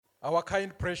Our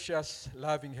kind, precious,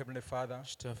 loving Heavenly Father,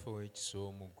 Kitaffe ow'ekisa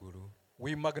ow'omu ggulu,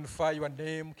 we magnify your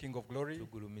name, King of Glory.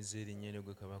 tugulumiza erinnya lyo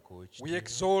gwe kabaka We ow'ekitiibwa.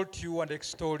 exalt you and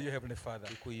extol you, Heavenly Father.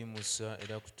 Tukuyimusa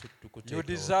era tukuteeka You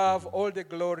deserve waggulu. all the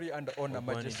glory and honor,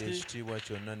 Ogwanidde majesty. ekitiibwa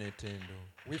kyonna n'ettendo.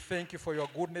 We thank you for your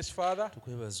goodness, Father.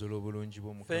 Tukwebaza olw'obulungi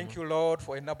bw'Omukama. Thank you, Lord,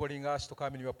 for enabling us to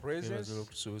come in your Twebaza presence.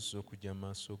 olw'okutusobozesa okujja mu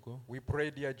maaso go. We pray,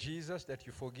 dear Jesus, that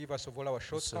you forgive us of all our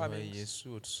Tusaba shortcomings.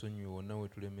 Yesu otusonyiwe wonna we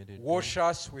tulemereddwa. Wash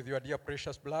us with your dear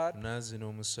precious blood Tunaaze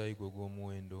n'omusaayi gwe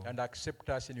gw'omuwendo. and accept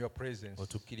us in your presence.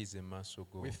 Otukkirize mu maaso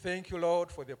go. We thank you,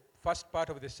 Lord, for the first part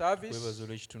of the service Twebaza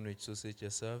olw'ekitundu ekisoose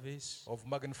ekya service. of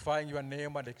magnifying your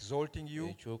name and exalting you.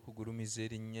 Eky'okugulumiza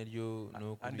erinnya lyo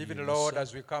And even, Lord, n'okuliyimusa.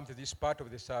 as we come to this part of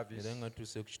the service, Era nga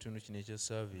tuuse ku kitundu kino ekya the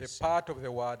service. part of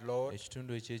the word, Lord,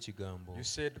 Ekitundu eky'ekigambo. you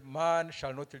said, man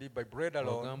shall not live by bread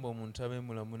alone, Ogamba omuntu abe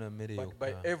mulamu na mmere but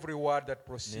by yokka, every word that naye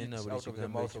proceeds na buli out of the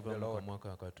kigambo mouth of ekiva the mu Lord. kamwa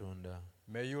ka Katonda.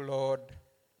 May you, Lord,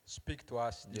 speak to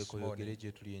us this Ndeeko oyogere morning.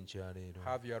 gye tuli enkyaleero.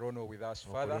 Have your honor with us,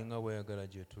 Father, Okolenga bw'oyagala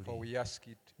gye for tuli. we ask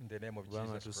it in the name of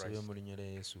Kubanga Jesus tusabye Christ. mu linnya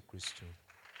lya Yesu Kristo.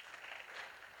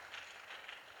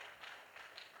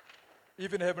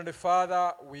 Even Heavenly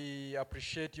Father, we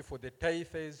appreciate you for the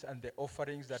tithes and the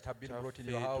offerings that have been brought in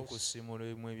your Kitaffe, house. tukusiima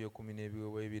olw'ebimu ebyokumi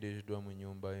n'ebiweebwa ebireeteddwa mu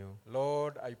nnyumba yo.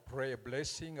 Lord, I pray a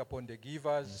blessing upon the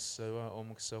givers. Nsaba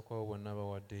omukisa kwabo bonna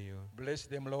abawaddeyo. Bless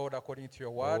them, Lord, according to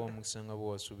your Oba word, omukisa nga bwe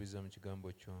wasuubiza mu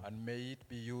kigambo kyo. and may it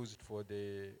be used for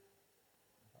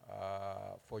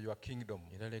your kingdom.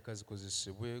 Era leka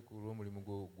zikozesebwe ku lw'omulimu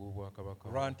gw'obwakabaka.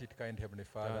 Grant it, kind Heavenly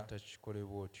Father, Taata kikole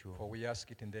bw'otyo. for we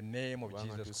ask it in the name of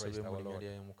Kubanga Jesus Christ tusabye mu our linnya Lord.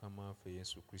 lya Mukama waffe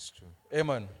Yesu Kristo.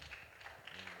 Amen.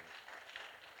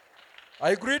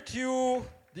 I greet you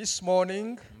this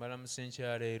morning Mbalamusa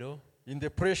enkyaleero in the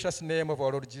precious name of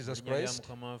our Lord mu Jesus linnya lya Christ.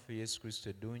 Mukama waffe Yesu Kristo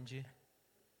eddungi.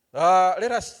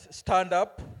 Let us stand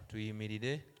up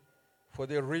Tuyimirire for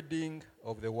the reading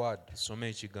of the word. tusome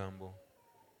ekigambo.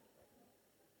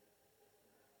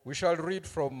 We shall read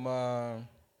from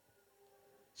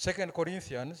 2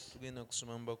 Corinthians Tugenda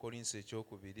kusoma mu Bakolinso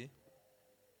ekyokubiri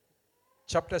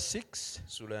chapter 6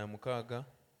 ssuula ya 6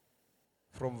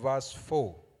 from verse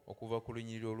 4. okuva ku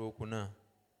lunyiriri olwokuna.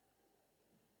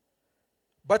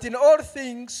 But in all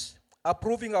things,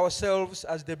 approving ourselves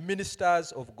as the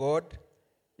ministers of God,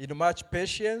 in much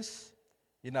patience,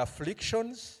 in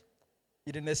afflictions,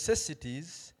 in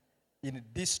necessities, in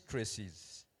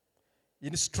distresses,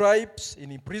 in stripes,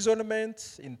 in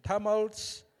imprisonments, in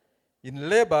tumults, in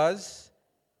labors,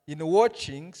 in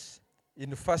watchings,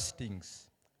 in fastings,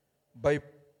 by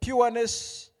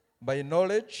pureness, by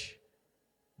knowledge,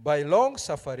 by long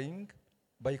suffering,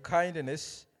 by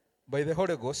kindness, by the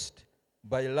Holy Ghost,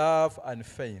 by love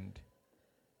unfeigned,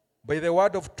 by the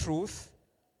word of truth,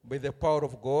 by the power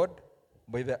of God,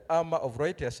 by the armor of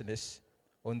righteousness,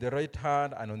 on the right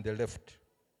hand and on the left,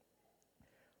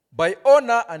 by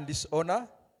honor and dishonor,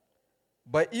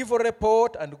 by evil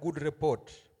report and good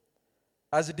report,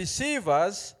 as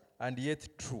deceivers and yet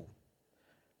true,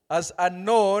 as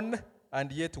unknown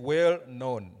and yet well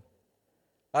known,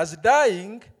 as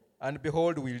dying and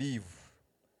behold we live,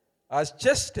 as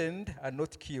chastened and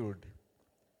not killed,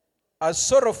 as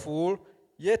sorrowful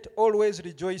yet always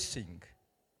rejoicing,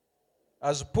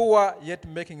 as poor yet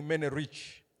making many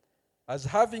rich, as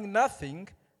having nothing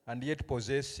and yet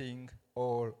possessing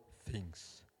all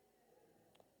things.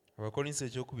 Abakolinso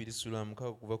ekyokubiri ssuula ya 6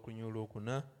 okuva ku lunyiriri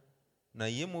olwokuna.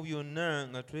 Naye mu byonna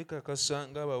nga twekakasa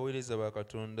ng'abaweereza ba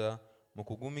Katonda mu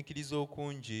kugumiikiriza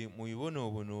okungi, mu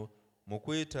bibonoobono, mu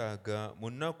kwetaaga, mu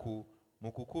nnaku,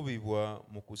 mu kukubibwa,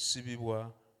 mu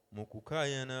kusibibwa, mu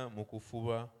kukaayana, mu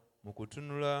kufuba, mu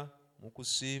kutunula, mu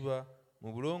kusiiba,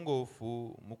 mu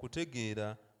bulongoofu, mu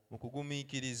kutegeera, mu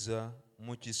kugumiikiriza,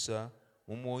 mu kisa,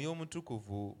 mu mwoyo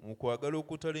omutukuvu, mu kwagala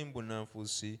okutaliimu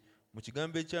bunnanfuusi, mu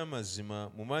kigambo eky'amazima,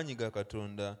 mu maanyi ga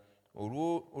Katonda,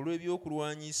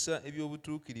 olw'ebyokulwanyisa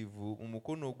eby'obutuukirivu mu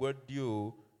mukono ogwa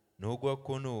ddyo n'ogwa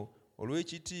kkono,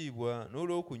 olw'ekitiibwa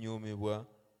n'olw'okunyoomebwa,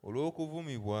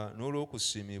 olw'okuvumibwa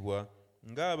n'olw'okusiimibwa,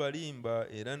 ng'abalimba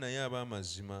era naye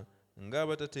ab'amazima,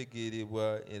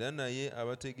 ng'abatategeerebwa era naye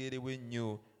abategeerebwa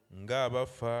ennyo,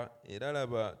 ng'abafa era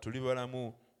laba tuli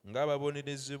balamu,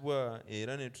 ng'ababonerezebwa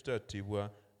era ne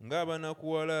tutattibwa,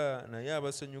 ng'abanakuwala naye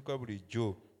abasanyuka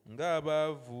bulijjo,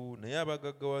 ng'abaavu naye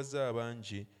abagaggawaza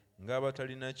abangi,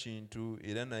 ng'abatalina kintu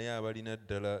era naye abalina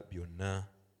ddala byonna.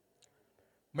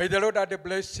 May the Lord add a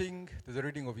blessing to the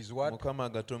reading of His word. Mukama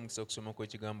agatte omukisa kusoma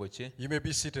kw'ekigambo kye. You may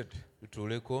be seated.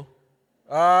 Tutuuleko.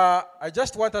 I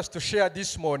just want us to share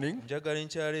this morning Njagala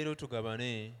enkyaleero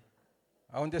tugabane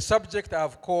on the subject I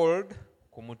have called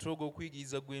ku mutwe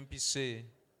ogw'okuyigiriza gw'empise.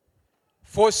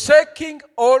 Forsaking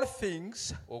all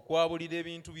things okwabulira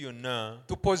ebintu byonna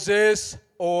to possess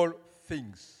all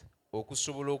things.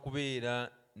 okusobola okubeera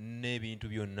n'ebintu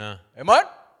byonna. Amen?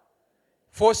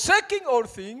 Forsaking all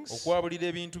things okwabulira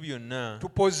ebintu byonna to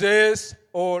possess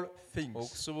all things.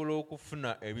 okusobola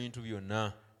okufuna ebintu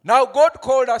byonna. Now God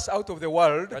called us out of the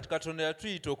world kati katonda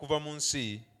yatuyita okuva mu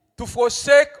nsi to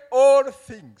forsake all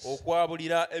things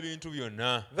okwabulira ebintu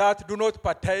byonna that do not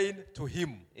pertain to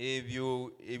Him.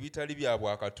 ebyo ebitali bya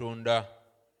bwakatonda.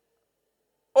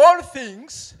 All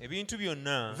things ebintu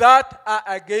byonna that are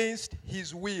against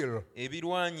His will.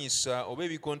 ebirwanyisa oba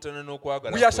ebikontana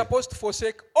n'okwagala We are kwe. supposed to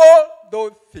forsake all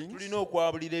those things tulina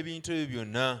okwabulira ebintu ebyo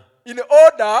byonna in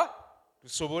order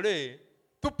tusobole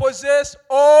to possess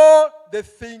all the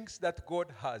things that God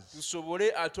has.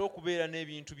 tusobole ate okubeera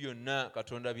n'ebintu byonna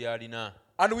katonda by'alina.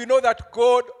 And we know that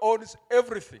God owns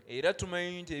everything. Era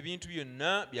tumanyi nti ebintu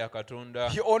byonna bya katonda.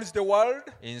 He owns the world.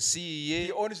 ensi He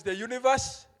ye owns the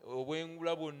universe.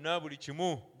 obwengula bwonna buli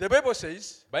kimu. The Bible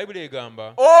says bayibuli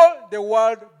egamba all the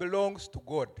world belongs to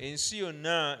God. ensi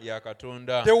yonna ya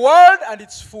katonda. The world and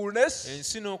its fullness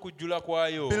ensi n'okujjula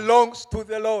kwayo belongs to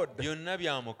the Lord. byonna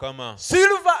bya mukama.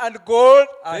 Silver and gold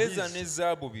are feeza ne His.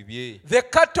 zaabu bibye. The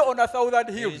cattle on 1,000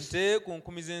 hills ente ku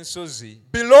nkumi z'ensozi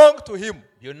belong to Him.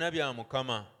 byonna bya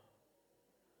mukama.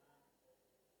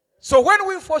 So when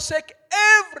we forsake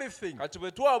everything kati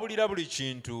bwe twabulira buli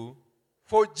kintu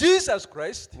for Jesus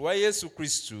Christ, lwa yesu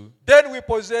kristu then we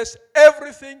possess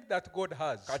everything that God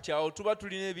has. kati awo tuba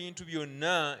tulina ebintu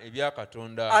byonna ebya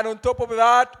katonda. And on top of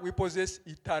that, we possess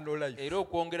eternal life. era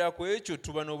okwongera ku ekyo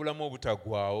tuba n'obulamu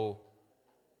obutaggwaawo.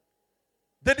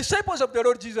 The disciples of the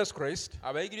Lord Jesus Christ,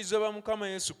 abayigirizwa ba mukama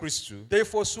yesu kristu they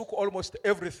forsook almost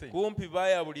everything. kumpi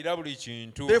baayabulira buli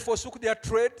kintu. They forsook their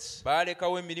trades.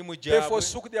 baalekawo emirimu They gyabwe,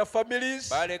 forsook their families.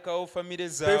 baalekawo famire They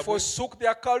zaabwe, forsook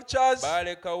their cultures.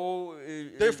 baalekawo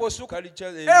They forsook culture,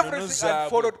 ennono Everything and zaabwe.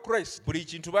 followed Christ. buli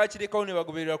kintu baakirekawo ne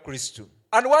bagoberera kristu.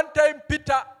 And one time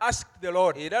Peter asked the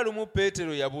Lord, era lumu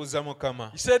peetero yabuuza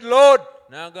mukama he said, Lord,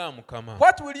 n'agamba mukama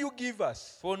what will you give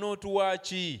us? fe onootuwa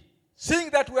ki?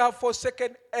 Seeing that we have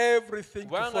forsaken everything to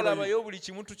kubanga follow you. labayo buli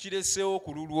kimu tukireseewo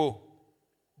ku lulwo.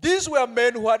 These were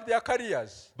men who had their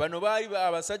careers. bano baali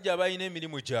abasajja abalina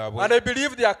emirimu gyabwe. And I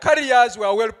believe their careers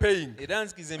were well paying. era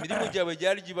nzikiza emirimu gyabwe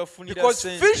gyali gibafunira Because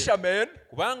ssente. fishermen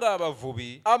kubanga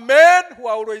abavubi are men who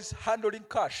are always handling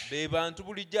cash. be bantu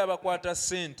bulijjo abakwata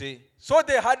ssente. So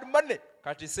they had money.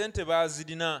 kati ssente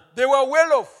baazirina. They were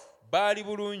well off. baali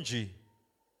bulungi.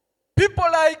 People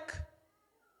like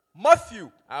Matthew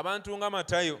abantu nga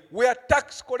matayo were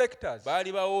tax collectors,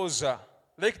 baali bawooza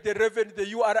like the Reverend, the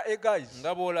URA guys.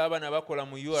 nga boolaba na bakola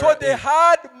mu So they URA.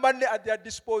 had money at their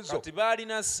disposal. kati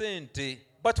baalina ssente.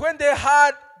 But when they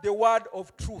had the word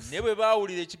of truth ne bwe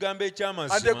baawulira ekigambo and they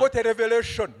eky'amazima got a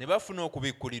revelation, ne bafuna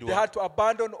they okubikkulirwa. had to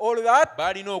abandon all that.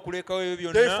 baalina okulekawo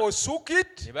ebyo They byonna forsook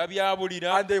it ne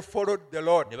babyabulira and they followed the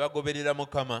Lord. ne bagoberera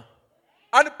mukama.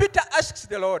 And Peter asks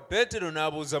the Lord, peetero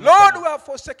n'abuuza Lord, we mukama, have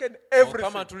forsaken mukama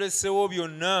everything tuleseewo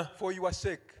byonna for your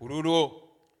sake. ku lulwo.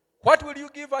 What will you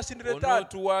give us in return?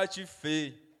 onootuwa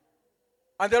kiffe?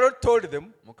 And the Lord told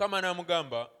them, mukama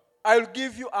n'amugamba I will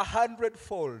give you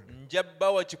 100-fold nja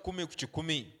bbawa 100 ku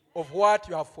 100 of what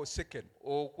you have forsaken.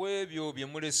 okw'ebyo bye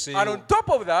And muleseewo. on top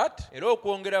of that, era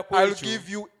okwongera ku I will ekyo give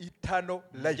you eternal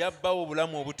life. nja bbawa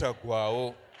obulamu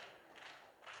obutaggwaawo.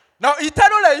 Now,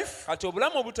 eternal life kati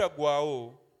obulamu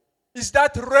obutaggwaawo is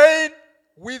that reign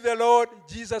with the Lord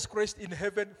Jesus Christ in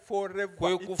heaven forever.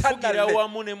 kwe kufugira Eternally.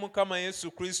 wamu ne mukama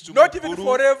yesu kristu Not even mu ggulu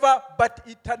forever, but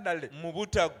eternally. mu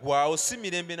butaggwaawo, si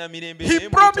mirembe na mirembe He naye mu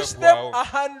promised them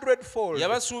butaggwaawo. 100-fold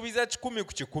yabasuubiza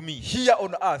 100 ku 100 here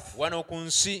on earth. wano ku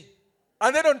nsi.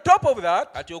 And then on top of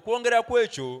that, kati okwongera ku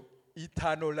ekyo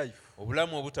eternal life.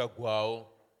 obulamu obutaggwaawo,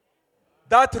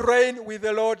 That reign with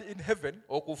the Lord in heaven,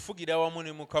 okufugira wamu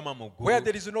ne mukama mu where ggulu,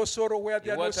 there is no sorrow, where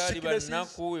there are no ewatali sicknesses,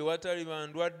 bannaku, ewatali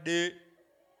bandwadde,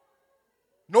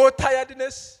 no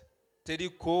tiredness, teri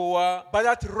koowa, but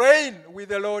that reign with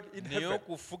the Lord in naye heaven.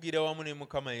 okufugira wamu ne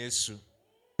mukama yesu.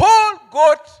 Paul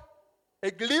got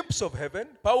a glimpse of heaven.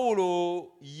 pawulo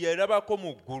yalabako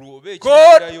mu ggulu oba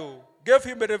God ekirirayo. gave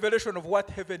him a revelation of what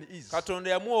heaven is. katonda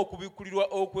yamuwa okubikkulirwa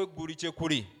okw'eggulu kye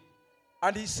kuli.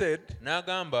 And he said,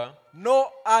 n'agamba no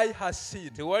eye has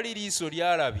seen, tewali liiso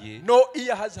lyalabye, no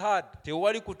ear has heard,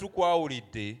 tewali kutu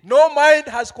kwawulidde, no mind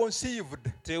has conceived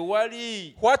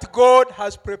tewali what God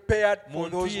has prepared for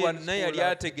muntu those ones yenna who yali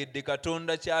love. ategedde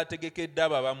katonda ky'ategekedde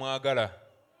abo abamwagala.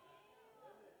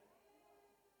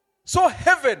 So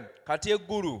heaven, kati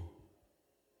eggulu,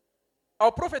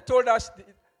 our prophet told us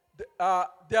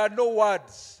there are no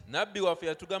words. nabbi waffe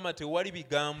yatugamba tewali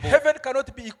bigambo. Heaven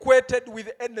cannot be equated with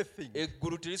anything.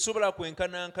 eggulu terisobola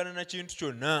kwenkanankana na kintu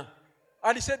kyonna.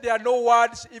 And he said there are no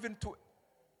words even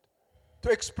to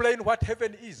explain what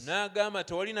heaven is. n'agamba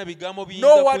tewali na bigambo No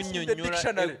biyinza words in the kunnyonnyola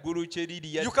dictionary. eggulu kye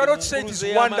liri. You cannot say it is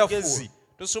wonderful.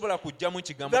 tosobola kujjamu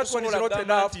kigambo. That one is tosobola not kugamba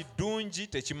enough. nti ddungi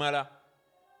tekimala.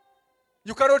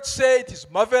 You cannot say it is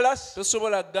marvelous.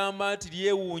 tosobola kugamba nti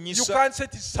You lyewuunyisa. can't say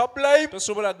it is sublime.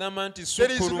 tosobola kugamba nti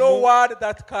There is no sukkulumu. word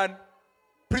that can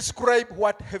prescribe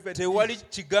what heaven tewali is.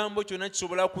 kigambo kyonna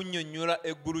kisobola kunnyonnyola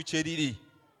eggulu kye liri.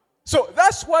 So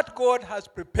that's what God has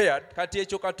prepared kati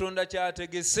ekyo katonda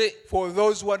kyategese for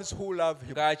those ones who love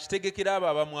him. ng'akitegekera abo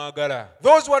abamwagala.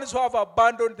 Those ones who have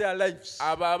abandoned their lives.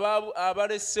 abo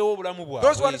abalessewo obulamu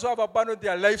Those ones bwabwe. who have abandoned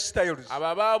their lifestyles abo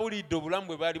abaabulidde obulamu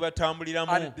bwe baali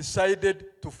batambuliramu and decided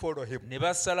to follow him. ne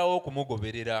basalawo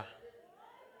okumugoberera.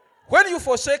 When you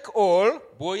forsake all,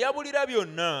 bw'oyabulira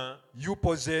byonna you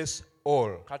possess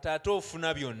all. kati ate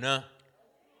ofuna byonna.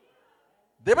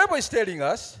 The Bible is telling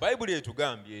us, bayibuli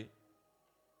etugambye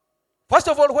first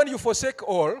of all, when you forsake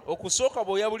all, okusooka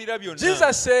bw'oyabulira byonna.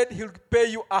 Jesus said he'll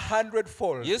pay you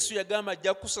 100-fold yesu yagamba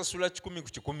ajja kusasula 10 ku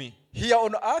 10 here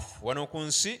on earth, wano ku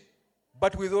nsi,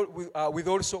 but with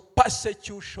also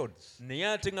persecutions. naye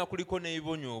ate nga kuliko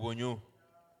n'ebibonyoobonyo.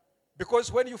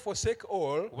 Because when you forsake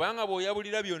all, kubanga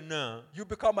bw'oyabulira byonna you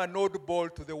become an oddball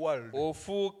to the world.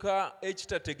 ofuuka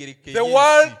ekitategerekeka. The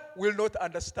world will not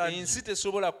understand you. ensi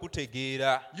tesobola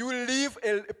kutegeera. You will live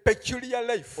a peculiar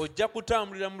life. ojja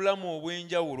kutambulira mu bulamu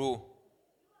obw'enjawulo.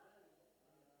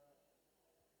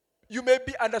 You may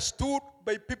be understood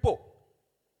by people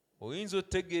oyinza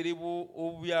otegeerebwa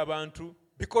obubi abantu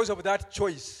because of that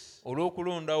choice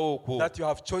olw'okulondawo okwo that you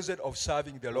have chosen of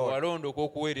serving the Lord. walonda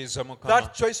okw'okuweereza Mukama.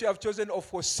 That choice you have chosen of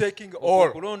forsaking all.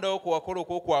 okulondawo kwewakola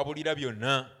okw'okwabulira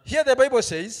byonna. Here the Bible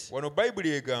says, wano bayibuli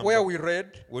where egamba we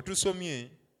read, we tusomye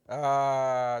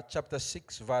chapter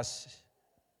 6, verse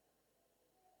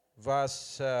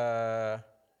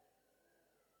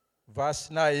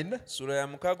 9 sula ya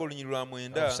 6 olunyiri lwa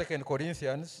 9 of 2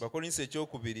 Corinthians. bakolinsi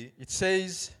ekyokubiri It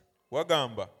says,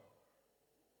 wagamba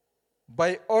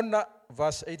by honor,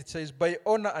 verse 8 it says, by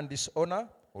honor and dishonor,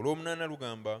 olw'omunaana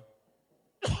lugamba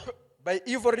by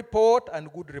evil report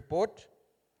and good report,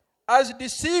 as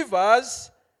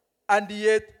deceivers and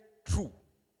yet true.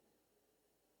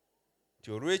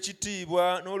 nti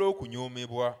olw'ekitiibwa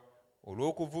n'olw'okunyoomebwa,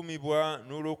 olw'okuvumibwa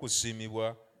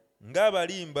n'olw'okusiimibwa,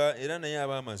 ng'abalimba era naye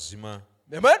ab'amazima.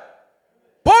 Amen?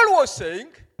 Paul was saying,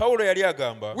 Pawulo yali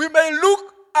agamba we may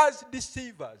look as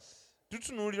deceivers,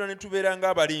 tutunuulirwa ne tubeera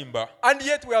ng'abalimba and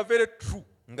yet we are very true.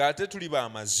 ng'ate tuli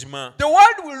b'amazima. The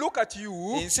world will look at you.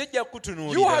 ensi ejja You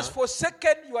kutunuulira has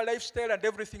forsaken your lifestyle and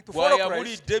everything to follow Christ.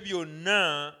 bw'ayabulidde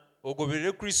byonna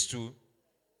ogoberere Kristo,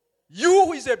 You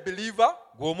who is a believer,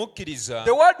 gw'omukkiriza.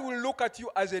 the world will look at you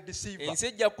as a deceiver, ensi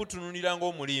ejja kutunuulira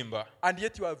ng'omulimba and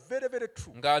yet you are very, very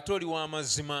true. ng'ate oli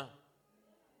w'amazima.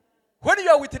 When you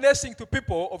are witnessing to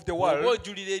people of the oba world,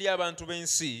 ojulira eri abantu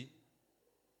b'ensi,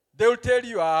 they will tell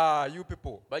you, you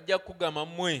people, bajja kukugamba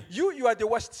mmwe you are the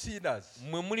worst sinners.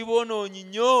 mmwe muli boonoonyi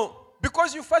nnyo,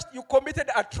 Because you committed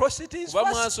atrocities kuba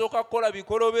first. mwasooka kukola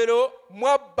bikolobero.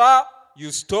 Mwabba,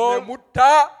 You stole,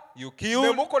 nemutta, you killed,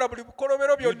 nemukola buli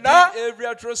bikolobero you byonna, did every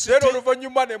then atrocity,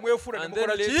 oluvannyuma nemwefuula and then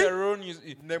nemukola ki? later on that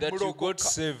you Nemulokoka. got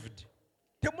saved.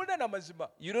 Temulina na mazima.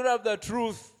 You don't have the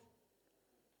truth.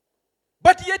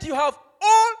 But yet you have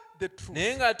all the truth.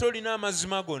 naye ng'ate olina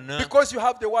amazima gonna Because you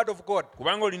have the word of God.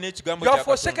 kubanga olina ekigambo You have kya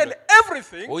forsaken Katonda.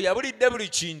 everything oyabulidde buli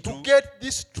to kintu get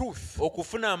this truth,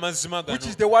 okufuna amazima which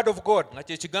is gano the word of God. nga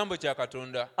kye kigambo kya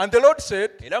Katonda. And the Lord said,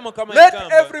 era Mukama let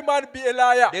yagamba every man be a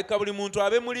liar, leka buli muntu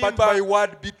abe but mulimba my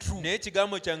word be true. naye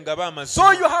ekigambo kyange gaba So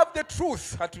amazima. you have the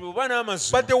truth, kati bw'oba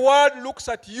n'amazima, but the world looks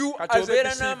at you kati as a obeera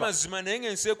deceiver, n'amazima naye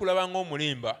ng'ensi ekulaba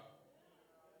ng'omulimba,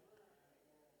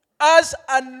 as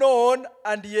unknown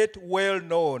and yet well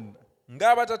known,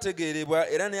 ng'abatategeerebwa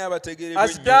era naye abategeerebwa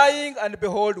as ennyo, dying and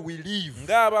behold we live,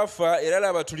 ng'abafa era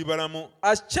laba tuli balamu,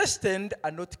 as chastened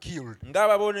and not killed,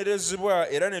 ng'ababonerezebwa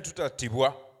era ne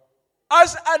tutattibwa,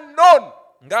 as unknown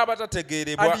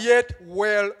ng'abatategeerebwa and yet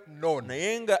well known.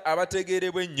 naye nga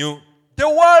abategeerebwa ennyo. The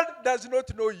world does not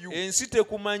know you. ensi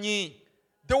tekumanyi,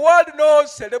 The world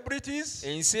knows celebrities.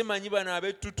 ensi emanyi bano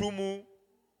ab'ettutumu,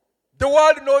 The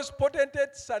world knows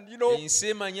potentates and ensi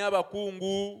emanyi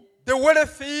abakungu, the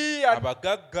wealthy. And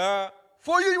abagagga.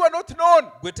 for you, you are not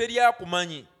known. Gwe teri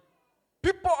akumanyi.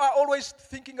 People are always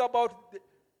thinking about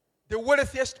the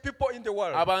wealthiest people in the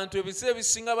world. abantu ebiseera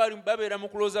ebisinga babeera mu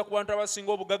kulowooza ku bantu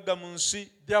abasinga obugagga mu nsi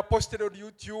They are posted on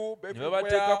YouTube, ne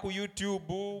babateeka everywhere. ku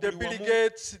YouTube The buli Bill wamu.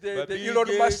 Gates, Ba the Bill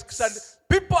Elon Musk, and Gates.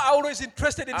 people are always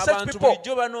interested in such abantu people.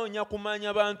 bulijjo banoonya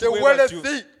kumanya bantu The bwe batyo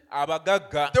wealthy.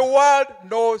 abagagga The world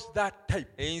knows that type.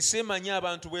 ensi emanyi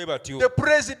abantu bwe batyo The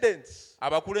presidents,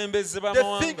 abakulembeze the think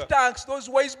b'amawanga tanks, those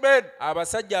wise men.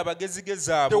 abasajja abagezigezi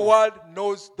The abo world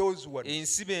knows those ones.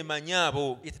 ensi beemanyi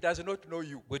abo It does not know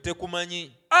you. bwe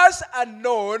tekumanyi As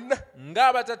unknown,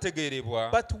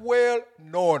 ng'abatategeerebwa but well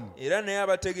known. era naye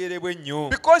abategeerebwa ennyo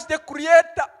Because the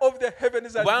creator of the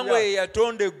heavens and kubanga the ye earth,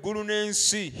 yatonda eggulu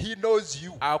n'ensi he knows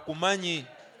you. akumanyi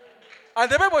And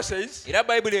the Bible says, era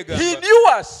bayibuli he egamba knew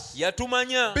us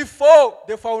yatumanya before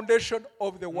the foundation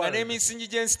of the nga world. n'emisingi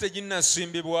gy'ensi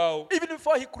teginnasimbibwawo Even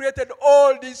before he created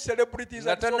all these celebrities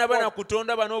nga and so tannaba na forth,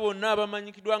 kutonda bano bonna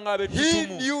abamanyikiddwa he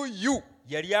ng'ab'ettutumu knew you.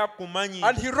 yali akumanyi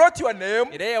And he wrote your name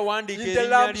era yawandiika in the erinnya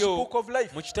Lamb's lyo book of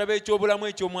life. mu kitabo eky'obulamu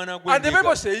eky'omwana And the Bible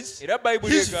gw'endiga says, era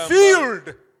bayibuli he's egamba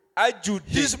filled. ajjudde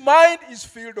His mind is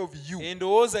filled of you.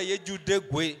 endowooza yejjudde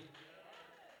gwe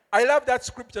I love that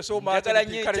scripture so much. njagala And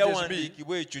it nnyo encourages me.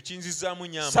 ekyawandiikibwa ekyo kinzizaamu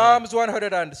nyama Psalms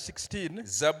 116,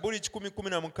 zabbuli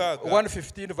 116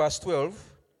 115 verse 12.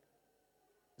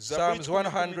 Zabbuli Psalms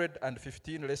 115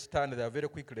 115, let's turn there very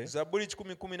quickly. zabbuli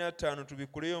 115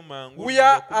 tubikuleyo mangu We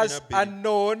are as 12.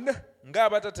 unknown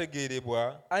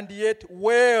ng'abatategeerebwa and yet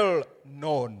well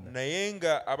known. naye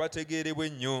nga abategeerebwa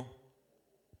ennyo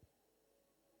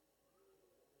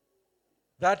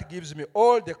That gives me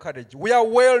all the courage. We are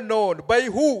well known. By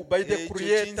who? By the ekyo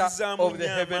creator kinzizaamu of the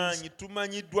nnyo heavens, amaanyi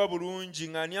tumanyiddwa bulungi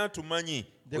ng'ani atumanyi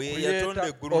the bwe yatonda creator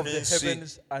eggulu of the n'ensi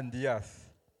heavens and the earth.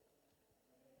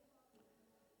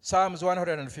 Psalms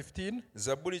 115,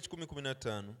 zabbuli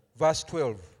 115 verse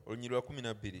 12. olunyi lwa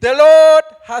 12 The Lord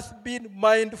hath been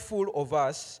mindful of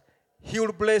us. He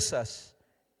will bless us.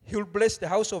 He will bless the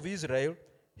house of Israel.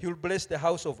 He will bless the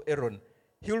house of Aaron.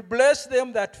 He will bless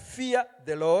them that fear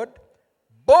the Lord,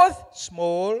 both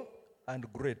small and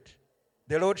great.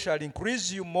 The Lord shall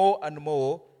increase you more and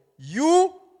more,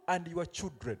 you and your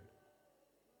children.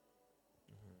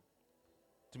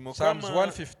 Psalms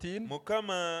 115,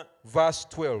 mukama verse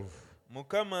 12.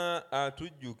 mukama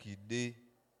atujjukidde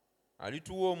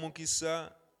alituwa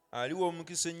omukisa aliwa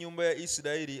omukisa ennyumba ya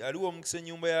Isirayiri aliwa omukisa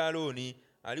ennyumba ya Alooni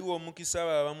aliwa omukisa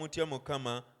abo abamutya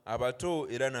Mukama abato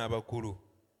era n'abakulu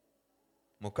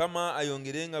Mukama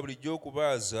ayongerenga bulijjo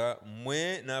okubaaza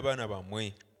mmwe n'abaana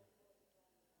bammwe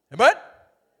Amen?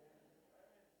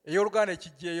 Ey'Oluganda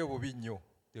ekijjeeyo bubi nnyo.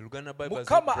 The Luganda Bible has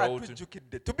Mukama not brought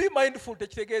atujjukidde. To be mindful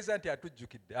tekitegeeza nti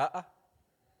atujjukidde.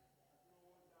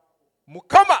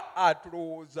 Mukama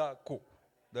atulowoozaako.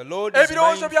 the Lord is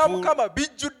Ebirowoozo bya mindful. Mukama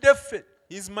bijjudde ffe.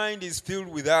 His mind is filled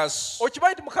with us.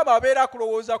 Okimanyi nti Mukama abeera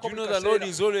akulowoozaako You know buli the Lord kaseera.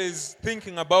 is always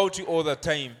thinking about you all the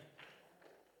time.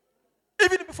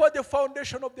 Even before the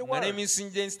foundation of the Nga world.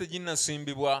 n'emisingi gy'ensi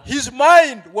teginnasimbibwa His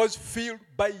mind was filled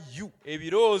by you.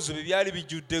 ebirowoozo bye byali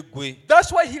bijjudde ggwe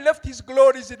That's why he left his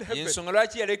glories in heaven y'ensonga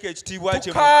lwaki yaleka ekitiibwa to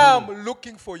kye mu ggulu come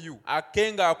looking for you.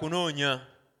 akke ng'akunoonya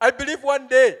I believe one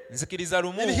day nzikiriza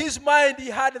lumu in his mind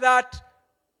he had that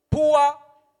poor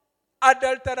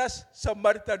adulterous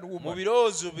Samaritan mu woman.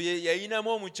 birowoozo bye yayinamu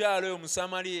omukyalo oyo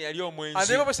Musamaliya eyali And the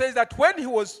omwenzi Bible says that when he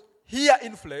was here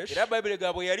in flesh, era bayibuli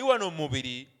egamba bwe yali wano mu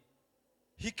mubiri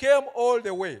he came all the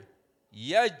way.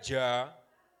 yajja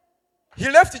He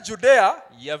left Judea,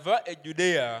 yava e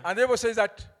Judeya and the Bible says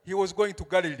that he was going to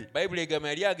Galilee. bayibuli egamba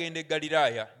yali agenda e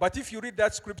Galiraaya But if you read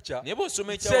that scripture, naye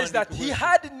bw'osoma it says that he ekyawandiikibwa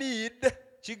had need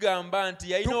kigamba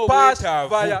nti yalina to pass obwetaavu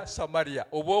via Samaria.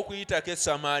 obw'okuyitako e What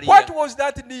Samaliya was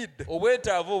that need?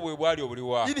 obwetaavu obwe bwali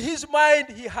obuliwa In his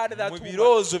mind, he had that mu woman.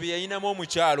 birowoozo bye yayinamu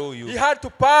omukyalo He oyo had to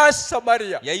pass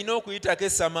Samaria yalina okuyitako e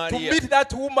to Samaliya meet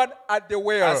that woman at the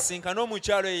well asinkane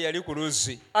omukyalo eyo yali ku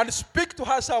luzzi and speak to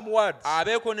her some words.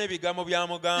 abeeko n'ebigambo In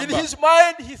by'amugamba his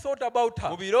mind, he thought about mu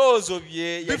her. birowoozo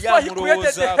bye yali Before he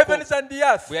created the heavens amulowoozaako and the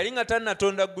earth, bwe yali nga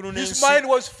tannatonda ggulu his n'ensi mind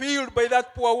was filled by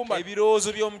that poor woman.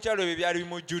 ebirowoozo by'omukyalo ebyo byali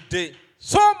bimujjudde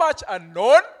So much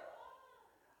unknown,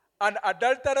 an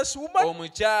adulterous woman,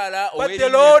 omukyala but the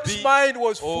ow'erinnya Lord's ebbi, mind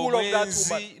was full of that woman.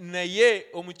 omwenzi naye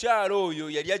omukyalo oyo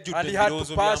yali ajjudde And he had to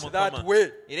ebirowoozo pass bya that Mukama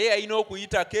way era yalina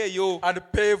okuyitako eyo and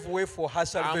pave way for her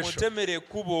salvation. amutemera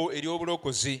ekkubo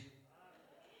ery'obulokozi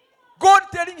God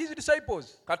telling his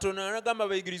disciples, katonda n'agamba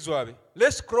abayigirizwa be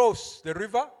let's cross the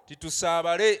river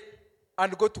titusaabale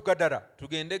and go to Gadara.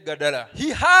 tugende e Gadala He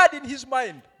had in his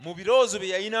mind mu birowoozo bye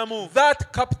yayinamu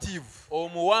that captive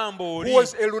omuwamba who oli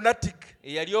was a lunatic.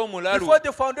 eyali omulalu before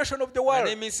the foundation of the nga world,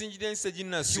 n'emisingi gy'ensi he was in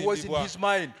teginnasimbibwa his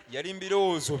mind. yali mu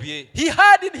birowoozo bye He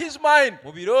had in his mind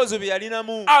mu birowoozo bye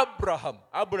yalinamu Abraham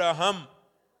abulahamu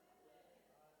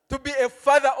to be a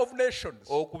father of nations,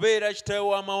 okubeera kitaawe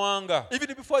w'amawanga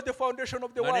even before the foundation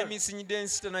of the nga world. n'emisingi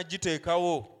gy'ensi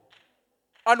tanagiteekawo.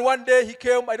 And one day he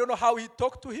came, I don't know how he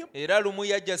talked to him, Era lumu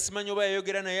yajja simanyi oba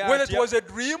yayogera naye whether it atya was a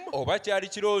dream, oba kyali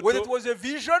whether it kirooto was a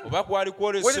vision, oba kwali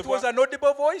whether it was kwolesebwa an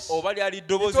audible voice. oba lyali He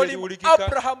ddoboozi told him, eriwulikika.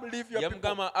 Abraham, leave your people,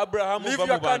 Yamugamba Abulahamu leave va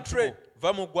your mu bantu country, bo,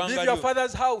 va mu ggwanga leave your lyo,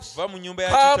 father's house, va mu nnyumba ya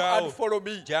come kitaawo, and follow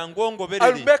me. jangu I'll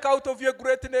ongoberere, make out of you a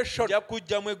great nation. nja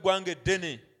kuggyamu eggwanga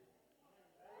eddene.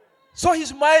 So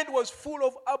his mind was full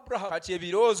of Abraham. Kati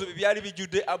ebirowoozo bye byali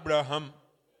bijjudde Abulahamu.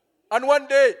 And one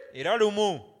day Era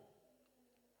lumu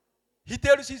he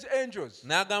tells his angels,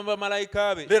 n'agamba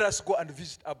malayika be, let us go and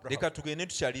visit Abraham. leka tugende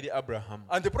tukyalire Abulahamu.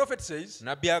 And the prophet says,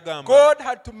 Nabbi agamba God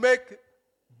had to make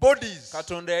bodies,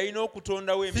 Katonda yalina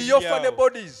okutondawo emibiri theophany awo,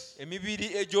 bodies. emibiri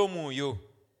egy'omwoyo.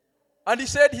 And he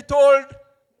said, he told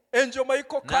angel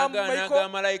Michael, come N'agamba Michael,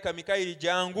 malayika Mikayiri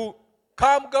jangu,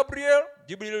 come Gabriel.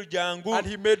 Jibuliru jangu, And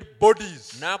he made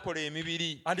bodies. n'akola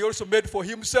emibiri. And he also made for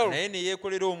himself. Naye ne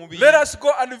yeekolera omubiri. Let us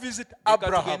go and visit Leka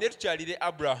Abraham. tugende tukyalire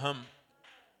Abulahamu.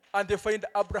 And they find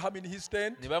Abraham in his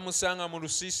tent. Ne bamusanga mu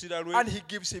lusiisira lwe, And he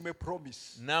gives him a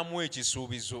promise. n'amuwa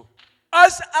ekisuubizo.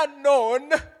 As unknown,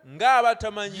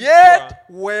 Ng'abatamanyiddwa, yet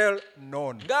well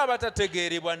known.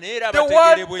 ng'abatategeerebwa naye era The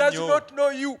abategeerebwa world does ennyo. not know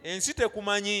you, Ensi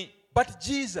tekumanyi, but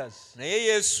Jesus naye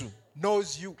Yesu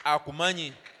knows you.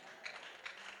 akumanyi.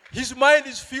 His mind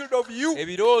is filled of you.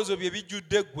 Ebirowoozo bye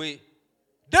bijjudde ggwe.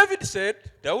 David said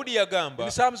Dawudi yagamba in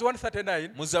Psalms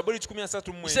 139, mu Zabbuli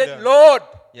he said, 139, Lord,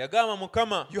 yagamba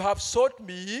Mukama, you have sought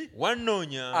me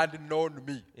wannoonya and known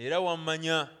me. era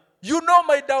wammanya, You know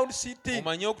my down sitting.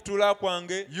 omanyi okutuula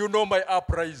kwange You know my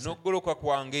uprising. n'okugoloka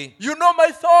kwange, You know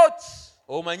my thoughts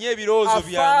omanyi ebirowoozo afar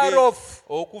byange off.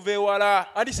 okuva ewala.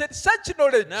 And he said, such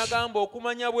knowledge N'agamba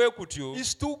okumanya bwe kutyo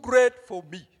is too great for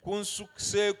me.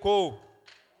 kunsuseeko.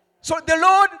 So the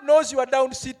Lord knows you are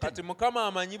down sitting. Kati Mukama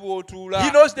amanyi He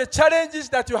bw'otuula, knows the challenges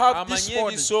that you have this amanyi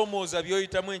morning. ebisoomooza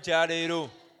by'oyitamu ekyaleero,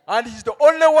 And he's the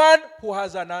only one who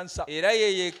has an answer. era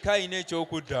ye yekka alina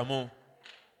eky'okuddamu.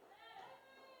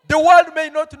 The world may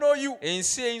not know you,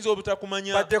 Ensi eyinza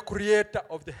obutakumanya, but the creator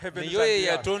of the heavens and naye ye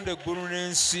the earth, yatonda eggulu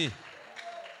n'ensi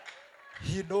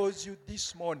he knows you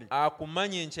this morning.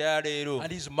 akumanya enkyaleero,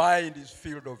 And his mind is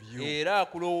filled of you. era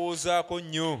akulowoozaako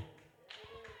nnyo.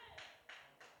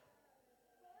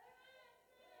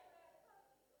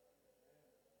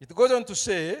 It goes on to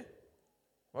say,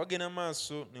 Wagenda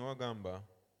maaso ne wagamba,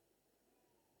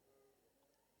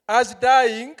 as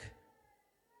dying,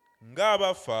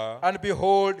 ng'abafa and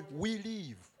behold, we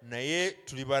live. naye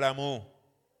tuli balamu.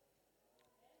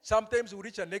 Sometimes we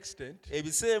reach an extent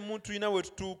Ebiseera emu tulina we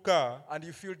tutuuka and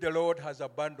you feel the Lord has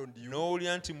abandoned you.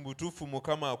 n'owulira nti mu butuufu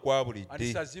Mukama And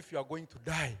it's akwabulidde, as if you are going to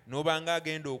die. n'oba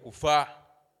ng'agenda okufa,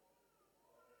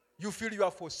 You feel you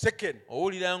are forsaken.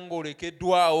 owulira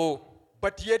ng'olekeddwawo.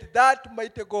 But yet that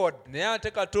mighty God Naye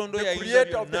ate Katonda The oyo ayinza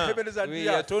creator of the byonna, heavens and we the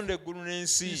earth, yatonda eggulu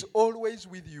n'ensi, is always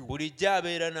with you. bulijjo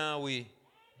abeera naawe.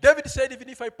 David said, even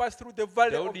if I pass through the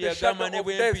valley of Dawudi the shadow yagamba ne of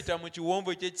bwe death, mpita mu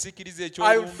kiwonvu eky'ekisikiriza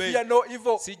I will fear eky'olumbe, no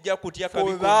evil, sijja kutya for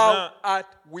kabi thou konna, art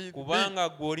with me. kubanga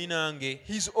ggwe oli nange.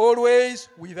 He's always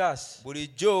with us.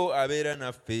 Bulijjo abeera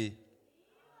naffe.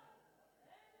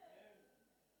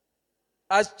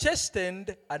 As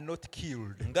chastened and not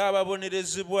killed.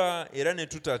 Ng'ababonerezebwa era ne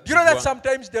Do you know that tutattibwa.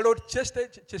 sometimes the Lord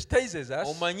chastises us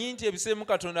Omanyi nti ebiseera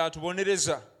Katonda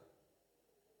atubonereza,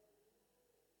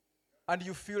 and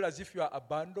you feel as if you are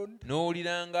abandoned?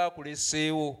 n'owulira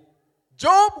ng'akuleseewo.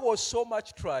 Job was so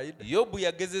much tried Yobu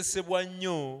yagezesebwa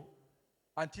nnyo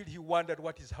until he wondered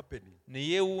what is happening. ne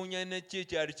yeewuunya neki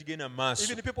ekyali kigenda mu maaso.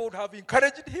 Even people would have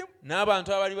encouraged him,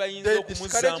 N'abantu abaali bayinza They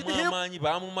okumuzzaamu discouraged him. amaanyi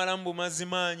baamumalamu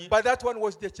bumazimaanyi, but that one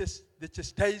was the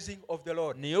chastising of the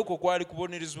Lord. naye okwo kwali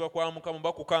kubonerezebwa kwa Mukama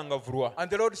oba kukangavulwa. And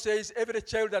the Lord says, every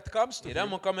child that comes to Era him,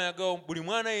 Mukama yagamba buli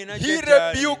mwana yenna he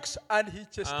gy'ali, rebukes and he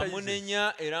chastises.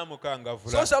 amunenya era So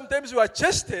amukangavula. sometimes we are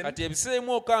chastened, Kati ebiseera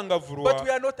emu okangavulwa, but we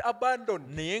are not abandoned.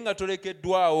 naye nga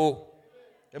tolekeddwawo.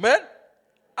 Amen?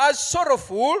 As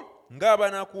sorrowful, yet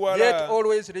Ng'abanakuwala,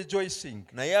 always rejoicing.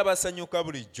 naye abasanyuka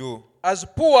bulijjo. As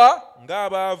poor,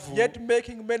 Ng'abaavu, yet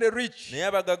making many rich. naye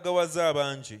abagaggawaza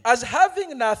abangi. As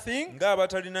having nothing,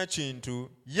 Ng'abatalina kintu,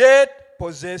 yet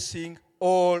possessing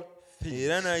all things.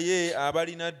 era naye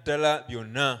abalina ddala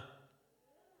byonna.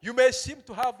 You may seem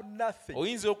to have nothing,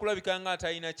 Oyinza okulabika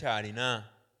ng'atalina ky'alina,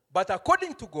 But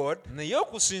according to God, naye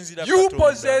okusinziira you Katonda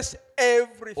possess oba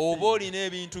everything. olina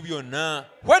ebintu byonna.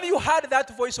 When you heard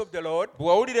that voice of the Lord, Bwe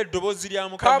wawulira eddoboozi lya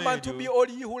come Mukama unto me, eryo, all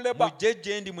ye who labor mujje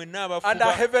gye ndi mwenna and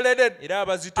are abafuba heavy laden, era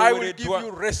I will give abazitoowereddwa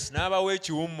you rest. n'abawa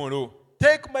ekiwummulo.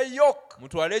 Take my yoke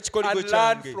Mutwale ekikoligo and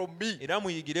learn kyange from me. era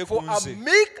muyigire For ku I'm nze,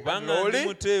 meek and kubanga ndi lowly,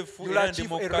 muteefu you'll era ndi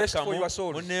achieve a rest for mukkakkamu, your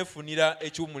souls. muneefunira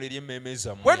ekiwummulo eri emmeeme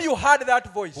zammwe. When you heard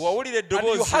that voice Bwe wawulira and you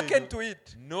eddoboozi hearkened eryo to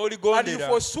it and you n'oligondera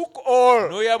forsook all,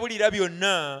 n'oyabulira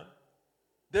byonna,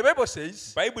 the Bible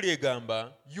says, Bayibuli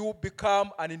egamba you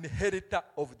become an inheritor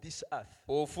of this earth.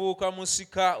 ofuuka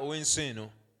musika ow'ensi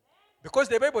eno. Because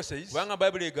the Bible says, Kubanga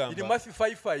Bayibuli in egamba Matthew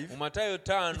 5:5, mu Matayo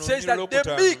 5 it says olunyiriro that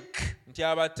the olwokutaano meek nti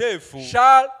abateefu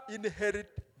shall inherit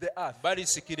the earth.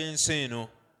 balisikira ensi eno.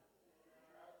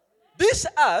 This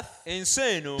earth, Ensi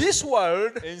eno, this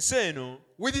world, ensi eno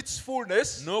with its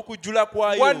fullness, n'okujjula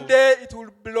kwayo one day it will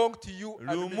belong to you and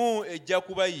me. lumu ejja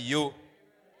kuba yiyo.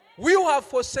 We who have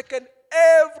forsaken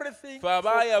everything Ffe for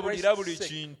abaayabulira buli Christ's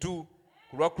sake. kintu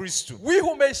ku lwa Kristo. We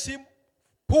who may seem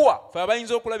poor, Ffe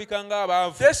abayinza okulabika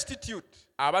ng'abaavu, destitute,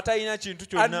 abatalina kintu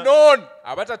kyonna, unknown,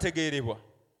 abatategeerebwa,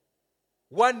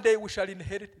 one day we shall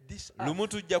inherit this earth. lumu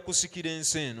tujja kusikira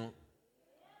ensi eno.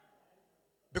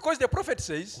 Because the prophet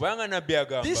says, Kubanga nabbi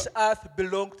agamba this earth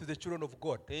belongs to the children of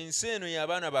God. ensi eno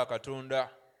y'abaana ba Katonda.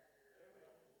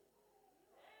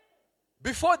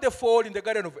 Before the fall in the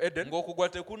Garden of Eden, Ng'okugwa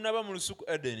tekunnaba mu lusuku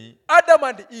Edeni, Adam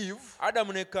and Eve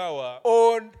Adamu ne Kaawa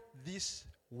owned this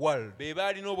world. be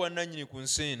baalina obwannannyini ku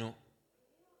nsi eno,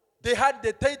 They had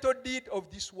the title deed of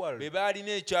this world. be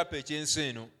baalina ekyapa eky'ensi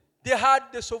eno, They had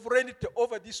the sovereignty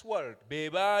over this world. be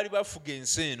baali bafuga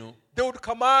ensi eno. They would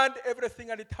command everything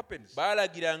and it happens.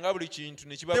 Baalagiranga buli kintu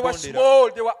ne They were kibagondera.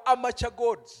 small, they were amateur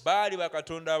gods. Baali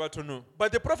bakatonda abatono.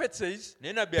 But the prophet says,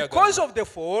 Naye nabbi because agamba of the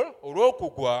fall,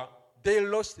 olw'okugwa they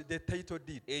lost the title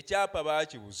deed. ekyapa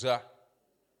baakibuza.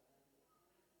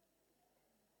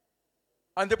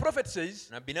 And the prophet says,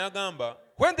 Nabbi n'agamba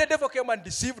when the devil came and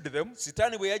deceived them,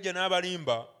 Sitaani bwe yajja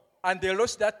n'abalimba and they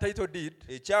lost that title deed,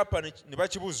 ekyapa ne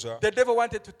bakibuza, the devil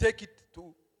wanted to take it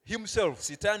to himself.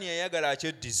 Sitaani yayagala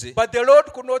akyeddize. But the Lord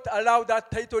could not allow that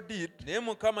title deed Naye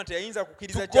Mukama teyayinza to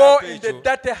kukkiriza go kyapa in the ekyo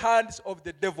dirty hands of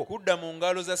the devil. kudda mu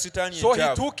ngalo za Sitaani So he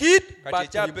ekyavu. took it Kati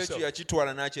back to ekyapa ekyo himself.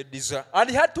 yakitwala n'akyeddiza. And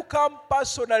he had to come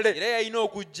personally, Era yalina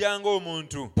okujja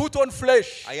ng'omuntu put on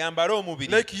flesh, ayambale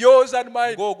omubiri like yours and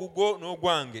mine. ng'ogugwo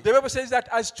n'ogwange. The Bible says that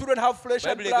as children have flesh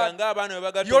and Bayibuli blood, egamba abaana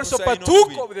bwe bagatta he also omusaayi partook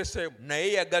n'omubiri, of the same,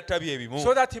 naye yagatta bye bimu,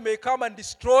 so that he may come and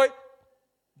destroy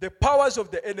the powers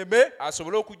of the enemy,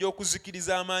 asobole okujja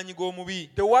okuzikiriza amaanyi g'omubi,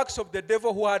 the works of the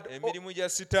devil emirimu gya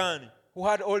Sitaani who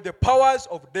had all the powers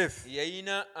of death.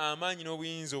 yayina amaanyi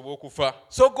n'obuyinza obw'okufa.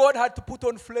 So God had to put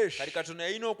on flesh, Kati Katonda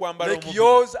yalina okwambala like omubiri,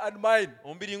 yours and mine,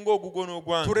 omubiri ng'ogugwo to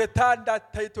n'ogwange, return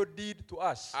that title deed to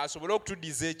us. asobole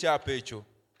okutuddiza ekyapa ekyo.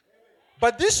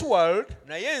 But this world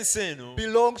Naye ensi eno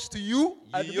belongs to you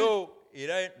and me. yiyo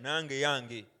era nange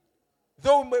yange.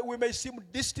 Though we may seem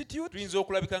destitute, Tuyinza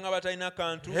okulabika nga batalina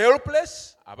kantu,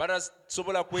 helpless,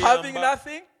 abatasobola having kweyamba,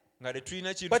 nothing, nga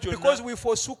tetulina kintu but because kyonna, we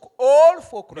forsook all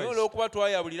for naye Christ, olw'okuba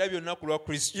twayabulira byonna ku lwa in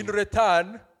Kristo,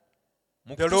 return,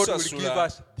 mu the Lord will give kutusasula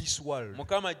us this world.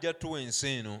 Mukama ajja tuwa ensi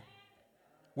eno.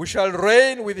 We shall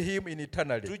reign with him in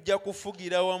eternity. Tujja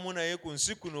kufugira wamu naye ku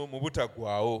nsi kuno mu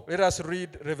butaggwaawo. Let us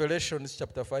read Revelations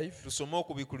chapter 5. Tusome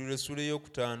okubikulira essula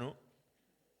ey'okutaano.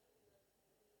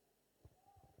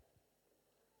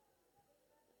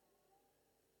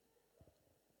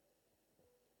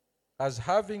 As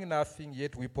having nothing,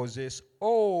 yet we possess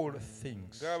all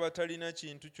things. Ng'abatalina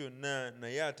kintu kyonna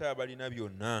naye ate abalina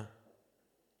byonna.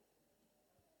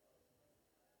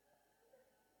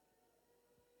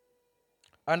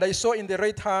 And I saw in the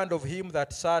right hand of him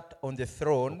that sat on the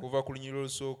throne Okuva ku lunyiriro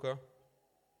olusooka,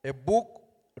 a book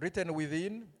written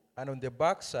within and on the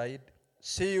backside,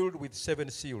 sealed with 7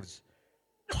 seals.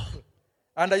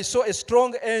 And I saw a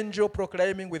strong angel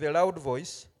proclaiming with a loud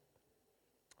voice,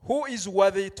 who is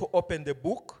worthy to open the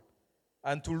book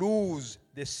and to loose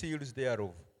the seals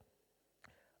thereof?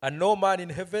 And no man in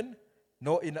heaven,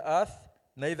 nor in earth,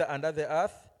 neither under the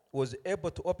earth, was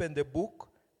able to open the book,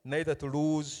 neither to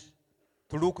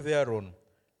look thereon.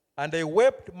 And I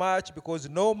wept much because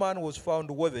no man was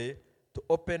found worthy to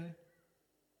open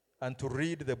and to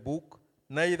read the book,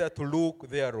 neither to look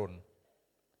thereon.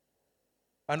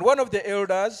 And one of the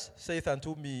elders saith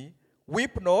unto me,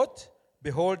 weep not,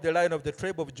 behold, the Lion of the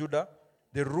tribe of Judah,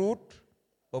 the root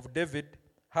of David,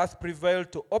 hath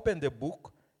prevailed to open the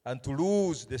book and to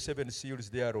loose the 7 seals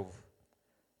thereof.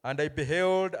 And I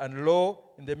beheld, and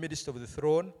lo, in the midst of the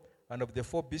throne and of the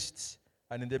 4 beasts,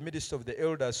 and in the midst of the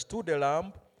elders stood a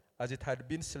lamb, as it had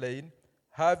been slain,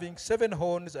 having 7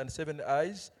 horns and 7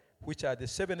 eyes, which are the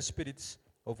 7 spirits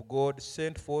of God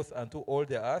sent forth unto all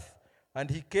the earth. And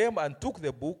he came and took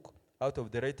the book out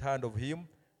of the right hand of him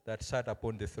that sat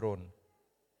upon the throne.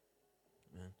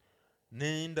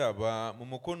 Ne ndaba mu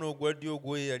mukono ogwa ddyo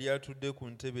ogw'oyo yali atudde ku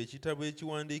ntebe ekitabo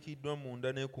ekiwandiikiddwa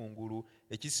munda ne kungulu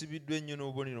ekisibiddwa ennyo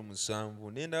n'obubonero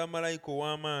 7. Ne ndaba malayika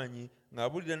ow'amaanyi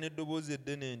ng'abulira n'eddoboozi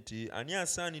eddene nti, ani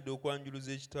asaanidde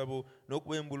okwanjuluza ekitabo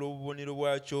n'okubembula obubonero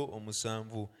bwakyo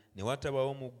 7? Ne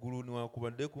watabaawo mu ggulu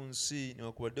newakubadde ku nsi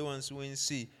newakubadde wansi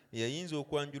w'ensi eyayinza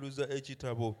okwanjuluza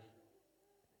ekitabo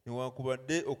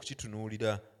newakubadde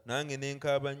okukitunuulira. Nange ne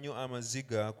nkaaba nnyo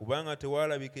amaziga kubanga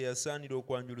tewaalabika eyasaanira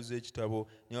okwanjuluza ekitabo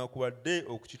newakubadde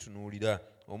okukitunuulira.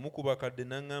 Omu ku bakadde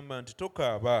n'aŋŋamba nti,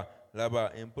 tokaaba, laba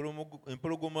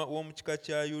empologoma w'omu kika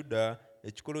kya Yuda,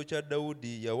 ekikolo kya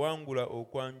Dawudi, yawangula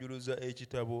okwanjuluza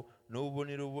ekitabo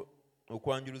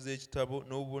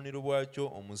n'obubonero bwakyo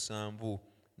 7.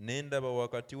 Ne ndaba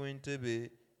wakati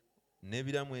w'entebe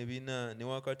n'ebiramu 4 ne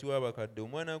wakati w'abakadde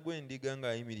omwana gw'endiga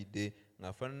ng'ayimiridde,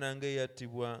 ng'afaanana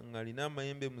ng'eyattibwa, ng'alina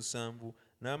amayembe 7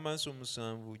 n'amaaso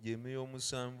 7, gy'emyoyo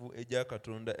 7 egya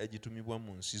Katonda egitumibwa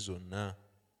mu nsi zonna.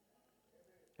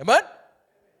 Amen?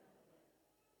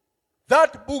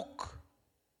 That book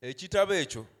Ekitabo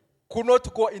ekyo could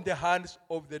not go in the hands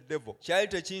of the devil. kyali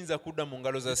tekiyinza kudda mu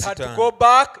ngalo za It had to Sitaani, go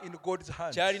back in God's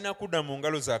hands. kyalina kudda mu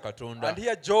ngalo za And Katonda.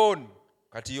 here John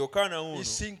Kati Yokaana wuno is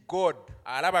seeing God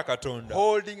alaba Katonda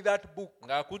holding that book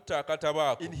ng'akutte akatabo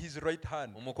ako in his right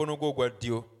hand. mu mukono gwe ogwa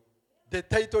ddyo. The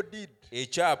title deed,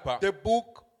 Ekyapa, the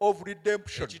book of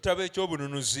redemption. ekitabo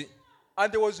eky'obununuzi.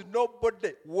 And there was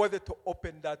nobody worthy to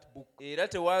open that book. Era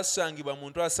tewaasangibwa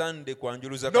muntu asaanidde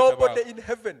kwanjuluza katabo Nobody ako. in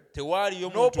heaven, Tewaaliyo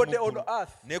muntu nobody mu on ggulu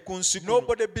earth, ne ku nsi kuno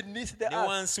nobody beneath the ne earth.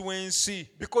 wansi w'ensi,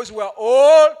 Because we are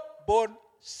all born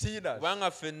sinners.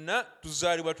 kubanga ffenna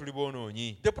tuzaalibwa tuli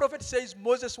boonoonyi. The prophet says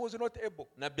Moses was not able.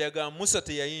 Nabbi agamba Musa No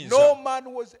teyayinza,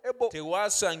 man was able.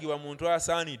 tewaasangibwa muntu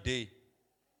asaanidde.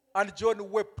 And John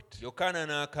wept Yokaana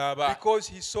n'akaaba because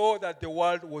he saw that the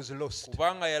world was lost.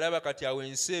 kubanga yalaba kati awo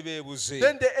ensi eba ebuze.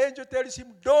 Then the angel tells him,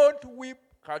 don't weep,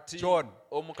 Kati John.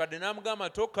 omukadde n'amugamba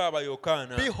tokaaba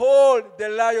Yokaana, Behold the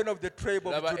lion of the tribe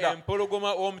of laba Judah.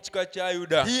 empologoma w'omu kika kya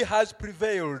Yuda He has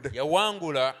prevailed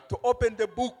yawangula to open the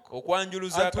book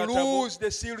okwanjuluza and to akatabo loose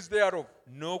the seals thereof.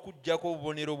 n'okuggyako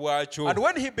obubonero bwakyo. And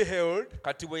when he beheld,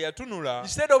 Kati bwe yatunula,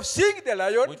 instead of seeing the mu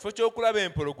lion, kifo ky'okulaba he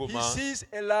empologoma, sees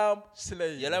a lamb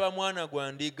slain. yalaba mwana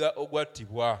gwa ndiga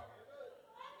ogwattibwa.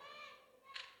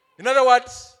 In other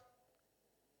words,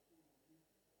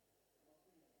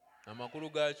 Amakulu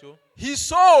gaakyo, he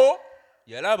saw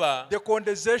yalaba the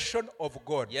condensation of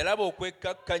God. yalaba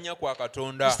okwekkakkanya kwa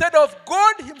Katonda. Instead of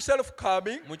God himself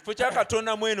coming Mu kifo kya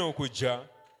Katonda mwene okujja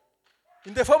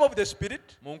in the form of the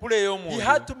Spirit, mu nkula he ey'omwoyo,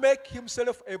 had to make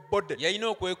himself a body. yalina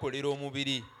okwekolera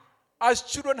omubiri. As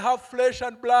children have flesh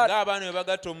and blood, Ng'abaana bwe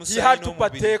bagatta he omusaayi had to n'omubiri,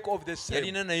 partake of the same.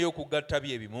 yalina naye okugatta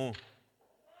bye bimu.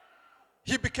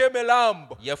 He became a lamb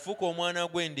Yafuuka omwana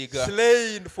gw'endiga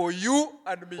slain for you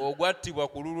and me. ogwattibwa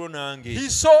ku lulwo nange. He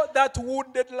saw that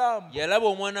wounded lamb, Yalaba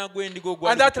omwana gw'endiga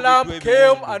ogwali and that gukubiddwa lamb came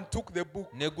ebiwundu, and took the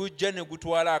book ne gujja ne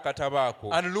gutwala akatabo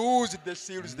ako, and loosed the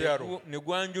seals thereof. ne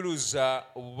gwanjuluza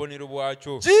obubonero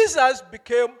bwakyo. Jesus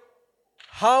became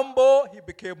humble, he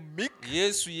became meek.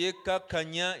 Yesu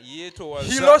yekkakkanya, He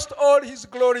yeetowaza, lost all his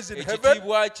glories in heaven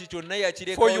ekitiibwa kye kyonna for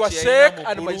yakirekawo your kye sake yalina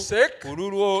and mu my ggulu sake, ku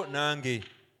lulwo nange,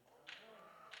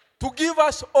 to give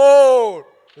us all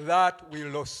that we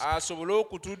lost, asobole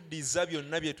okutuddiza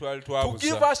byonna bye twali to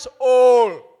give twabuza, us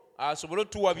all asobole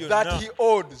otuwa that byonna he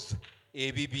owns,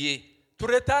 ebibye, to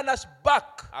return us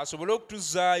back asobole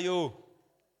okutuzaayo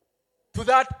to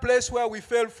that place where we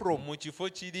fell from, mu kifo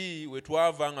kiri we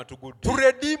twava nga to tugudde,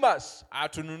 redeem us.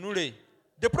 atununule.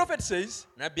 The prophet says,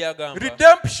 Nabbi agamba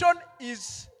redemption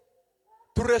is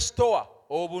to restore,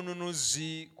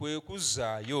 obununuzi kwe to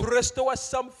kuzzaayo, restore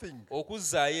something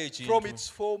okuzzaayo from ekintu, its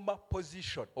former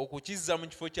position. okukizza mu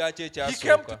kifo kyakyo He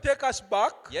came to ekyasooka. take us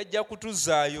back Yajja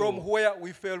kutuzaayo from where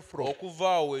we fell from. okuva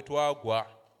awo we twagwa.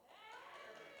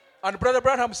 And Brother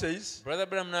Branham says, Brother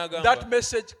Branham n'agamba that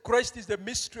message, Christ is the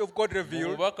mystery of God mu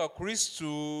revealed. bubaka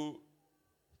Kristo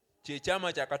kye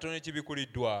kyama kya Katonda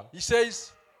ekibikuliddwa. He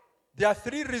says, there are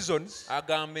 3 reasons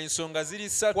Agamba ensonga ziri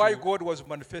why 3 God was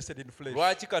manifested in flesh.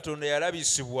 lwaki Katonda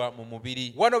yalabisibwa mu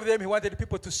mubiri. One of them, he wanted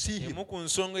people to see him. Emu ku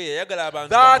nsonga eyo yayagala abantu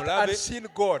That bamulabe. unseen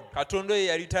God. Katonda oyo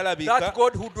yali That talabika.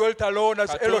 God who dwelt alone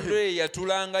as Katonda Elohim. oyo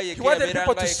yatulanga yekka wanted yabeeranga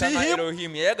people to yekka see nga him.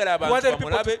 Elohim. Yayagala He abantu wanted people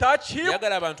to bamulabe. touch him.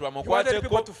 Yayagala abantu He wanted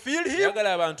people to bamukwateko. feel him.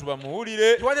 Yayagala abantu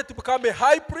bamuwulire. He wanted to become a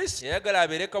high priest Yayagala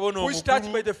abeere kabona who is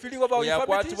touched by omukulu. the feeling of our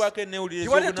infirmities. Yakwatibwako He ennewulire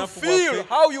wanted to z'obunafu feel bwaffe.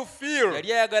 how you feel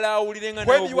Yali ayagala awulire nga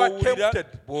when you are n'owulira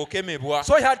tempted. bw'okemebwa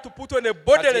So he had to put on a kati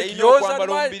body like yalina yours and okwambala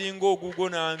mine. omubiri ng'ogugwo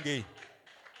nange.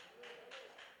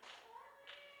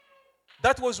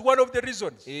 That was one of the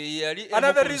reasons. Yali emu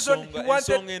Another ku reason he ensonga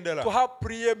wanted endala to have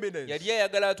preeminence yali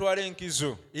ayagala atwale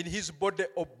enkizo in his body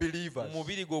of believers, mu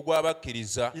mubiri gwe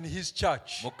gw'abakkiriza in his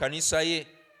church. mu kkanisa ye.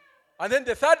 And then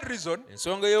the third reason,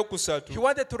 Ensonga he ey'okusatu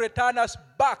wanted to return us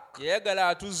back yayagala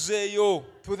atuzzeeyo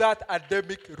to that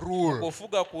Adamic rule.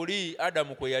 okufuga kuli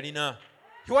Adamu kwe yalina.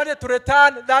 He wanted to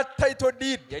return that title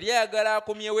deed Yali ayagala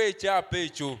akomyewo ekyapa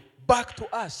ekyo back to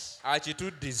us.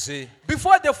 akituddize.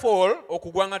 Before the fall,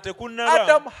 Okugwa nga tekunnaba,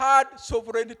 Adam had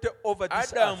sovereignty over this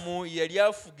earth. Adamu yali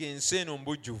afuga ensi eno mu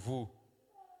bujjuvu.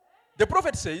 The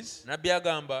prophet says Nabbi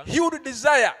agamba he would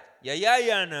desire,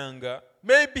 yayaayaananga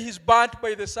maybe he's burnt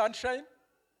by the sunshine,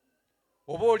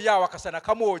 oba oli awo akasana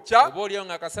kamwokya, oba oliawo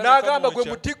ng'akasana n'agamba gwe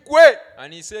kamwokya, muti gwe,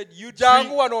 and he said, you jangu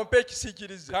tree, wano ompe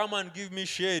ekisiikirize. come and give me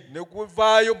shade. Ne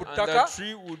guvaayo mu And the ttaka,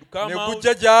 tree would ne come out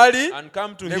gujja gy'ali, and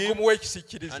come to ne him gumuwa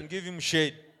ekisiikirize. and give him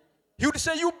shade. He would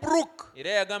say, you brook, Era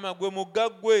yagamba gwe mugga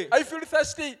gwe, I feel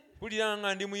thirsty, mpulira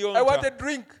nga ndi I want a muyonta,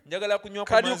 drink. njagala kunywa ku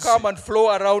Can you come mazzi, and flow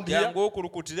around here? jangu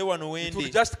okulukutire wano It will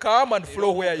wendi. just come and Era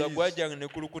flow where he omugga is. gwajjanga ne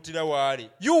kulukutira waali.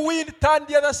 You wind, turn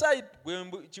the other side. Gwe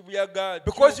kibuyaga,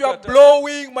 Because you are kyuka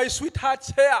blowing my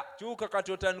sweetheart's hair. kyuka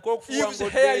kati otandika okufuuwa Eve's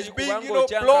hair is ng'oddeeri being, kubanga you know,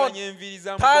 okyankalanya enviiri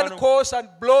za Turn mukwano. course and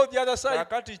blow the other side.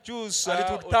 Kakati kyusa And it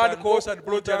would turn course and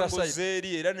blow the other side.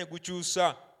 otangozeeri era ne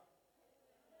gukyusa.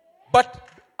 But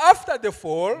after the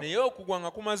fall, Naye okugwa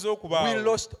nga kumaze we okubaawo,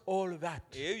 lost all that.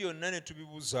 ebyo byonna ne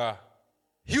tubibuza.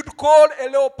 He would call a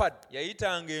leopard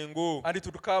Yayitanga engo and it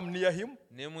would come near him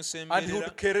and he n'emusemberera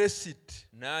would caress it.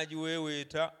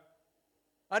 n'agiweeweeta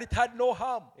And it had no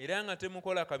harm. era nga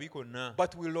temukola kabi konna.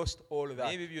 But we lost all that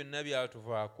N'ebyo byonna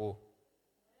byatuvaako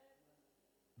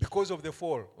because of the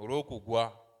fall.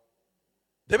 olw'okugwa.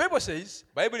 The Bible says,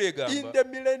 Bayibuli in egamba the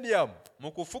millennium,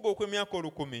 mu kufuga okw'emyaka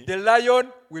 1000 the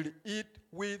lion will eat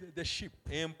with the sheep.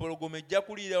 empologoma ejja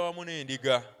kuliira wamu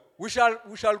n'endiga. We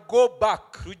shall go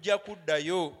back Tujja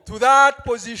kuddayo to that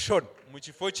position mu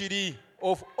kifo kiri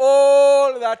of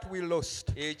all that we lost.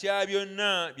 ekya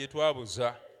byonna bye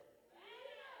twabuza.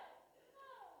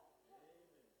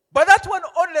 But that one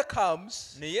only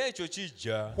comes Naye ekyo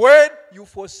kijja when you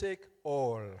forsake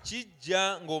all.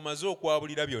 kijja ng'omaze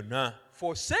okwabulira byonna.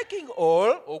 Forsaking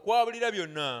all Okwabulira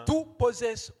byonna to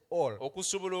possess all.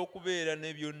 okusobola okubeera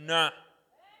ne byonna.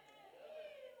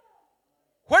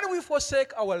 When we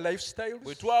forsake our Bwe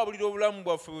lifestyles twabulira obulamu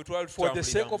bwaffe bwe twali for the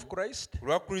sake of tutambuliramu Christ, ku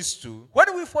lwa Kristo,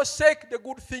 when we forsake the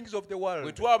good things of the bwe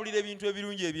world, twabulira ebintu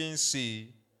ebirungi eby'ensi,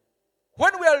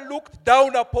 when we are looked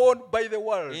down upon by the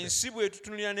world ensi bwe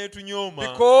tutunulira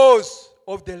n'etunyooma because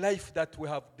of the life that we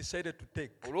have decided to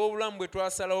take, olw'obulamu bwe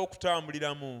twasalawo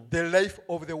okutambuliramu, the life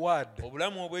of the word,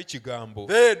 obulamu obw'ekigambo,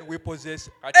 then we possess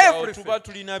kati awo everything tuba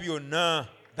tulina byonna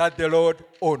that the Lord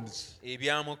owns.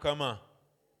 ebya Mukama.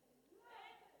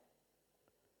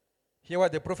 Hear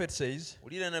what the prophet says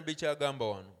Wulira nabbi kyagamba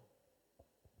wano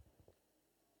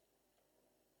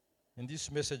in this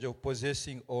message of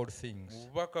possessing all mu things.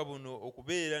 bubaka buno,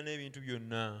 okubeera n'ebintu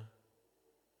byonna.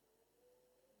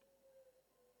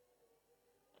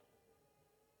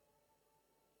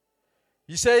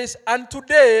 He says, and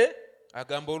today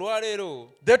Agamba olwaleero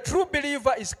the true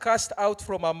believer is cast out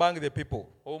from among the people.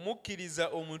 omukkiriza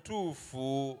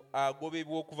omutuufu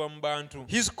agobebwa okuva mu bantu.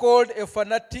 He's called a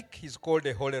fanatic, he's called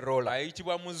a holy roller,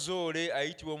 Ayitibwa muzoole,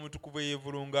 ayitibwa omutukuvu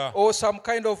eyeevulunga, or some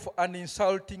kind of an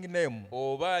insulting name,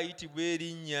 oba ayitibwa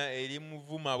erinnya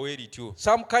erimuvuma bwe lityo,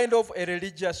 some kind of a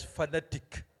religious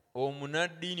fanatic.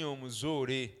 omunaddiini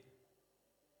omuzoole.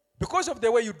 Because of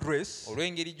the way you dress,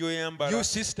 Olw'engeri gy'oyambala, you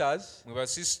sisters, mwe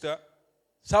basisita,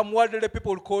 some worldly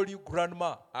people will call you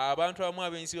grandma abantu abamu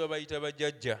ab'ensi babayita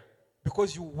bajjajja,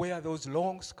 because you wear those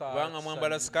long kubanga skirts,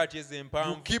 mwambala and sikaati ezo you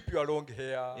empanvu, keep your long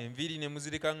hair. enviiri ne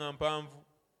muzireka nga mpanvu.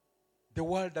 The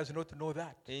world does not know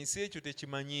that. Ensi ekyo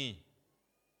tekimanyi.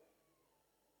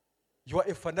 You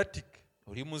are a fanatic.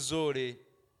 Oli muzoole,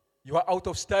 You are out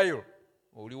of style.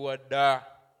 oli wadda.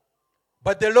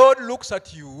 But the Lord looks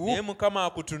at you Naye Mukama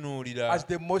akutunuulira as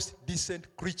the most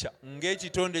decent creature,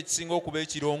 ng'ekitonde ekisinga okuba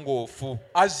ekirongoofu,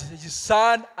 as his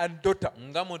son and daughter.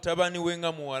 nga mutabani we,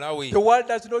 nga muwala we. The world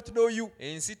does not know you,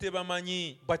 Ensi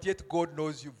tebamanyi, but yet God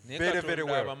knows you naye very, very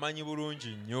Katonda well. abamanyi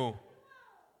bulungi nnyo.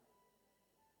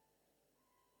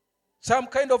 Some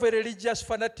kind of a religious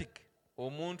fanatic,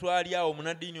 Omuntu ali awo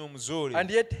omunaddiini omuzoole, and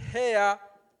yet heir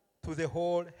to the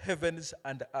whole heavens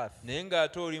and earth. naye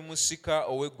ng'ate oli musika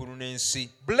ow'eggulu n'ensi.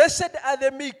 Blessed are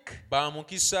the meek, Ba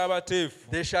mukisa abateefu,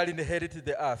 they shall inherit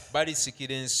the earth.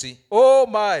 balisikira ensi. Oh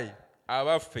my,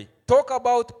 Abaffe, talk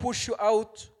about push you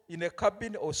out in a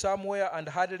cabin or somewhere and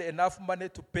hardly enough money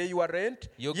to pay your rent,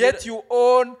 Yogera- yet you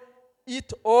own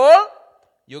it all?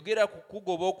 yogera ku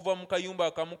kugoba okuva mu kayumba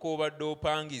akamu k'obadde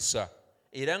opangisa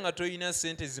era nga toyina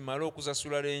ssente zimala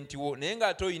okusasula lenti wo naye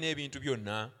ng'ate oyina ebintu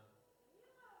byonna.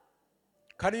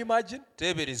 Can you imagine?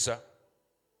 Teebereza,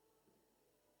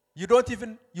 You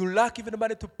lack even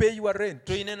money to pay your rent.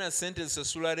 toyina na ssente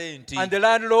zisasula lenti. And the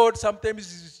landlord sometimes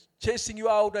is chasing you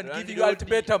out and giving you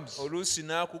ultimatums. Oluusi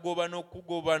n'akugoba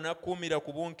n'okugoba n'akkuumira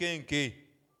ku bunkenke.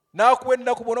 Nakuwa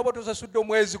ennaku bw'onooba tosasudde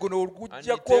omwezi guno And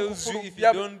he ogujjako tells you if you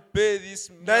okufulumya, don't pay this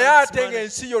naye month's ate money,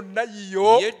 ng'ensi yonna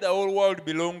yiyo. yet the whole world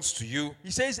belongs to you.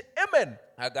 He says, Amen.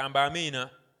 Agamba amiina.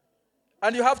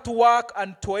 And you have to work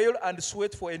and toil and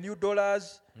sweat for a few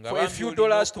dollars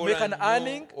to make an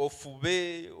earning.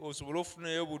 Ofube osobole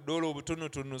okufunayo obudoola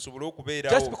obutonotono osobole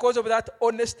Just okubeerawo because of that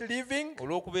honest living.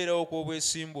 olw'okubeerawo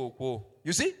kw'obwesimbu okwo.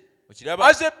 You see? Okiraba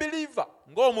As a believer,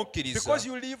 ng'omukkiriza because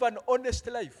you live an honest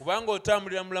life, kubanga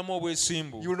otambulira mulamu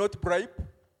obwesimbu, you will not bribe,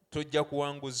 tojja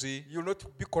kuwanguzi, you will not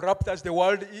be corrupt as the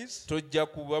world is. tojja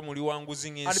kuba muli wanguzi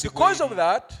And ng'ensi because of bw'eri.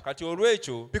 that, Kati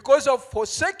olw'ekyo, because of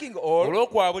forsaking all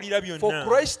olw'okwabulira for byonna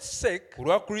Christ's sake, ku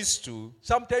lwa Kristo,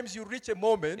 sometimes you reach a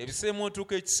moment ebiseemu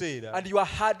otuuka ekiseera and you are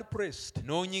hard pressed. You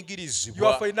are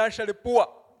n'onyigirizibwa, financially poor,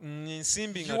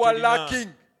 ensimbi nga you are tolina, lacking,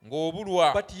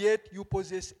 ng'obulwa, but yet you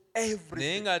possess naye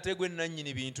everything. ng'ate gwe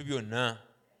nannyini bintu byonna.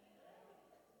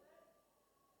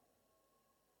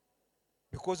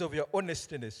 Because of your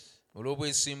honestness.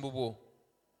 Olw'obwesimbu bwo,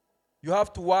 You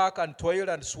have to work and toil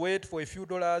and sweat for a few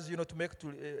dollars, to make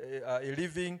a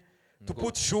living, to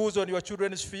put shoes on your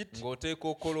children's feet, ng'oteeka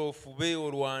okukola ofube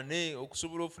olwane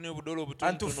okusobola ofune obudoola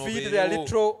and to obutonotono feed their obeerewo,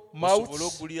 little osobole mouths.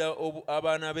 okugulira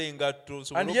abaana b'engatto,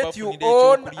 osobole And yet you okubafunira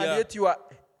own, and ekyokulya, yet you are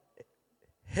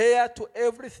heir to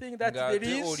everything that there ng'ate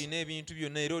is. olina ebintu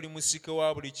byonna era oli musike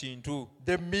wa buli kintu.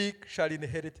 The meek shall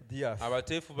inherit the earth.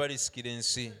 Abateefu balisikira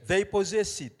ensi They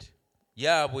possess it.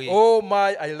 yaabwe. Oh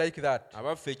my, I like that.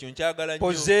 Abaffe ekyo nkyagala nnyo,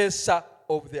 Possessor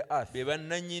of the earth. be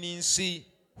bannannyini nsi.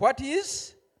 What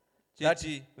is?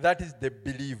 Kiki? That is the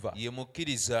believer. Ye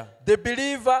mukkiriza. The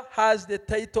believer has the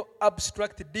title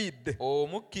abstract deed.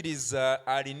 Omukkiriza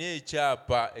alina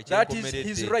ekyapa That is his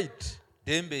ekyenkomeredde, right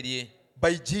ddembe lye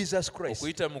by Jesus Christ.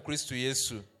 okuyita mu Kristo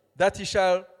Yesu, That he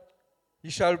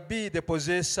shall be the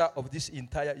possessor of this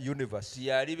entire universe. ti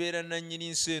yalibeera nannyini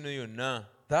nsi eno yonna.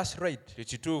 That's right. Kyo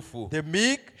kituufu. The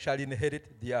meek shall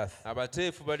inherit the earth.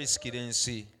 Abateefu balisikira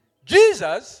ensi.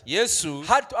 Jesus Yesu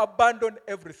had to abandon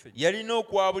everything. yalina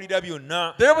okwabulira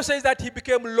byonna. The Bible says that he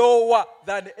became lower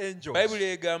than angels Bayibuli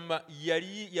egamba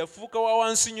yafuuka wa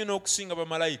wansi nnyo n'okusinga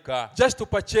bamalayika just to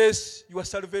purchase your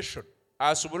salvation.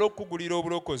 asobole okukugulira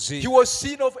obulokozi. He was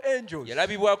seen of angels.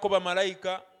 Yalabibwako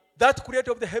bamalayika, That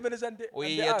creator of the heavens and the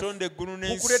oyo earth, yatonda eggulu who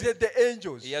n'ensi, created the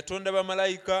angels, yatonda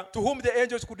bamalayika, to whom the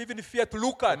angels could even fear to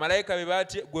look at bamalayika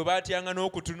gwe baatyanga in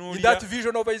n'okutunuulira that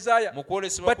vision of Isaiah. mu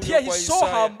kwolesebwa But here kulyo kwa he's so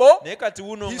Isaaya. humble, Naye kati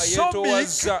wuno nga he's so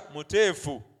yeetowazza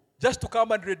muteefu, just to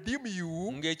come and redeem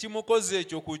you ng'ekimukoze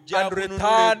ekyo kujja and akununule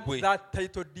return ggwe, that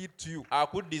title deed to you.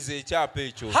 akuddiza ekyapa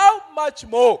ekyo. How much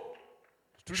more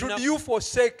should Tulina- you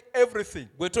forsake everything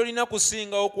gwe tolina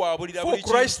kusingawo kwabulira for buli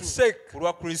Christ's kintu sake? ku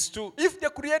lwa Kristo. If the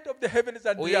creator of the heavens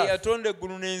and the Oyo earth yatonda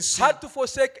eggulu n'ensi had to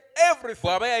forsake everything,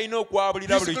 bw'aba yalina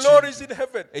okwabulira his buli glory is kintu, in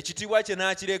heaven, ekitiibwa kye if he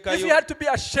n'akirekayo, had to be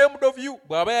ashamed of you,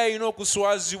 bw'aba yalina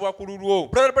okuswazibwa ku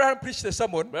lulwo, Brother Abraham preached a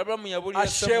sermon, Abrahamu yabulira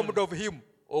ashamed Samwoni of him.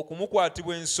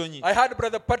 okumukwatibwa ensonyi. I heard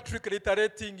Brother Patrick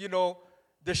reiterating,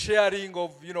 the sharing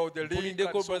of, the link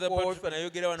Mpuliddeko and so Brother forth, Patrick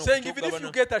n'ayogera wano saying even if okutugabana.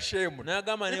 you get ashamed,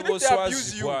 N'agamba ne even if they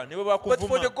abuse you, bw'oswazibwa ne bwe but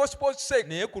for the bakuvuma, gospel's sake,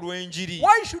 naye ku lw'enjiri,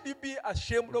 why should you be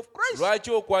ashamed of Christ? lwaki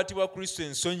okwatibwa Kristo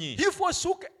ensonyi? He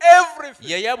forsook everything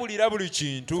Yayabulira buli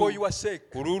kintu for your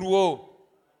sake. ku lulwo,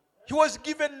 He was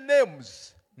given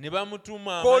names ne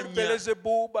bamutuma called amannya,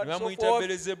 Beelzebub ne and so bamuyita forth,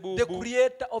 the Beelzebubu,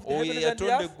 creator of the oyo heavens and the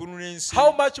yatonda earth. eggulu n'ensi.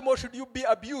 How much more should you be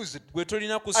abused Gwe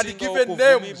tolina and kusingawo given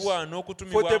names okuvumibwa for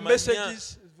n'okutumibwa the amannya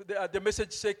messages, the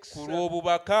message sex? ku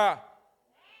lw'obubaka.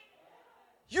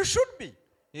 You should be.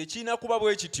 Ekirina kuba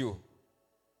bwe kityo.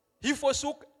 He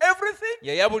forsook everything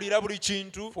Yayabulira buli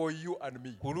kintu for you and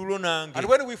me. ku lulwo nange. And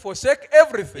when we forsake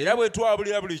everything, Era bwe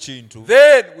twabulira buli kintu,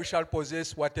 then we shall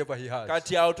possess whatever he has.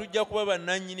 kati awo tujja kuba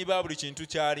bannannyini ba buli kintu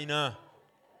ky'alina.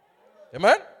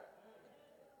 Amen?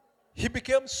 He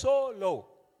became so low.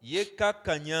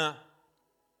 Yekkakkanya.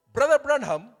 Brother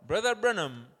Branham, Brother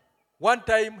Branham one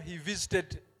time he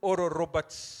visited Oral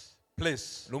Roberts'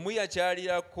 place. lumu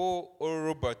yakyalirako Oral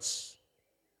Roberts.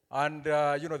 And,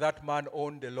 that man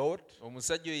owned a lot.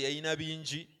 Omusajja oyo yalina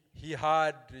bingi, He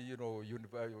had,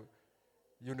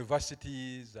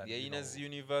 universities and yalina zi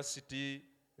university,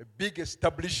 a big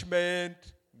establishment.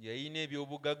 yalina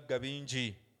ebyobugagga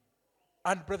bingi.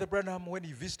 And Brother Branham, when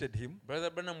he visited him, Brother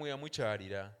Branham bwe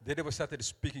yamukyalira, the devil started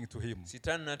speaking to him.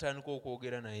 sitaani n'atandika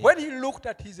okwogera naye. When he looked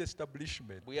at his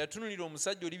establishment, Bwe yatunulira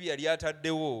omusajja oli bye yali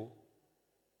ataddewo,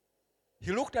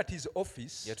 he looked at his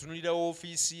office yatunulira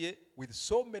woofiisi ye with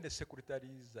so many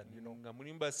secretaries and nga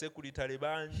mulimu basekuritale he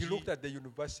bangi, looked at the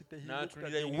university, he looked at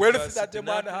n'atunulira the wealth that university, the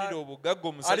man n'atunulira had, obugagga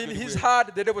and omusajja in oli his bwe-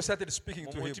 heart the devil started speaking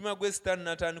mu to him. mutima gwe sitaani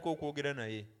n'atandika okwogera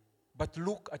naye. But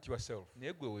look at yourself.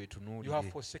 Naye gwe You have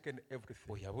weetunuulire, forsaken everything.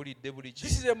 oyabulidde buli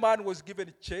This is kintu. a man who was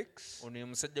given checks Ono ye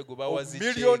musajja gwe of bawazi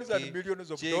millions and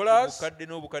millions of dollars bukadde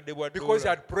n'obukadde bwa because he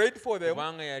dola, had prayed for them,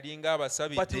 kubanga yali but he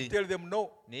ng'abasabidde, tell them no.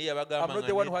 naye yabagamba I'm not nga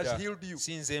the one who has nedda, healed you.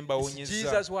 si nze It's mbawonyezza,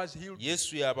 Jesus who has healed you.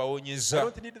 Yesu I y'abawonyezza.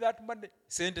 don't need that money.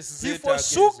 Sente He sizeetaaga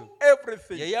forsook ezo.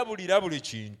 everything Yayabulira buli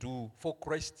kintu for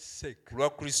Christ's sake. ku lwa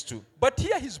Kristo. But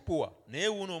here he's poor. Naye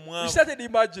wuno He omwavu started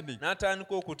imagining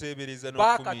n'atandika okuteebereza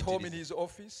back at home in n'okufumiitiriza his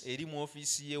office. eri mu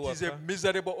ofiisi ye It is a waka,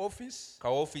 miserable office, ka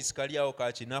ofiisi kali awo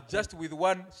ka kinaku, just with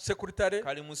one secretary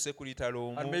kalimu sekuritale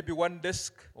and omu, maybe one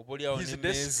desk. obooli awo his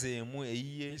n'emmeeza emu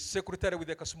eyiye, His secretary with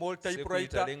like a small sekuritale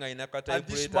typewriter. nga alina And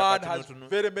this katayipuleta man has katonotono,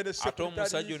 very many ate omusajja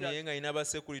secretaries. ono naye nga alina A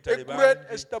basekuritale great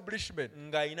bangi, establishment.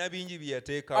 ng'alina bingi bye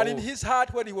And in yateekawo. his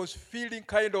heart, when he was feeling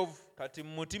kind of Kati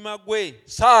mu mutima gwe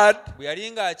sad, bwe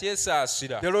yali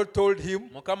ng'akyesaasira, the Lord told him,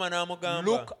 Mukama n'amugamba,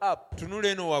 look up. tunula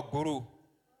eno waggulu,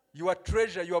 Your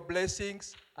treasure, your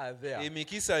blessings are there.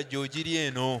 emikisa gyo giri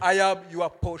eno, I am your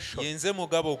portion. yenze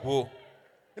mugabo gwo.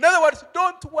 In other words,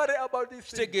 don't worry about this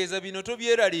thing. Kitegeeza bino You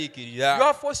tobyeraliikirira,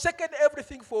 have forsaken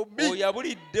everything for me,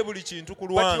 oyabulidde buli kintu ku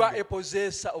but you are lwange, a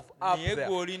possessor of up naye there.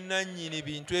 gwe oli nannyini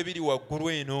bintu ebiri waggulu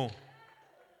eno.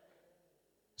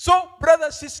 So,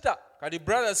 brother, sister, Kati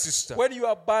brother sister, when you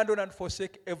abandon and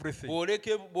forsake everything,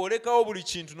 bw'olekawo buli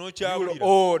kintu you will n'okyabulira,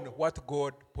 own what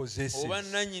God possesses. oba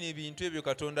nannyini bintu ebyo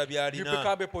Katonda You by'alina,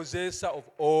 become a possessor of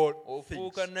all things.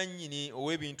 ofuuka nannyini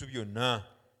ow'ebintu byonna,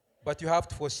 But you have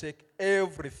to forsake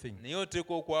everything. naye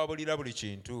oteekwa okwabulira buli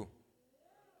kintu.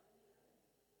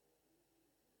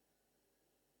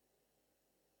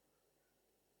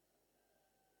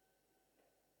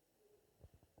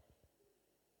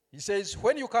 He says,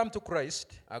 when you come to Christ,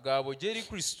 Agabo gy'eri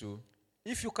Kristo,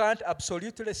 if you can't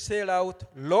absolutely sell out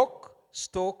lock,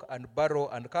 stock, and barrel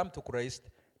and come to Christ,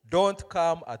 don't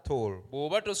come at all.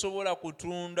 bw'oba tosobola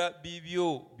kutunda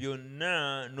bibyo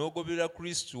byonna n'ogoberera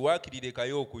Kristo,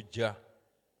 waakirirayo okujja.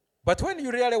 But when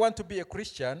you really want to be a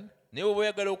Christian, Naye bw'oba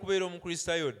oyagala okubeera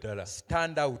omukristaayo ddala,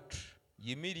 stand out.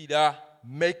 yimirira,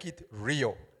 Make it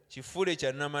real. kifule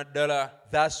kya nnamaddala.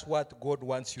 That's what God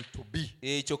wants you to be.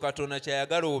 Ekyo Katonda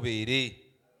ky'ayagala obeere.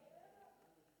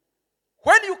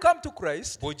 When you come to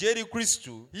Christ, Bw'ogy'eri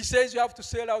Kristo, He says you have to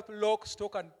sell out lock,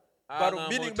 stock, and barrel. Agamba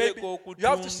Meaning oteeka maybe you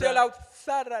have to sell okutunda out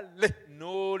thoroughly.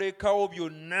 n'olekawo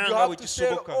byonna You nga bwe have to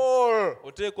sell kisoboka. all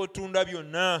Oteeka otunda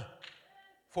byonna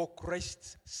for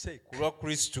Christ's sake. ku lwa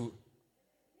Kristo.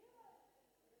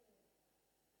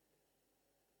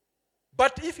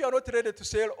 But if you are not ready to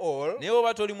sell all, Naye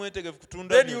bw'oba toli mwetegefu kutunda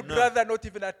then you'd byonna, rather not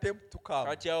even attempt to come.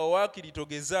 kati awo waakiri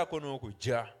togezaako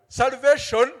n'okujja.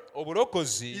 Salvation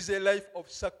Obulokozi, is a life of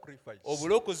sacrifice.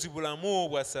 obulokozi bulamu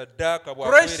bwa ssaddaaka bwa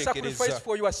Christ sacrificed kwerekereza.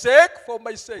 for your sake, for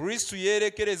my sake. Kristo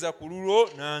yeerekereza ku lulwo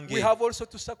We nange. have also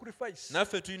to sacrifice.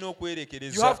 Naffe tulina You have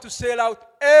okwerekereza. to sell out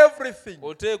everything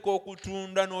Oteeka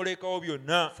okutunda n'olekawo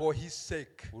byonna for His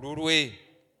sake, ku lulwe.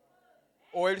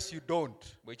 or else you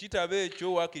don't. Bwe kitaba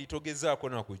ekyo waakiri togezaako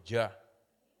na kujja.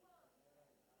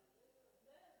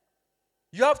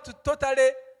 You have to totally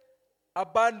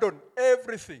abandon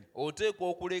everything, Oteeka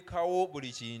okulekawo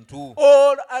buli kintu,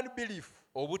 all unbelief,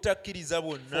 obutakkiriza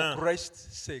for bwonna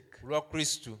Christ's sake. ku lwa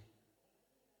Kristo.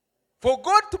 For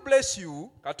God to bless you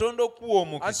Katonda okuwa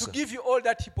and to omukisa give you all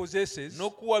that He possesses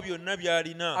n'okuwa byonna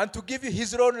by'alina and to give you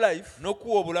His own life,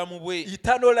 n'okuwa obulamu bwe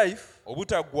eternal life, you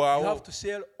obutaggwaawo, have to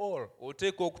sell all.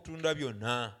 oteeka okutunda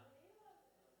byonna.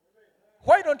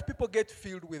 Why don't people get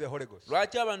filled with the Holy Ghost?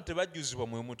 Lwaki abantu tebajjuzibwa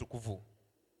Mwoyo Mutukuvu?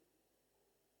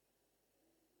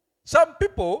 Some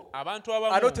people Abantu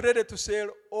are not abamu ready to sell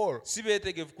all. si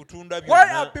beetegefu kutunda Why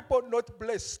are byonna. people not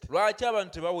blessed? Lwaki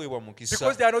abantu tebaweebwa Because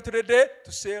mukisa? they are not ready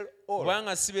to sell all.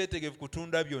 Kubanga si beetegefu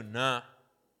kutunda byonna.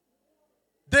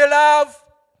 They love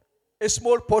a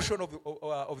small portion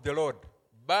of the Lord.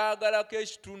 Baagalako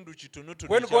ekitundu kitonotono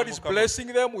When ekya God is Mukama. blessing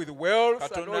them with wealth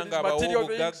and Katonda all these ng'abawa material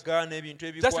things, obugagga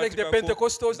n'ebintu just like the ebikwatibwako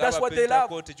Pentecostals, that's what they love.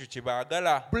 ng'Abapentekote ekyo kye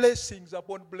baagala. blessings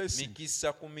upon blessings.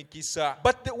 Mikisa ku mikisa.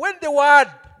 But when the word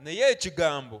Naye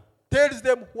ekigambo tells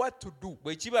them what to do,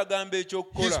 bwe kibagamba His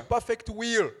eky'okukola, perfect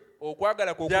will,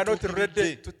 okwagala They are not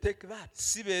ready kwokutuukiridde to take that.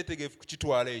 si beetegefu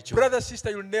kukitwala ekyo. Brother, sister,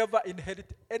 you'll never inherit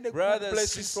any good Brother,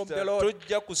 blessing from sister, the Lord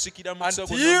tojja kusikira mukisa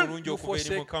until gwonna omulungi you okuva eri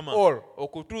forsake Mukama all.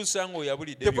 okutuusa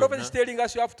ng'oyabulidde The prophet is byonna. telling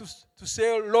us you have to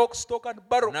sell lock, stock, and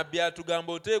barrel. Nabbi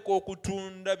atugamba oteeka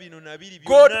okutunda bino nabiri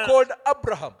God byonna. called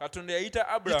Abraham. Katonda yayita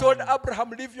He told Abulahamu. Abraham,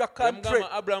 leave your country,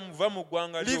 Yamugamba Abulahamu va mu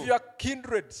ggwanga leave lyo, your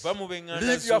kindreds, va mu b'eŋŋanda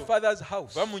leave your zo, father's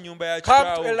house. va mu nnyumba ya Come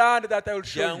to a kitaawo. land that I will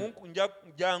show you.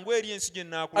 Jangu eri ensi gye I will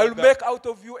nnaakulaga. make out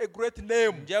of you a great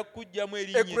name, Nja kuggyamu a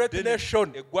erinnya great eddene,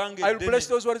 nation. eggwanga I will bless eddene.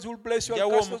 those ones who will bless you. I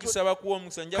will Njawa curse those omukisa ones. abakuwa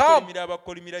omukisa, nja Come. kulimira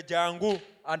abakolimira jangu.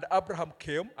 And Abraham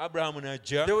came. Abulahamu The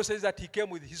n'ajja. Bible says that he came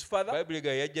with his father, Bayibuli ga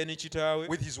yajja ne kitaawe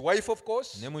with his wife, of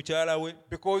course, ne mukyala we,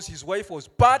 because his wife was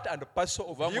part and parcel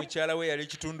of oba him. mukyala we yali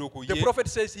ekitundu ku The ye. prophet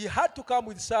says he had to come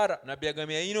with Sarah Nabbi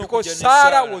agambye yalina because okujja ne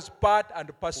Sarah Saara, was part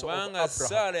and parcel of kubanga Abraham.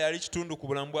 Saara yali kitundu ku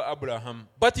bulamu bwa Abulahamu.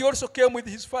 But he also came with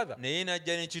his father. Naye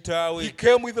n'ajja ne kitaawe, He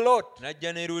came with Lot.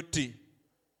 n'ajja ne Lutti.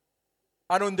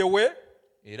 And on the way,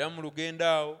 Era mu lugendo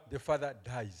awo the father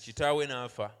dies. kitaawe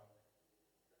n'afa.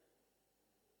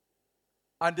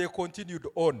 And they continued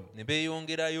on. Ne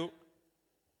beeyongerayo,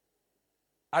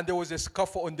 And there was a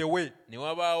scuffle on the way ne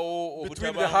wabaawo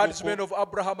between the herdsmen obutabanguko of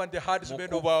Abraham and the mu herdsmen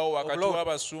of kubaawo wakati Lot.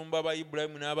 w'abasumba ba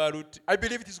Ibulayimu n'aba Lutti. I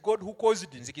believe it is God who caused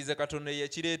it. Nzikiriza Katonda ye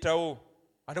yakireetawo.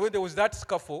 And when there was that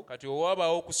scuffle, Kati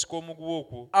owabaawo okusika omuguwa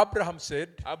okwo, Abraham said,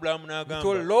 Abulahamu he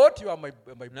told n'agamba Lot, you are my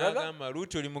brother. n'agamba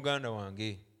Lutti oli muganda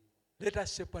wange, Let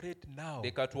us separate now.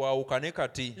 leka twawukane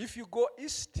kati. If you go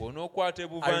east, Bw'onookwata I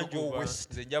will ebuvanjuba go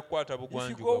west. nze nja kukwata If you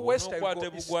bugwanjuba, go west, I will bw'onookwata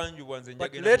go east. ebugwanjuba nze nja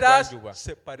But genda let us bugwanjuba,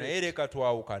 separate. naye leka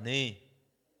twawukane.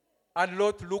 and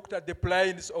Lot looked at the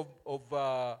plains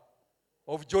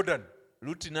of Jordan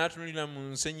Lutti n'atunulira mu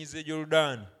nsenyi z'e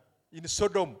Yoludaani in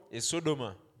Sodom, e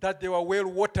Sodoma that they were well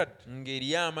watered. ng'eriyo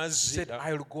He amazzi, said,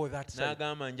 I will go that side.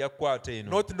 n'agamba nja kukwata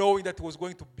eno, Not knowing that it was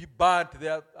going to be burnt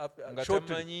there nga shortly.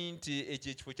 tamanyi nti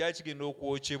ekyo ekifo kyali kigenda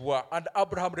okwokyebwa. And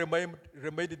Abraham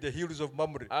remained in the hills of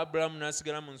Mamre. Abulahamu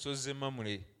n'asigala mu nsozi z'e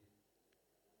Mamule.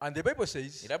 And the Bible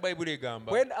says, Era Bayibuli egamba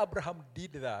when Abraham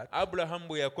did that, Abulahamu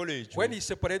bwe yakola ekyo, when he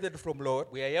separated from Lot,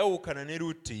 bwe yayawukana ne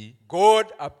Lutti,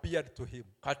 God appeared to him.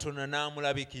 Katonda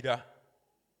n'amulabikira.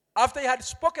 After he had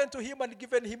spoken to him and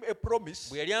given him a promise,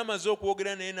 Bwe yali amaze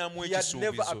okwogera naye n'amuwa he had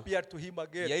never ekisuubizo, appeared to him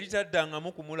again. yali taddangamu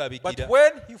But kumulabikira.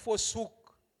 when he forsook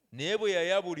Naye bwe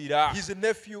yayabulira his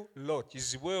nephew Lot,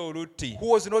 kizibwe Lutti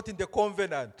who was not in the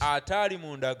covenant, ate ali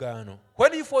mu ndagaano,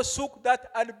 when he forsook that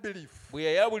unbelief, bwe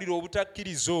yayabulira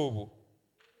obutakkiriza obwo,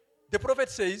 the prophet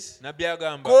says, nabbi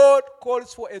agamba God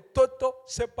calls for a total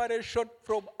separation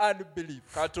from unbelief.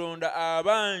 Katonda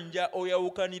abanja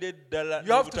oyawukanire ddala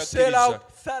You have to sell n'obutakkiriza.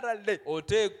 out thoroughly.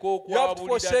 Oteeka You have to okwabulira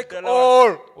forsake ddala,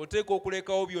 all. oteeka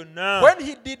okulekawo byonna. When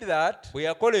he did that Bwe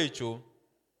yakola ekyo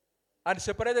and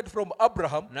separated from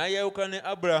Abraham, n'ayawuka ne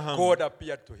Abulahamu, God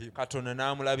appeared to him. Katonda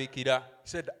n'amulabikira. He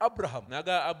said, Abraham,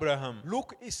 N'agamba Abulahamu,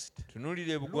 look east,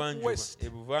 tunuulira west,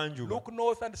 ebuvanjuba, look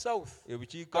north and south.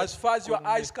 ebukiika As far as your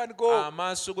eyes can go,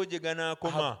 amaaso go gye I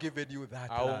ganaakoma, have given you that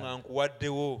awo land. nga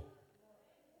nkuwaddewo.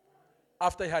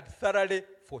 After he had thoroughly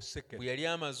forsaken. Bwe yali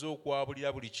amaze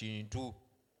okwabulira buli kintu.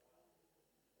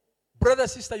 Brother,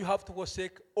 sister, you have to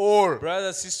forsake all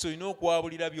Brother, sister, olina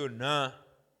okwabulira byonna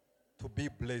to be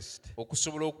blessed.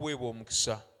 okusobola okuweebwa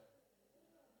omukisa.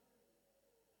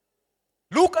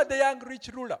 Look at the young rich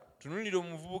ruler. Tunuulira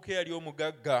omuvubuka eyali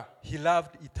omugagga, He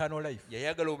loved eternal life.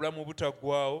 yayagala obulamu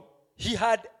obutaggwaawo, He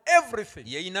had everything.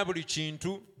 yalina buli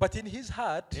kintu, But in his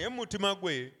heart, naye mu mutima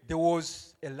gwe there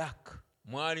was a lack.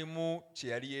 mwalimu kye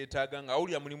yali yeetaaga,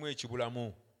 ng'awulira mulimu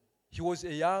ekibulamu. He was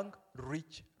a young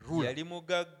rich ruler, Yali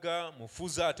mugagga,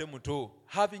 mufuzi ate muto,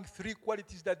 having three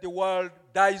qualities that the world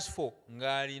dies for.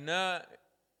 ng'alina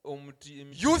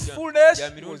Youthfulness, ya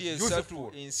he mirundi was esatu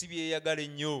youthful. ensi byeyagala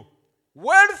ennyo.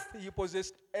 Wealth, he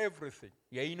possessed everything.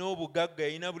 Yalina obugagga,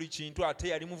 yalina buli kintu, ate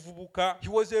yali muvubuka, He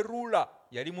was a ruler.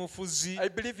 yali mufuzi. I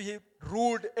believe he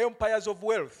ruled empires of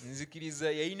wealth.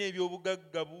 Nzikiriza yalina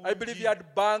ebyobugagga I believe he bungi,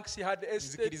 had banks, he had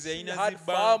estates, Nzikiriza he yalina had zi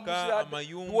farms, banka,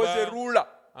 he was a amayumba, ruler.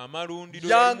 amalundiro,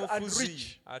 Young yali and mufuzi,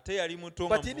 rich. ate yali muto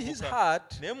nga But in his muvubuka.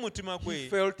 heart, Naye mu mutima he gwe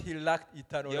felt he lacked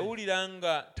eternal life. yawulira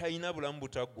nga talina bulamu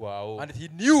butaggwaawo. And he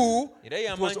knew Era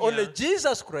it was yamanya only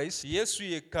Jesus Christ Yesu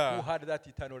who yekka had that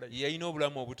eternal life. yalina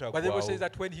obulamu But the Bible says obutaggwaawo.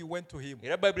 that when he went to him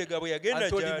Era Bayibuli egamba bwe yagenda and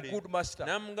told him, gy'ali, good master,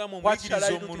 n'amugamba what shall I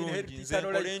omuyigiriza do to omulungi, inherit nze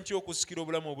eternal nkole life? ntya okusikira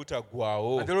obulamu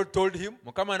obutaggwaawo. And the Lord told him,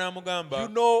 Mukama n'amugamba, you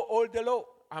know all the law,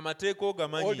 amateeka all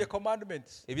ogamanyi, the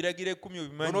commandments. ebiragiro 10 Do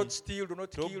obimanyi, not steal, do not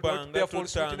kill, do not tobbanga, bear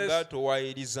false tottanga, witness. He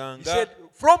towaayirizanga. said,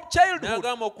 from childhood,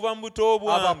 N'agamba okuva mu buto I've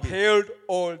bwange upheld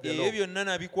all the ebyo law. byonna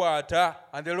nabikwata.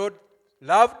 And the Lord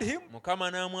loved him Mukama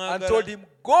and told n'amwagala him,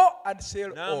 go and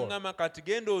sell all. n'aŋŋamba kati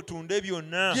genda otunde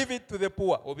byonna Give it to the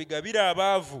poor. obigabire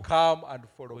abaavu Come and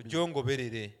follow me. ojje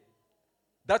ongoberere.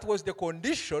 That was the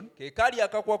condition Ke kali to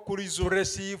akakwakkulizo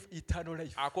receive eternal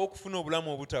life. ak'okufuna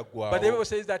obulamu But the obutaggwaawo. Bible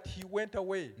says that he went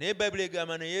away Naye Bayibuli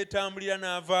egamba ne yeetambulira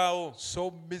n'avaawo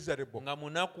so miserable. nga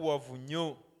munakuwavu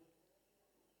nnyo.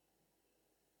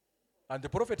 And the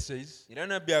prophet says Era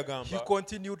nabbi he agamba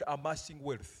continued amassing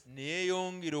wealth. ne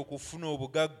yeeyongera okufuna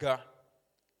obugagga.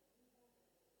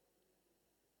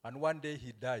 And one day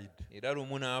he died. Era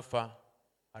lumu n'afa.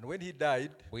 And when he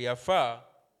died, Bwe yafa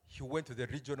he went to the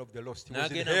region of the lost. He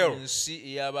was in n'agenda mu hell.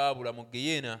 nsi ey'abaabula mu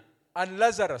Geyeena. And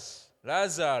Lazarus,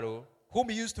 Laazaalo whom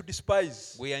he used to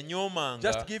despise, bwe yanyoomanga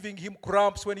just giving him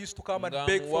crumbs when he used to come and nga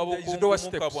beg muwa from his bukunkumuka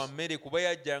doorsteps. bwa mmere kuba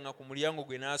yajjanga ku mulyango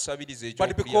gwe n'asabiriza But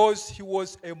ekyokulya. because he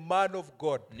was a man of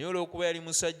God, Naye olw'okuba yali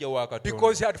musajja wa Katonda,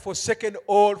 because he had forsaken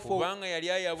all for kubanga yali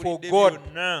ayabulidde for God.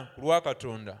 byonna ku lwa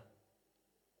Katonda,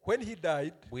 when he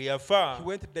died, bwe yafa he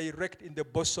went direct in the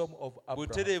bosom of Abraham.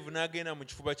 butereevu n'agenda mu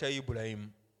kifuba kya Ibulayimu.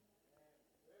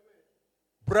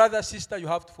 Brother, sister, you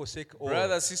have to forsake all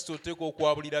Brother sister oteekwa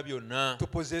okwabulira byonna to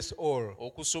possess all.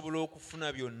 okusobola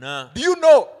okufuna byonna. Do you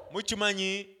know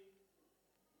Mukimanyi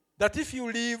that if you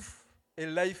live a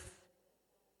life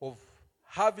of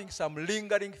having some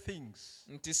lingering things,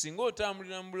 nti singa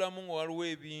otambulira mu bulamu nga waliwo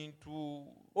ebintu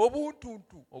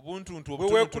obuntuntu obuntuntu bwe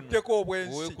obutonotono weekutteko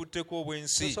obwensi, weekutteko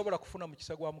obwensi, tosobola kufuna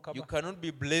mukisa gwa you Mukama. cannot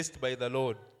be blessed by the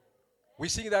Lord. We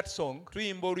sing that song,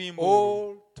 Tuyimba oluyimba olwo,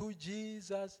 all to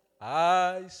Jesus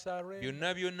I surrender,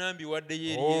 byonna byonna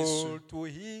mbiwaddeyo eri all Yesu, to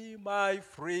him I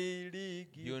freely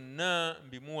give. byonna I will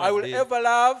mbimuwadde. ever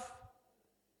love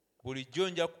Bulijjo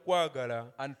nja kukwagala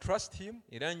and trust him,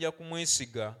 era nja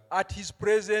kumwesiga, at his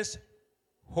presence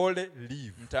wholly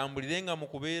live. ntambulire nga mu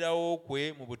kubeerawo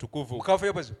kwe mu butukuvu. Mukafu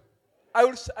yebazo.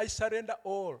 I surrender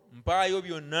all. Mpaayo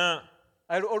byonna,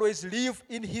 I'll always live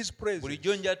in his presence.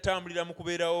 bulijjo nja ttambulira mu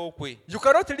kubeerawo kwe. You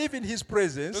cannot live in his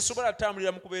presence Tosobola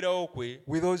ttambulira mu kubeerawo kwe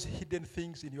with those hidden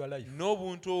things in your life.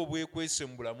 n'obuntu obwekwese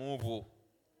mu bulamu bwo.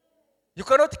 You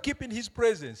cannot keep in his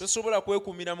presence. Tosobola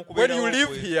kwekuumira mu When you kubeerawo live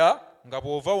kwe here, nga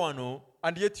bw'ova wano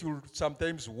and yet you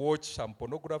sometimes watch some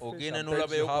pornography, ogenda sometimes you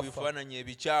n'olabayo ku have, bifaananyi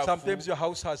ebikyafu, sometimes your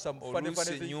house has some funny oluusi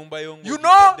things. ennyumba yo You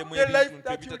ng'ogitaddemu know the life ebintu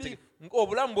that you ebitategeera. live.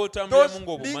 Obulamu bw'otambuliramu Those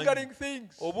ng'obumanyi, lingering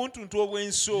things. obuntuntu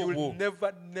obw'ensi You obwo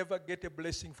will never get a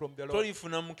blessing from the Lord.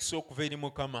 tolifuna mukisa okuva eri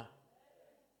Mukama.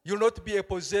 You'll not be a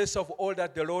possessor of all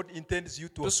that the Lord intends you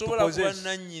to Tosobola kuba possess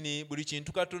nannyini buli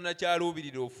kintu Katonda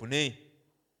ky'aluubirira ofune,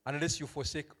 unless you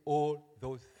forsake all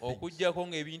those things. okuggyako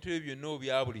ng'ebintu ebyo byonna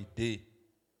obyabulidde.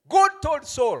 God told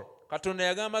Saul Katonda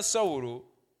yagamba Sawulo,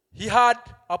 he had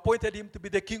appointed him to be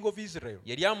the king of Israel.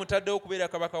 yali amutaddewo okubeera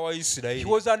kabaka wa He Isirayiri.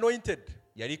 was anointed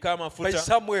Yaliko by amafuta,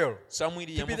 Samuel,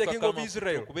 Samwiri to be the yamufako king of amafuta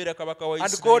Israel. okubeera kabaka wa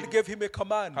and God Isirayiri. gave him a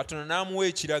command: Katonda n'amuwa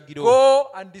ekiragiro,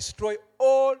 go and destroy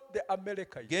all the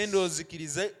Amalekites. genda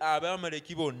ozikirize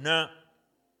Abamaleki bonna,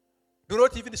 Do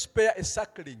not even spare a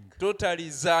suckling.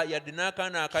 totaliza yadde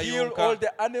n'akaana Kill all akayonka.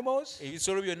 the animals.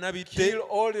 Ebisolo byonna bitte, Kill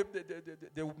all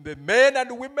the men and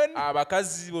women.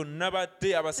 abakazi bonna batte,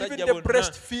 Even abasajja the bonna,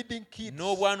 breastfeeding kids.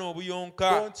 n'obwana obuyonka,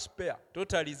 Don't spare.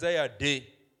 totaliza yadde.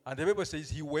 And the Bible says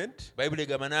he went. Bayibuli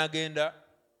egamba n'agenda,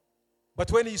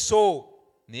 But when he saw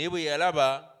naye bwe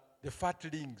yalaba the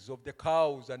fatlings of the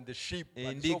cows and the sheep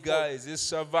and so endiga forth,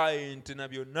 ez'essava, ente na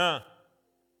byonna,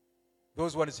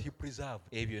 those ones he preserved.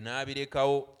 ebyo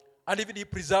n'abirekawo. And even he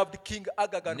preserved King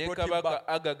Agag and Ne brought him kabaka back.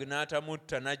 Agag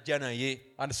n'atamutta n'ajja naye.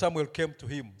 And Samuel came to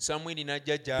him, Samwiri n'ajja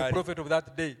the gy'ali, prophet of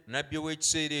that day. nabbi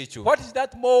ow'ekiseera ekyo. What is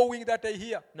that mowing that I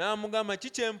hear? N'amugamba,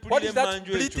 kiki What empulira is that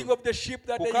emmanju bleating ekyo? of the sheep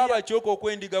that I Kukaaba hear? kyoko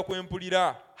okw'endiga kwe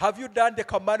mpulira. Have you done the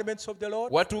commandments of the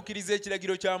Lord? Watuukiriza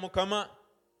ekiragiro kya Mukama?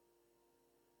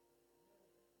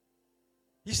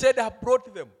 He said, I have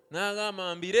brought them,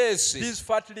 N'agamba mbireese these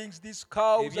fatlings, these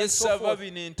cows, and so ebyessava forth,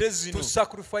 bino, ente zino, to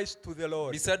sacrifice to the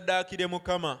Lord. bisaddaakire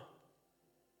Mukama.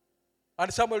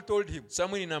 And Samuel told him,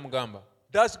 Samwiri n'amugamba,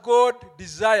 does God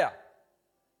desire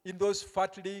in those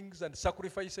fatlings and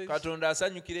sacrifices Katonda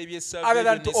asanyukira ebyessava other ebyo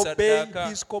than to obey n'essaddaaka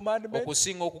his commandments?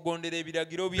 okusinga okugondera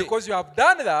ebiragiro bye? Because you have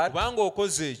done that, Kubanga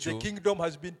okoze the ekyo, kingdom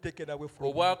has been taken away from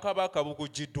you. obwakabaka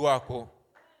bukugiddwako.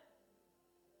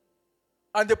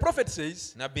 And the prophet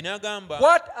says, Nabbi n'agamba,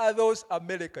 what are those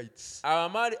Amalekites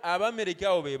Abamaleki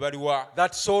abo be baliwa?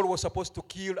 that Saul was supposed to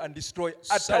kill and destroy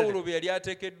utterly? Sawulo be yali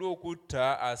ateekeddwa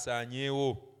okutta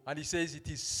asaanyeewo. And he says it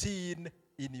is sin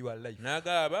in your life.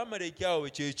 N'agamba Abamaleki abo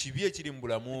kye kibi ekiri mu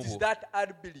bulamu It is bwo, that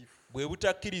unbelief, bwe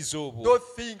butakkiriza obwo, those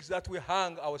things that we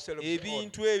hang ourselves on,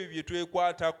 ebintu ebyo bye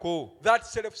twekwatako, that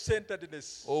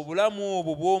self-centeredness, obulamu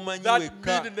obwo bw'omanyi that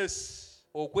wekka, meanness,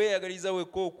 okweyagaliza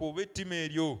wekka okwo oba ettima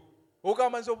eryo.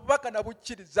 ogamba nze obubaka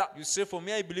nabukkiriza You say, for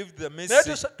me I believe the naye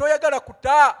message, toyagala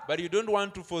kuta but you don't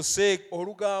want to forsake.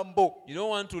 olugambo. You don't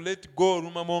want to let go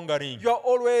rumamongering. You are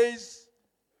always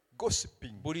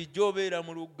gossiping. Bulijjo obeera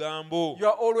mu lugambo. You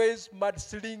are always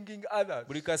mudslinging others.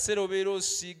 Buli kaseera obeera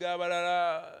osiiga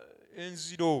abalala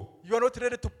enziro. You are not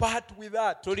ready to part with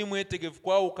that. Toli mwetegefu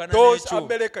kwawukana Those n'ekyo.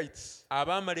 Amalekites,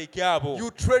 Abaamaleki abo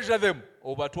you treasure them.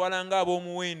 obatwala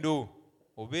ng'ab'omuwendo,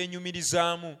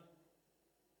 obeenyumirizaamu.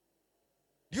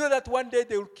 Do you know that one day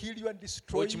they will kill you and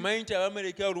destroy you? Okimanyi nti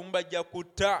Abaamaleki olumu bajja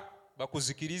kutta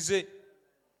bakuzikirize.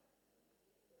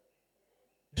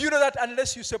 Do you know that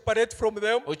unless you separate from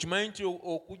them, Okimanyi nti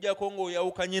okuggyako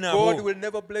ng'oyawukanye God nabo, will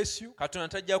never bless you? Katonda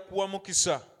tajja kuwa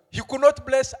mukisa. He could not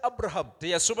bless Abraham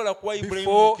Teyasobola kuwa Ibulayimu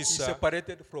before he mukisa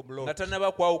separated from nga Lot.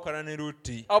 tannaba kwawukana ne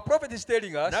Lutti. Our prophet is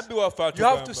telling us, Nabbi waffe you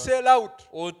have to atugamba sell out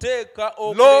oteeka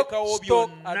lock, okulekawo stock,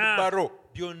 and barrel.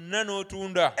 byonna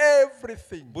n'otunda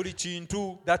everything buli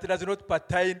kintu that does not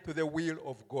pertain to the will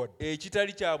of God.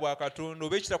 ekitali kya bwakatonda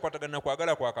oba ekitakwatagana na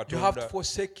kwagala kwa You have to Katonda.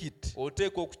 forsake it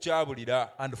Oteeka okukyabulira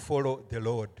and follow the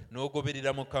Lord.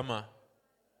 n'ogoberera Mukama.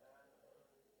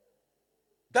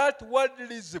 That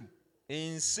worldlism,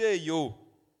 Ensi eyo,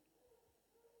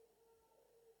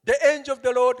 the angel of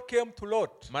the Lord came to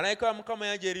Lot, malayika wa Mukama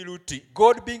yajja eri Lutti.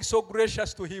 God being so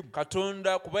gracious to him.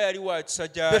 Katonda kuba yali wa kisa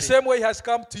The gy'ali. same way he has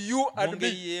come to you Mu and ngeri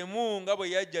me. y'emu nga bwe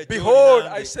yajja gy'oli Behold,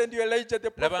 I nange. send you Elijah the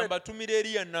Laba prophet mbatumira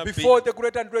Eriya nnabbi. before the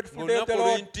great and dreadful day of the Ng'olunaku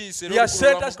Lord. olw'entiisa He era has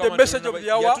sent olukulu lwa us the Mukama message of Katonda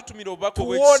the hour yatutumira obubaka to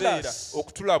obw'ekiseera warn us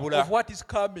okutulabula of what is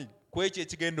coming, ku ekyo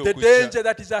ekigenda the okujja, danger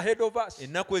that is ahead of us.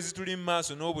 ennaku ezituli mu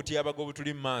maaso n'obutyabaga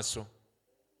obutuli mu maaso.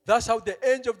 That's how the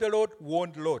angel of the Lord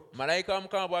warned Lot Malayika wa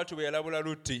Mukama bw'atyo bwe yalabula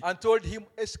Lutti, and told him,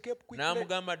 escape quickly,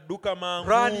 n'amugamba dduka run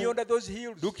mangu, yonder those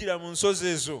hills. ddukira mu nsozi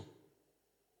ezo,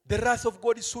 The wrath of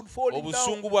God is soon falling down.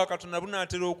 obusungu bwa Katonda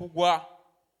bunaatera okugwa.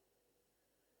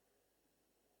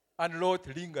 And Lot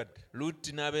lingered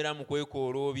Lutti n'abeera mu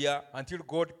kwekooloobya until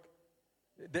God,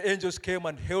 the angels came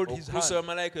and held his okutuusa hand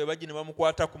bamalayika bwe bajja ne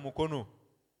bamukwata ku mukono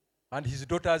and his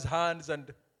daughter's hands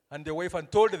and the wife and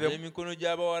told them, n'emikono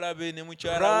gy'abawala be ne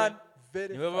mukyala run we,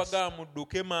 very ne fast. babagamba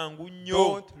mudduke mangu nnyo,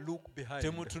 Don't look behind.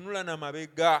 temutunula na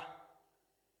mabega.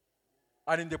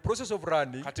 And in the process of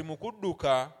running, Kati mu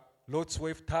kudduka Lot's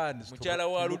wife turns to mukyala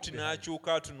wa look Lutti behind,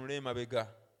 n'akyuka atunula emabega,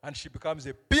 and she becomes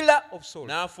a pillar of salt.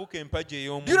 n'afuuka empagi Do you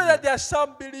know ey'omuliro. that there are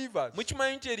some believers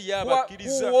Mukimanyi nti eriyo who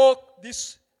abakkiriza walk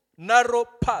this narrow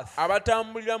path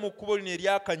abatambulira mu kkubo lino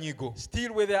eryakanyigo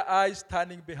still with their eyes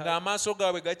turning behind? ng'amaaso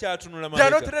gaabwe gakyatunula They are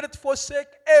not mabega, ready to forsake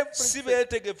si everything.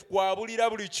 beetegefu kwabulira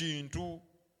buli kintu.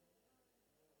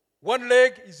 One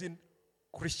leg is in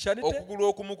Christianity, Okugulu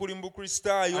okumu kuli mu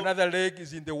Bukristaayo, another leg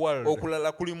is in the world.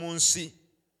 okulala kuli mu nsi.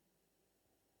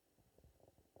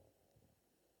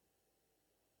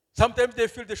 Sometimes they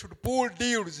feel they should pull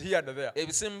deals here and there.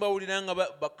 Ebisemba bawulira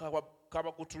nga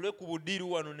kabakutule ku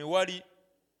budiru wano ne wali.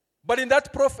 But in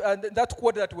that that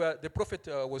quote that the prophet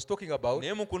was talking about,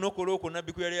 Naye mu kunokola okwo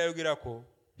nabbi kwe yali ayogerako,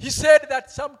 he said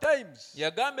that sometimes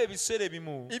yagamba ebiseera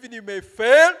ebimu even you may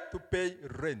fail to pay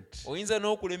rent oyinza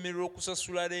n'okulemererwa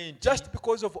okusasula lenti just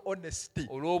because of honesty.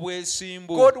 olw'obwesimbu.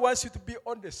 God wants you to be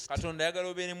honest, Katonda ayagala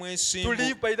obeere to mwesimbu,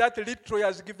 live by that little he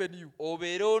has given you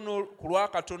obeere ono ku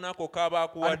lw'akatono ako k'aba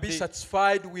and be akuwadde,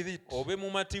 satisfied with it obe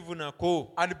mumativu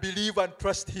nako, and believe and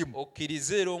trust him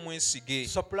okkirize era omwesige, to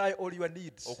supply all your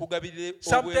needs. okugabirira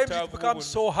Sometimes it obwetaavu becomes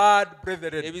bwo. so hard,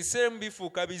 brethren, Ebiseera mu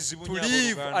bifuuka bizibu to nnyo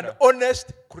live an abooluganda honest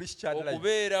Christian life.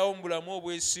 okubeerawo mu bulamu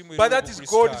obwesimbu But era that is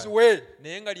God's obukristaayo. way.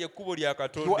 Naye nga ly'ekkubo lya You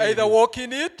Katonda either eryo. walk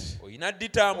in it Olina or you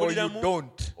ditambuliramu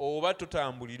don't. oba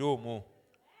totambulira omwo.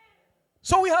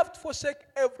 So we have to forsake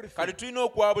Kale everything tulina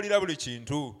okwabulira buli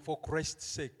kintu for Christ's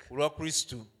sake. ku lwa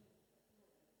Kristo.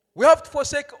 We have to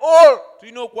forsake all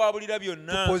Tulina okwabulira to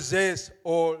byonna possess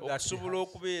all that he okusobola has.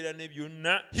 okubeera ne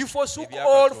byonna. He forsook ebya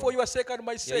all Katonda. for your sake and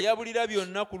my sake. Yayabulira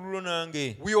byonna ku lulwo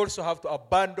nange. We also have to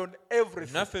abandon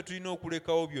everything. Naffe tulina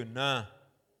okulekawo byonna.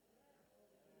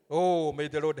 Oh, may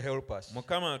the Lord help us.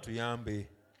 Mukama atuyambe.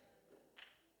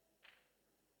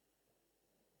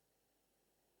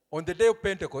 On the day of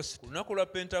Pentecost, Ku lunaku lwa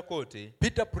Pentakoote,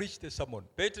 Peter preached a sermon,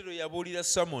 Peetero yabuulira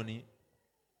Samoni,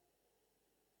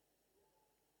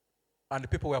 and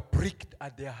people were pricked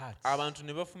at their hearts. abantu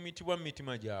ne bafumitibwa mu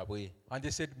mitima gyabwe. And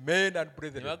they said, men and Ne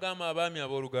brethren, bagamba abaami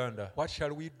abooluganda, what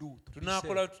shall we do to be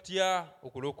tunaakola saved? tutya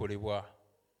okulokolebwa?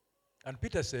 And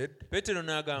Peter said, Peetero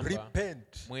n'agamba,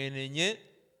 repent, mwenenye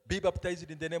be baptized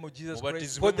in the name of Jesus Christ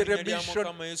mubatizibwe for mu the linnya lya remission,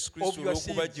 Mukama Yesu of Kristo your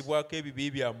sins, olw'okubagibwako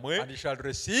ebibi byammwe, and you shall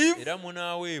receive era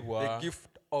munaaweebwa the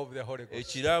gift of the Holy Ghost.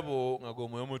 ekirabo nga gwe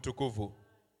Mwoyo Mutukuvu.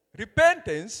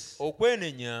 Repentance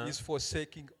okwenenya is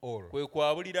forsaking all. kwe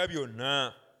kwabulira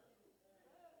byonna,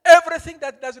 Everything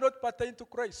that does not pertain to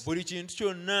Christ. buli kintu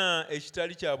kyonna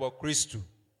ekitali kya bwa Kristo,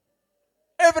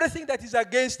 Everything that is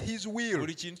against his will.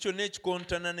 buli kintu kyonna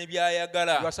ekikontana ne You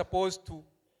by'ayagala, are supposed to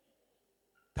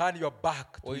turn your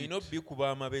back to olina it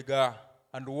obbikuba amabega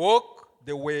and walk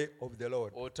the way of the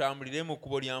Lord. otambulire mu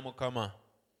kkubo lya Mukama.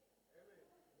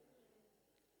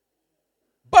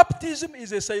 Baptism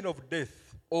is a sign of death.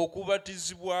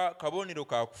 Okubatizibwa kabonero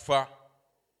ka kufa.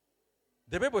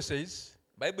 The Bible says,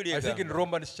 Bayibuli I think in egamba,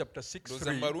 Romans chapter 6, ndowooza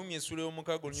 3, mu Baruumi essula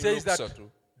y'omukaaga it olunyiriro says that, olwokusatu,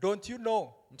 don't you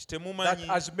know nti that temumanyi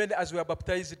as many as were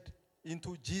baptized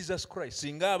into Jesus Christ,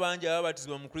 singa abangi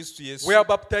ababatizibwa mu Kristo Yesu were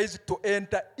baptized to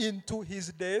enter into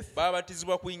his death,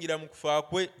 baabatizibwa kuyingira mu kufa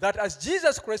kwe, that as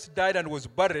Jesus Christ died and was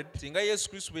buried, singa Yesu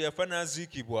Kristo bwe yafa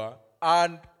n'aziikibwa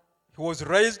and he was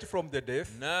raised from the death,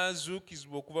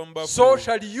 n'azuukizibwa okuva mu so bafu,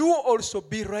 shall you also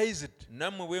be raised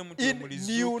nammwe bwe mutyo in newness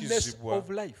mulizuukizibwa of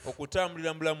life.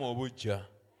 okutambulira mu bulamu obujja.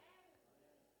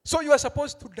 So you are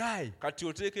supposed to die, Kati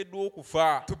oteekeddwa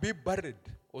okufa to be buried,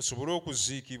 osobole to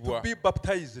okuziikibwa, be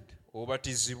baptized.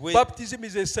 obatizibwe. Baptism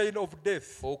is a sign of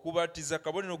death, Okubatiza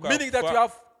kabonero ka meaning that you kufa.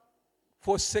 have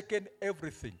forsaken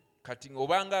everything. Kati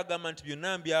obanga agamba nti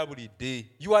byonna mbyabulidde,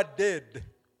 You are dead.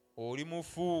 oli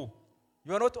mufu.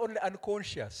 You are not only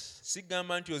unconscious.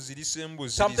 Sigamba nti ozirisembu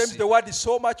Sometimes the ozirisi. word is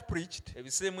so much preached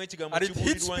Ebiseera mu ekigambo and it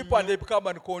hits kibuulirwa people and they nnyo, become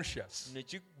unconscious. ne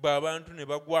kibba abantu ne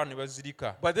bagwa ne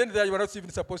bazirika. But then there you are not even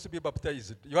supposed to be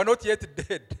baptized. You are not yet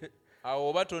dead. Awo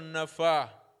oba tonnafa.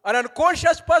 An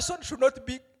unconscious person should not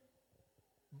be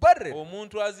buried.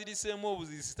 Omuntu aziriseemu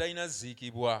obuzirisi talina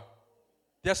ziikibwa.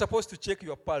 They are supposed to check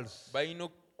your pulse Balina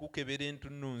okukebera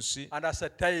entunnunsi and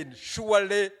ascertain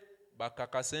surely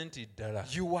bakakase nti ddala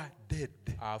you are dead.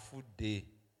 afudde.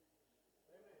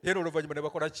 Then oluvannyuma ne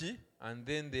bakola ki? And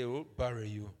then they will bury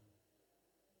you.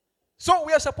 So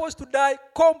we are supposed to die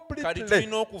Kati completely.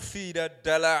 tulina okufiira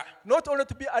ddala, Not only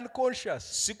to be unconscious,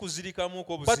 si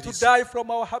kuzirikamuuko but to obuzirisi, die from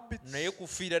our habits, naye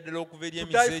kufiira ddala okuva eri to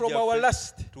die emize from our gyaffe,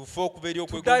 lust, tufe okuva eri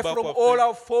to die okwegomba from all kwaffe,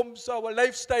 our forms, our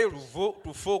lifestyles,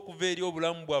 tufe okuva eri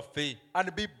obulamu bwaffe,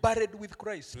 and be buried with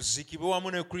Christ tuziikibwe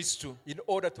wamu ne Kristo, in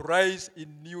order to rise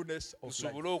in newness of life.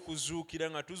 tusobole okuzuukira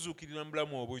nga tuzuukirira mu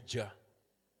bulamu obujja.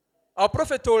 Our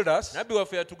prophet told us Nabbi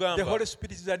waffe the yatugamba, Holy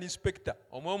Spirit is an inspector.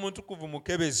 Omwoyo Omutukuvu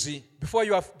mukebezi. Before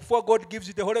God gives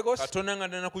you the Holy Ghost, Katonda nga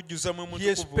tannaba kujjuza Mwoyo he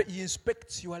Mutukuvu,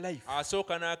 inspects your life.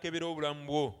 asooka n'akebera obulamu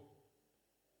bwo.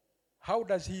 How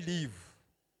does he live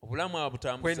Obulamu when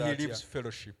abutambuza he atya lives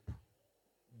fellowship?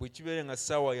 bwe kibeere nga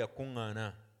ssaawa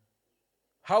yakuŋŋaana?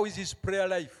 How is his prayer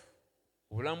life?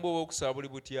 Obulamu bwo obw'okusaba buli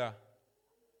butya?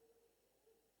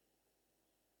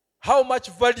 How much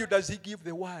value does he give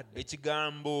the word?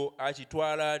 Ekigambo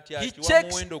akitwala atya? He Akiwa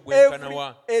checks muwendo gwenkana every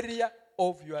wa? area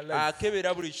of your life.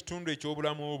 Akebera buli kitundu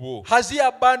eky'obulamu bwo. Has he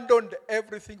abandoned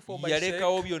everything for my sake?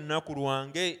 Yalekawo byonna ku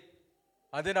lwange.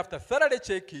 And then after thoroughly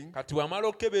checking, Kati wamala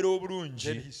okebera then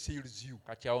obulungi, he seals you.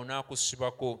 kati awo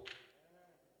n'akusibako.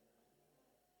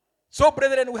 So,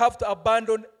 brethren, we have to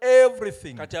abandon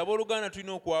everything Kati abooluganda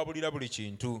tulina okwabulira buli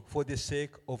kintu for the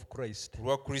sake of Christ. ku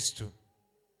lwa Kristo.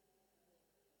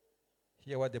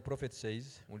 Hear what the prophet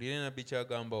says Mulire nabbi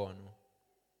ky'agamba wano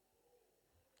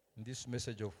in this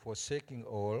message of forsaking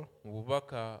all. mu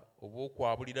bubaka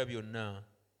obw'okwabulira byonna.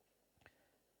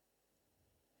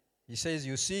 He says,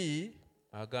 you see,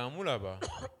 Agamulaba,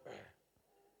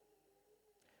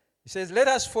 he says, let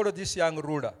us follow this young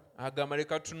ruler. agamba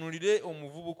leka tunulire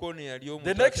omuvubuka ono eyali omuto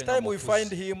The next ate nga time we mufuzi.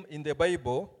 find him in the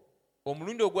Bible,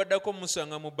 Omulundi ogwaddako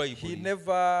musanga mu he Bayibuli,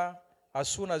 never, as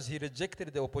soon as he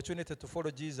rejected the opportunity to follow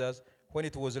Jesus, when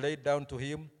it was laid down to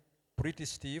him, pretty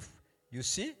stiff, you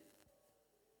see,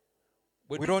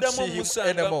 bwe we don't tuddamu see him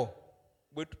omusanga- anymore.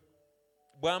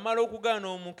 bw'amala okugaana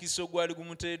omukisa ogwali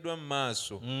gumuteereddwa mu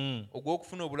maaso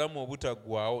ogw'okufuna obulamu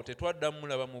obutaggwaawo, tetwaddamu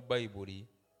mulaba mu Bayibuli,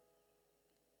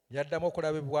 Yaddamu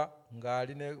okulabibwa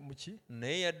ng'ali ne muki?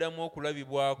 naye yaddamu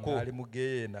okulabibwako Ng'ali mu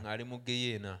Geyeena. ng'ali mu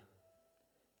Geyeena.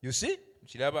 You see,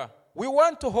 Kiraba? we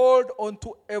want to hold on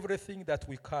to everything that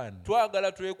we can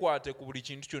Twagala twekwate ku buli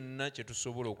kintu kyonna kye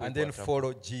tusobola and then okwekwatako,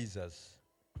 follow Jesus.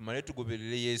 tumale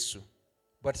tugoberere Yesu.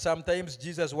 But sometimes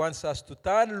Jesus wants us to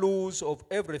turn loose of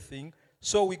everything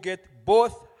so we get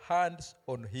both hands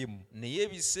on him. Naye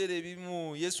ebiseera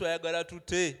ebimu Yesu ayagala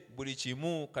tute buli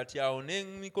kimu, kati awo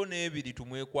n'emikono ebiri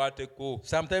tumwekwateko.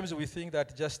 Sometimes we think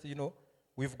that just,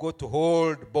 we've got to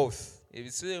hold both.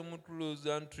 Ebiseera ebimu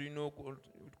tulowooza nti tulina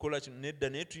okukola kino, nedda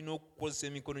naye tulina okukozesa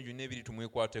emikono gyonna ebiri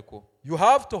tumwekwateko. You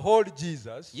have to hold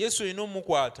Jesus Yesu olina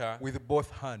omukwata with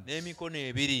both hands. n'emikono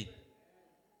ebiri.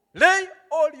 Lay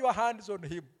all your hands on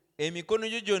him. emikono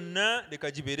gyo gyonna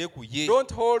leka gibeere ku ye.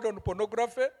 Don't hold on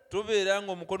pornography. Tobeera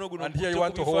ng'omukono guno And here you gukutte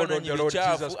want ku to hold on bifaananyi the Lord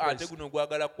bikyafu Jesus ate Christ. guno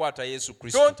gwagala kukwata Yesu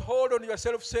Kristo. Don't hold on your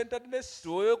self-centeredness.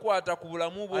 Teweekwata ku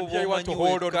bulamu bwo And here you want to bw'omanyi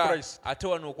hold on wekka Christ. ate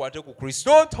wano okwate ku Kristo.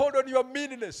 Don't hold on your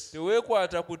meanness.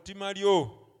 Teweekwata ku ttima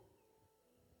lyo.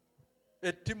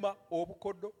 Ettima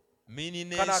obukodo.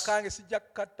 Meaniness. Kana akange sijja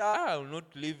kukata. I will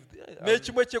not leave.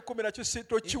 N'ekimu eky'ekkumi nakyo Even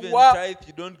tokiwa. tithe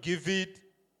you don't give it.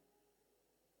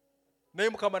 Naye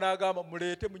Mukama n'agamba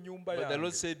muleete mu nnyumba But the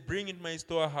Lord yange said, bring in my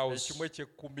storehouse ekimu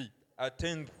eky'ekkumi. a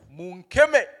tenth.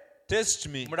 Munkeme Test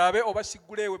me mulabe oba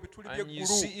sigguleewo ebituli and you by'eggulu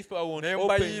see if I won't ne open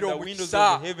mbayiira the windows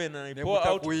omukisa of heaven and I ne pour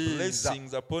out mutaguyinza.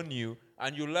 blessings upon you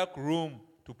and you lack room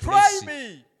to Try place it.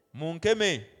 me,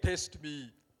 Munkeme, test me.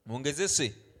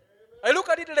 mungezese. I look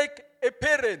at it like a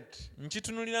parent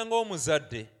Nkitunulira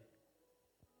ng'omuzadde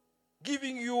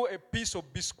giving you a piece of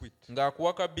biscuit,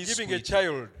 ng'akuwa ka giving a biscuit,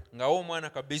 child, ng'awa omwana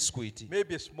ka biscuit.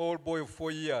 maybe a small boy of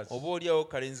 4 years. Oba oliawo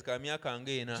kalenzi ka myaka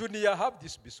ng'ena. Junior, have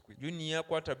this biscuit. Junior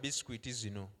kwata biscuit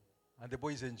zino. And the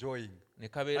boy is enjoying. Ne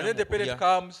And kabeera then the mu parent kulya.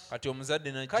 comes. Kati omuzadde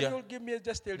Can n'ajja you give me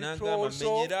just a little n'agamba also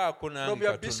menyeraako from nange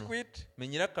your katono. biscuit?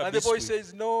 Menyera ka And the boy biscuit.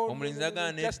 says, no, no, Omulenzi no,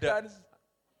 agamba no, just nedda. dance.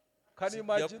 Can you Sijja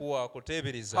imagine kuwaako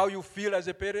teebereza. how you feel as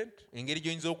a parent? Engeri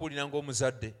gy'oyinza okuwulira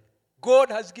ng'omuzadde.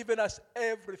 God has given us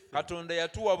everything. Katonda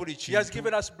yatuwa buli He has kintu.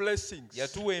 given us blessings.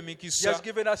 Yatuwa He has emikisa.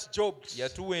 given us jobs.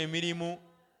 Yatuwa emirimu.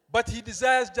 But He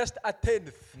desires just a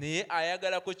tenth. Naye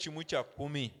ayagalako kimu kya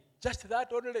 10. Just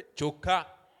that only. Kyokka.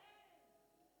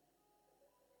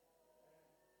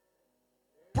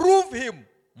 Prove Him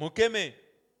Mukeme.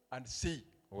 and see.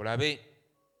 Olabe.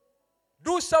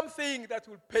 Do something that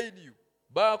will pain you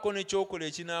Baako ne kyokola for the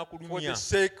ekinaakulumya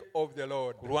sake of the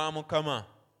Lord. ku lwa Mukama.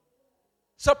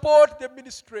 Support the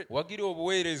ministry. Wagira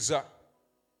obuweereza.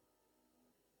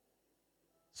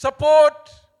 Support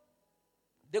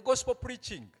the gospel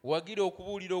preaching. Wagira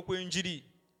okubuulira okw'enjiri.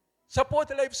 Support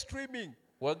live streaming.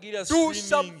 Wagira Do streaming.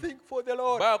 something for the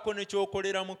Lord. Baako ne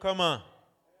kyokolera Mukama.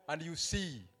 And you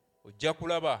see Ojja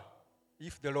kulaba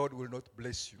if the Lord will not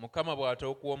bless you. Mukama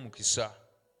bw'ataokuwa mukisa.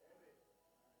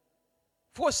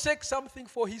 Forsake something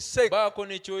for His sake. Baako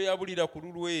ne kyoyabulira ku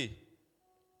lulwe.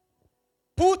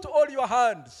 Put all your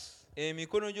hands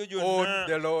Emikono gyo on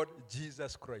the gyonna Lord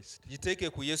Jesus Christ. giteeke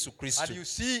ku Yesu And Kristo. you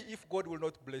see if God will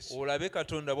not bless you. Olabe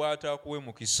Katonda bw'ataakuwe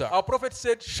mukisa. Our prophet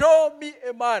said, show me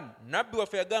a man Nabbi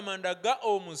waffe yagamba ndaga who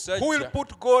will omusajja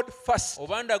put God first,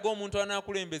 oba ndaga omuntu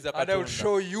anaakulembeza and I will Katonda.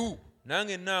 show you Nange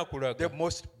the nnaakulaga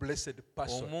most blessed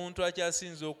person. omuntu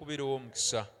akyasinza okubeera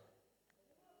ow'omukisa.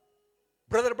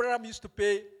 Brother Branham used to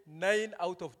pay 9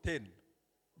 out of 10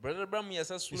 Brother Branham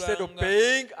instead of yasasulanga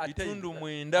paying a bitundu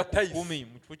tithe. 9 A ku tithe. 10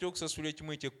 mu kifo ky'okusasula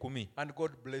ekimu eky'ekkumi. And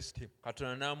God blessed him.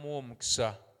 Katonda n'amuwa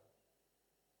omukisa.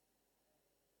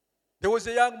 There was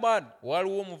a young man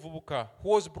Waaliwo omuvubuka who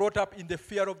was brought up in the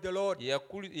fear of the Lord.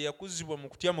 eyakuzibwa mu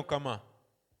kutya Mukama.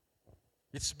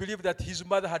 It's believed that his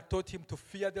mother had taught him to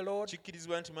fear the Lord,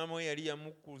 Kikkirizibwa nti maama we yali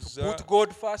yamukuza put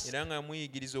God first. era nga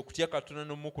yamuyigiriza okutya Katonda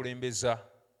n'omukulembeza.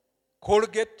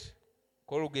 Colgate,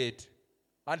 Colgate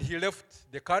and he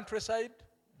left the countryside.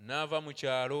 n'ava mu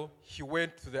kyalo He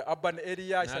went to the urban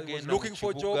area. He was n'agenda mu looking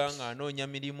for kibuga jobs. ng'anoonya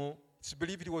mirimu. It's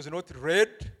believed he was not read.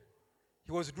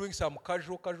 He was doing some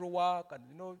casual work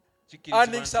and Kikkirizibwa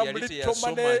earning nti some yali little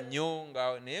teyasoma money. nnyo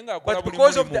naye ng'akola But buli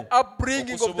because of mulimu the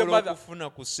upbringing of the okusobola mother, okufuna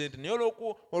ku ssente. Naye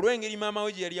olw'engeri maama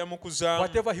we gye yali yamukuzaamu,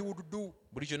 whatever he would do,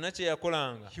 buli kyonna kye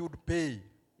yakolanga he would pay.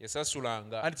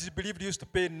 yasasulanga. And it is believed he used to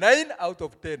pay 9 out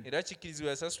of 10 Era kikkirizibwa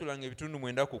yasasulanga ebitundu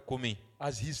 9 ku 10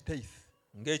 as his tithe.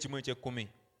 ng'ekimu eky'ekkumi.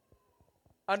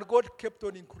 And God kept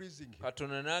on increasing him.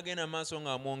 Katonda n'agenda maaso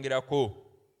ng'amwongerako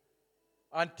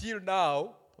Until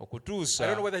now, I don't know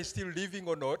okutuusa whether he's still living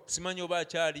or not, simanyi oba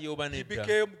akyaliyo oba he nedda.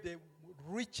 became the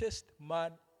richest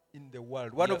man in the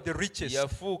world. One of the richest.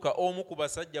 Yafuuka omu ku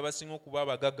basajja abasinga okuba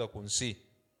abagagga ku nsi.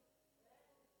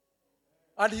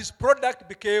 And his product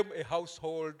became a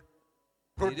household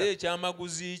Era product.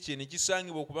 ekyamaguzi kye ne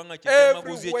kisangibwa okubanga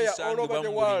kyamaguzi Everywhere, all ekisangibwa over the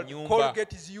mu buli world, nnyumba.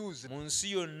 Colgate is used. Mu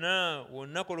nsi yonna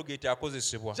wonna Colgate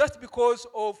akozesebwa Just because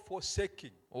of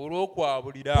forsaking,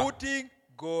 olw'okwabulira, putting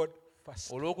God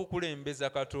first. olw'okukulembeza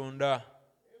Katonda.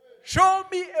 Show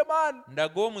me a man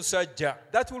Ndaga omusajja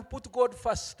that will put God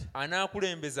first.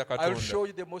 anaakulembeza I will show Katonda.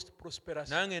 you the most prosperous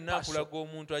Nange person. naakulaga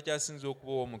omuntu akyasinza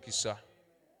okuba ow'omukisa.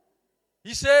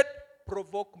 He said,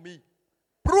 provoke me,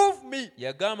 prove me,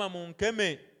 Yagamba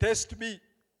munkeme, test me,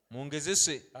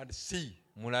 mungezese, and see.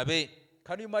 mulabe.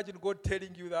 Can you imagine God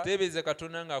telling you that? Teebereza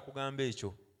Katonda ng'akugamba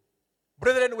ekyo.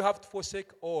 Brethren, we have to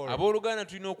forsake all Abooluganda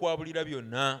tulina okwabulira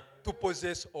byonna to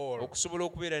possess all. okusobola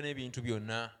okubeera n'ebintu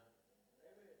byonna.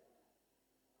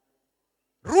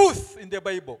 Ruth in the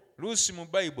Bible. Luusi mu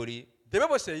Bayibuli, The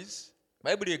Bible says,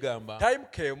 Bayibuli egamba time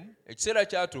came ekiseera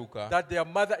kyatuuka that their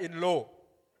mother-in-law,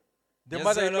 the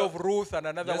mother-in-law of Ruth and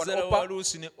another one, nyazaala wa Orpah,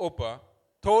 Luusi ne Opa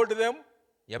told them,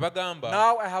 yabagamba,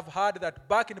 now I have heard that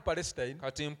back in Palestine,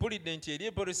 kati mpulidde nti eri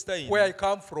e Palestine where I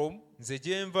come from, nze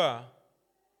gye nva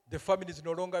the famine is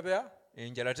no longer there.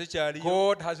 enjala tekyaliyo,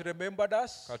 God has remembered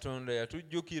us, Katonda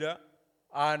yatujjukira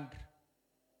and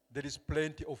there is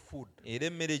plenty of food. era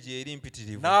emmere gye eri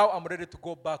mpitirivu. Now I'm ready to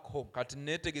go back home. Kati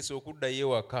neetegese okuddayo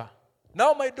ewaka.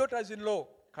 Now my daughters-in-law,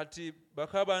 Kati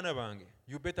baka baana bange,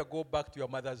 you better go back to your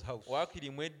mother's house. waakiri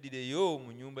mweddireyo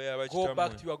mu nnyumba Go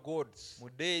back to y'abakitammwe, your gods.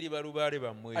 mudde eri balubaale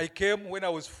bammwe. I came when I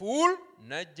was full.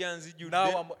 Najja Now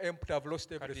nzijjudde, I'm empty. I've lost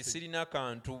kati everything. sirina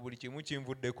kantu, buli kimu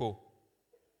kinvuddeko.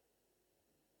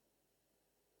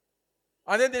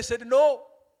 And then they said, no,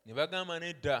 Ne bagamba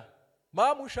nedda,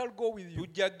 Mom, we shall go with you.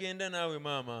 tujja kgenda naawe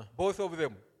maama. Both of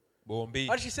them. Bombi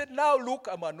And she said, now look,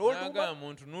 I'm an old woman.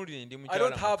 n'agamba ntunuulire ndi I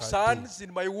don't mukyala have mukadde, sons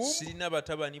in my womb sirina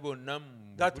batabani bonna mu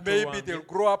that buto maybe they'll wange.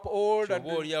 grow up old and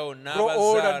Oba olyawo grow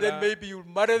old and n'abazaala then maybe you'll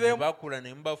marry ne them. bakula ne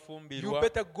You mubafumbirwa.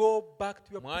 better go back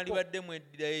to your Mwali people. badde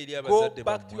mweddirayo eri Go abazadde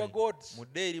back to your bammwe, gods.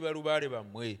 mudde eri balubaale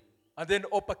bammwe. And then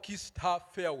Oprah kissed her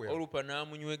farewell Olupa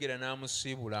n'amunywegera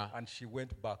n'amusiibula, and she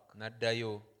went back.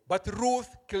 n'addayo. But Ruth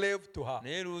clave to her.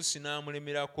 Naye Luusi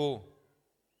n'amulemerako,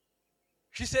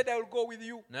 She said, I will go with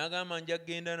you. n'agamba nja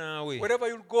kgenda naawe. Wherever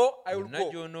you'll go, I will Yonna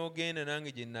go. gy'onoogenda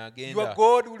nange gye Your nnaagenda.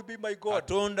 God will be my God.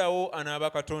 Katonda wo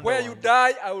anaaba Katonda Where you wange.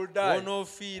 die, I will die.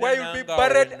 W'onoofiira Where you'll be nange awo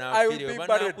buried, I naafiira. will be Bwe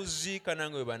buried. banaakuziika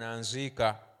nange bwe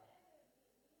bananziika.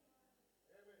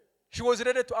 She was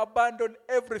ready to abandon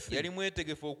everything Yali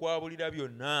mwetegefu okwabulira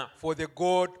byonna for the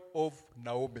God of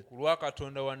Naomi. ku lwa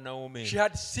Katonda wa Naomi. She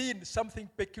had seen something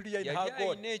peculiar in Yali her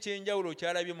God. alina ekyenjawulo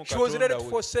ky'alabye mu She was ready Katonda to we.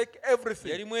 forsake everything.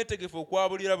 Yali mwetegefu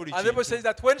okwabulira buli And the Bible kintu. says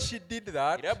that when she did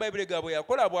that Era Bayibuli egamba bwe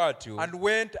yakola bw'atyo, and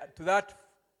went to that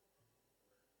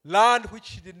land which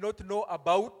she did not know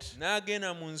about,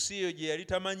 n'agenda mu nsi eyo gye yali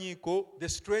tamanyiiko, the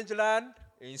strange land,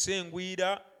 ensi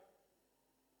engwira,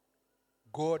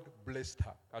 God blessed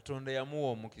her. Katonda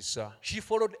yamuwa omukisa. She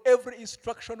followed every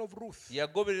instruction of Ruth.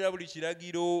 Yagoberera buli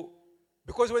kiragiro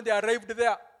Because when they arrived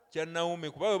there, kya Naomi,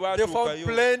 kuba bwe they found baatuukayo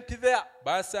plenty there.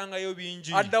 baasangayo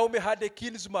bingi. And Naomi had a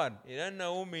kinsman. Era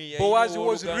Naomi Boaz yalina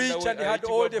was owooluganda rich we and he had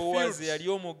all the ayitibwa Boaz, fields. yali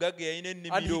omugagga yalina And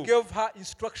he ennimiro. gave her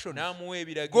instructions. N'amuwa Go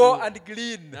ebiragiro. and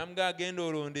glean N'amuga agenda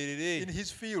olonderere in his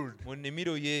field. mu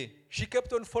nnimiro ye. She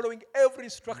kept on following every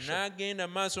instruction. N'agenda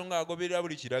mu maaso ng'agoberera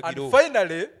buli kiragiro. And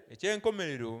finally,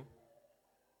 Eky'enkomerero,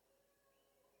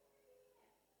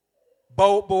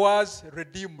 Boaz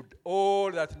redeemed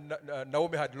all that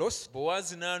Naomi had lost.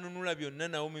 Bowaazi n'anunula byonna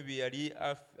Naomi bye yali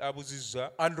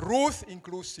abuzizza, And Ruth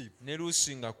inclusive. ne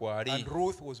Luusi nga kwali. And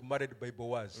Ruth was married by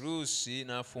Boaz. Luusi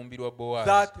n'afumbirwa Bowaazi.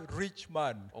 That rich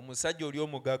man. Omusajja oli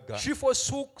omugagga She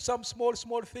forsook some small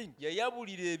things.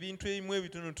 yayabulira ebintu ebimu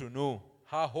ebitonotono,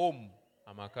 Her home.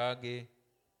 amaka ge.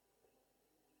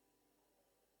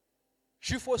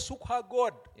 She forsook her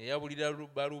God. Yayabulira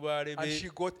balubaale And she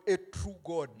be, got a true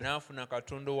God. n'afuna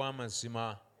Katonda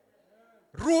ow'amazima.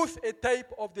 Ruth, a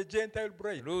type of the Gentile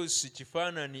bride. Luusi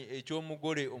kifaananyi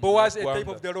eky'omugole Boaz, a type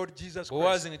of omunnaggwanga. the Lord Jesus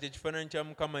Bowaazi Christ. nga kyekifaananyi kya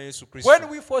Mukama Yesu When Kristo.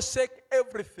 we forsake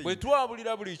everything, Bwe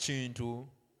twabulira buli kintu,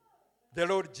 the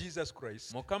Lord Jesus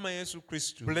Christ Mukama Yesu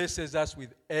Kristo blesses us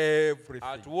with everything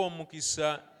atuwa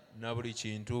omukisa na buli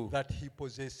kintu that he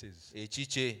possesses.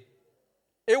 ekikye.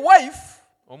 A wife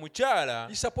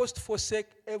Omukyala is supposed to forsake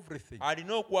everything.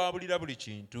 alina okwabulira buli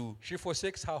kintu. She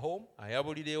forsakes her home.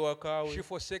 Ayabulira ewaka She we,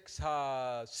 forsakes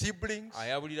her siblings.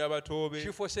 ayabulira bato be,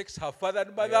 She forsakes her father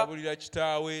and mother ayabulira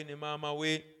kitaawe ne maama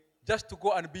we, just to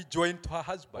go and be joined to her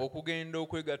husband. okugenda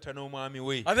okwegatta n'omwami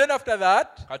we. And then after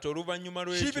that, Kati oluvannyuma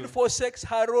she even lw'ekyo, forsakes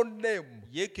her own name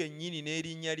ye kennyini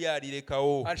n'erinnya lye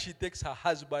alirekawo, and she takes her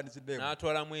husband's name.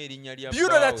 n'atwalamu erinnya lya Do you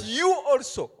know that bbaawe. you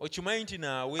also, Okimanyi nti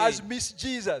naawe as Miss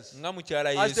Jesus, nga mukyala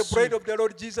as the bride Yesu of the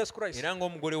Lord Jesus Christ, era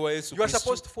ng'omugole wa Yesu you are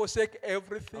supposed Kristo, to forsake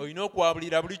everything. olina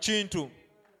okwabulira buli kintu.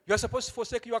 You are supposed to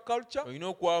forsake your culture. Olina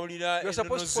okwabulira You are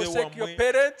supposed to ennono forsake your z'ewammwe,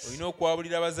 parents olina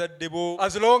okwabulira bazadde bo,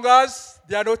 as long as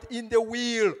they are not in the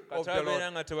will of the katabeera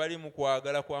Lord. nga tebali mu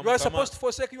kwagala kwa You are Mukama. supposed to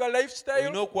forsake your Olina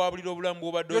lifestyle. okwabulira obulamu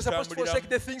bw'obadde You are supposed to forsake otambuliramu,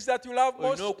 the things that you love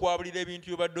most olina okwabulira ebintu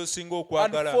by'obadde osinga and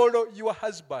okwagala, follow your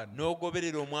husband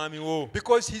n'ogoberera omwami wo,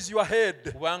 because he's your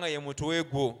head. kubanga ye mutwe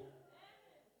gwo.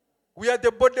 We are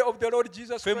the body of the Lord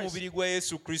Jesus Ffe Christ. mubiri gwa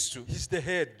Yesu Kristo, He's the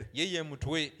head. ye ye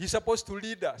mutwe, He's supposed to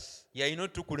lead us. yalina His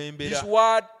otukulembera.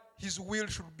 word, his will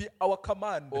should be our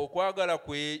command. Okwagala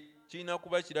kwe kirina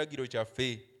kuba kiragiro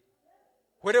kyaffe.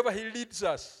 Wherever he leads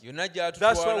us, yonna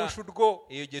that's where we gy'atutwala should go.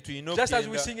 eyo gye tulina Just as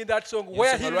we okugenda sing in that song,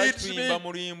 where he ensonga lwaki leads tuyimba me,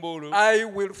 mu luyimba olwo I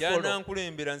will follow.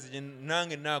 gy'anankulembera nze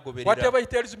nange naagoberera Whatever he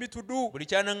tells me to do, buli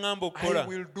ky'anaŋŋamba okukola I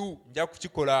will do. nja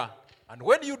kukikola And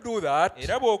when you do that,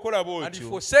 era bw'okola and you bw'otyo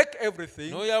forsake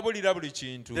everything, n'oyabulira buli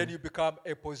kintu then you become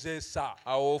a possessor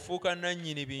awo ofuuka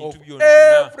nannyini bintu of byonna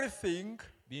everything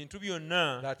bintu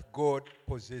byonna that God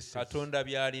possesses. katonda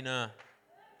by'alina.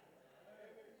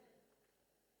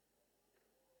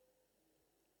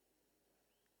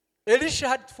 Elisha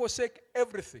had to forsake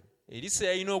everything. Erisa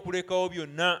yalina okulekawo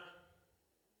byonna.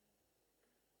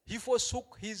 He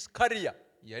forsook his career.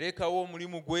 Yalekawo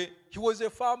omulimu gwe, He was a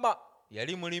farmer.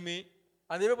 yali mulimi,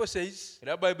 And the Bible says,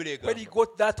 era Bayibuli when he egamba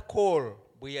got that call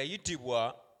bwe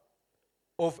yayitibwa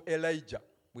of Elijah,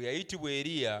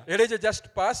 Eriya, Elijah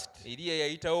just passed Eriya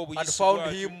yayitawo and obuyisi found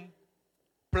bw'atyo, him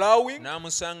plowing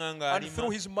n'amusanga and ng'alima, threw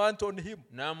his mantle on him.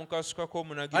 n'amukasukako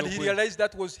omunagiro And he gwe, realized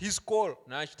that was his call.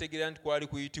 n'akitegeera nti kwali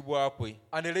kuyitibwa kwe.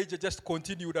 And Elijah just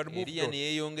continued and moved Eriya ne on.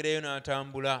 yeeyongerayo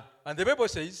n'atambula. And the Bible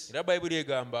says, Era Bayibuli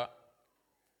egamba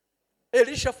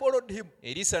Elisha followed him.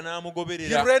 Erisa He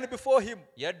n'amugoberera, ran before him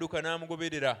yadduka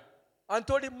n'amugoberera, and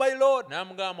told him, my Lord,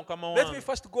 n'amugamba mukama let me wange,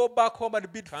 first go back home and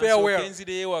bid kansooke farewell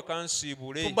nzireyo ewaka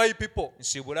nsiibule, to my people.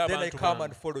 nsiibule Then I abantu come bange,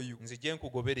 and follow you. nzije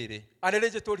nkugoberere. And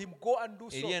Elijah told him, go and do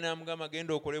so. Eriya n'amugamba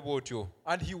genda okole bw'otyo.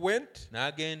 And he went.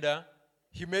 N'agenda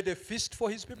He made a feast for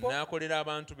his people. n'akolera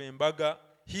abantu be embaga,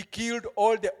 He killed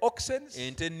all the oxen,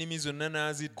 ente ennimi zonna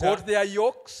n'azitta, got their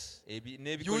yokes, used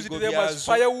n'ebikoligo them as byazo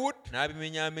firewood,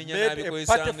 n'abimenyaamenya made a n'abikozesa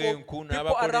party for ng'enku, people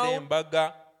n'abakolera around,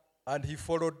 embaga, and he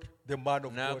followed the man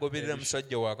of God. n'agoberera Elisha.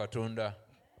 musajja wa Katonda.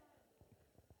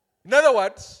 In other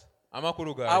words,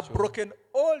 Amakulu I've gaakyo, broken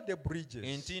all the bridges.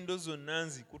 entindo zonna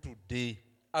nzikutudde,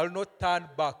 I'll not turn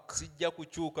back. sijja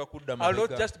kukyuka kudda I'll not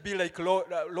mabega, just be like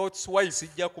Lot's wife.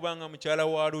 sijja kubanga mukyala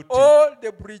wa Lutti. All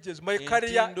the bridges, my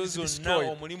career Entindo is zonna destroyed.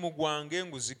 omulimu gwange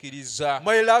nguzikiriza,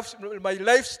 My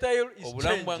lifestyle is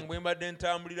obulamu bwange changed. bwe mbadde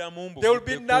ntambuliramu There will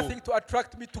be mbuvuddeko, nothing to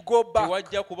attract me to go back.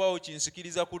 tewajja kubaawo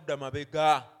kinsikiriza kudda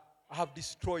mabega, I have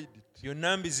destroyed it.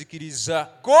 byonna mbizikiriza.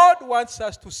 God wants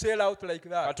us to sail out like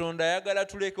that. Katonda ayagala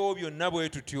tulekewo byonna bwe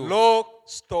tutyo, Lock,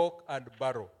 stock, and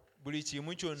barrel. buli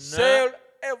kimu kyonna Sail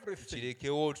everything.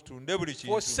 kirekewo, tutunde buli kintu,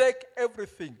 Forsake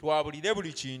everything. twabulire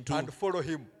buli kintu, And follow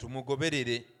him.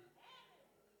 tumugoberere.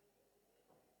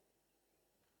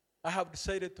 I have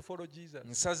decided to follow Jesus.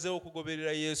 Nsazeewo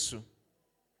okugoberera Yesu.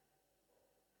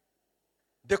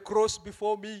 The cross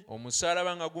before me,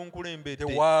 Omusaalaba nga the gunkulembedde,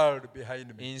 world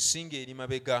behind me. ensinga eri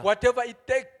mabega. Whatever it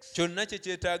takes, Kyonna kye I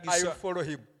will kyetaagisa follow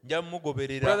him. nja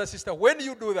mugoberera. Brother, sister, when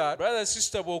you do that, Brother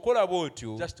sister, bw'okola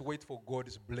bw'otyo, just wait for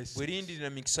God's blessing. bwelindirira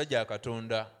mikisa gya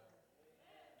Katonda.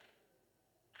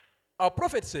 Our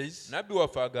prophet says, Nabbi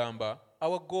waffe agamba,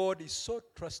 our God is so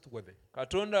trustworthy.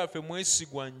 Katonda waffe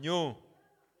mwesigwa nnyo.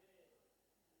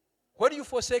 When you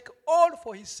forsake all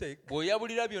for his sake,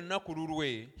 Bw'oyabulira byonna ku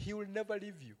lulwe, he will never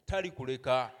leave you.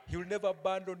 talikuleka, He will never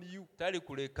abandon you.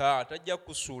 talikuleka, tajja Whatever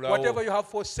kukusuulawo. you have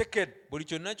forsaken, Buli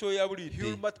kyonna he will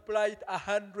ky'oyabulidde, multiply it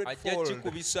ajja 100-fold.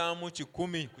 kikubisaamu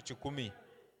 10 ku 10.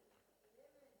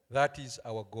 That is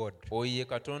our God. Oyo ye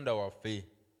Katonda waffe.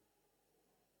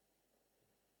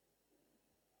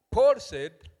 Paul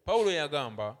said Pawulo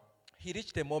yagamba, he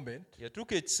reached a moment,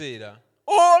 yatuuka ekiseera,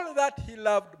 all that he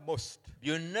loved most,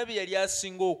 byonna bye yali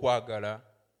asinga okwagala,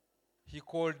 he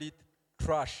called it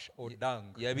trash or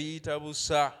dung. yabiyita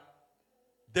busa,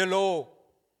 The law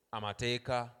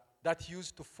amateeka, that he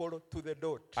used to follow to the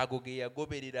dot, ago ge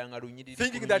yagobereranga lunyiriri ku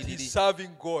thinking that lunyiriri, he's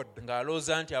serving God.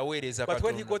 ng'alowooza nti aweereza But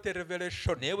when he Katonda. got a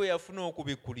revelation Naye bwe yafuna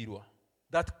okubikkulirwa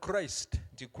that Christ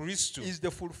nti Kristo is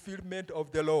the fulfillment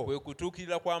of the law, kwe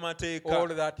kutuukirira all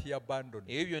kw'amateeka, that he abandoned.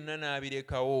 ebyo byonna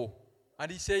n'abirekawo.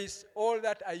 And he says, all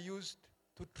that I used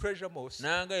to treasure most,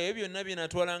 Nanga ebyo byonna bye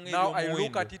natwalanga now I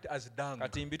look at eby'omuwendo, it as dung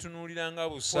kati mbitunuulira nga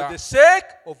for busa the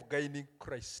sake of gaining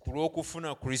Christ. ku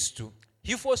lw'okufuna Kristo.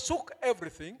 He forsook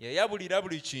everything. Yayabulira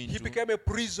buli He kintu, became a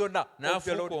prisoner of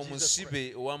the n'afuuka Lord Jesus Christ.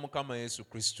 omusibe owa Mukama Yesu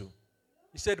Kristo.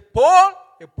 He said, Paul,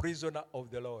 a prisoner of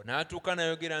the Lord. N'atuuka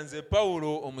n'ayogera, nze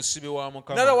Pawulo omusibe wa In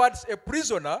other Mukama. words, a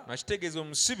prisoner Nga kitegeeza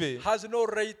omusibe has no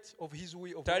right of his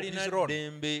will, of his talina own.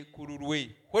 ddembe ku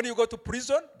lulwe. When you go to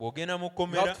prison, Bw'ogenda mu you have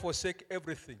kkomera, to forsake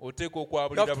everything. oteeka You have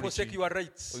okwabulira to buli forsake kintu. your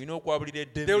rights. Olina okwabulira They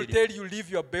eddembe will lyo. tell you, leave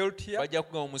your belt here, Bajja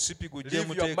kuga omusipi gujje leave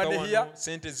your muteeka money wano, here,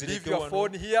 sente leave zireke your wano,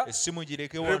 phone here, essimu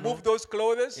gireke remove wano, those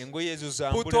clothes, engoye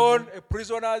ezo put on zambulemu, a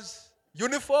prisoner's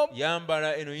uniform.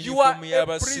 yambala eno You are yunifoomu a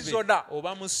y'abasibe, prisoner.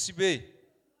 oba musibe.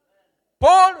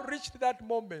 Paul reached that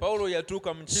moment. pawulo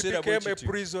yatuuka mu He kiseera bwe became a kityo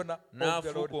prisoner of the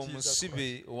n'afuuka Lord Jesus Christ.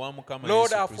 omusibe owa mukama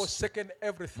Lord, I yesu have kristo forsaken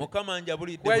everything. mukama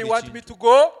njabulidde Where you buli want me kintu to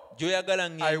go, gy'oyagala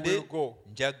I will ŋŋende go.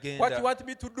 nja What you genda want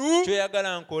me to do,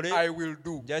 ky'oyagala nkole I will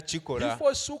do. nja He kikola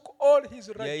forsook all his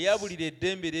rights. yayabulira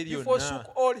eddembe lye He lyonna forsook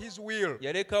all his will.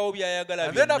 yalekawo by'ayagala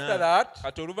And then after byonna that,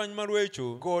 kati oluvannyuma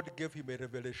lw'ekyo God gave him a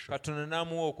revelation katonda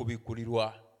n'amuwa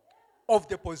okubikkulirwa of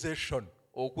the possession.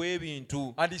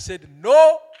 okw'ebintu And he said,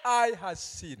 no eye has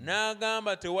seen,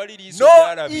 n'agamba tewali liiso no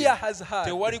ear lyalabye has heard,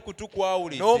 tewali kutu no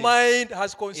kwawulidde mind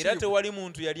has era conceived, tewali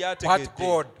muntu yali what ategedde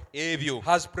God ebyo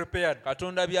has prepared.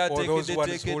 katonda those ones who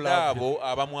byateekeddeteekedde love him. abo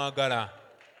abamwagala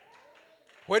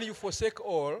When you forsake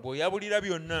all, bw'oyabulira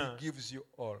byonna he gives you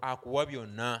all. akuwa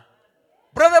byonna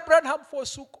Brother Branham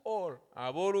forsook all.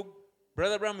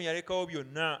 brother Branham yalekawo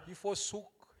byonna He forsook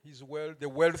his wealth, the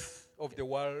wealth of the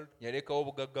world. yalekawo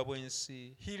obugagga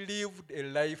bw'ensi He lived a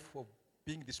life of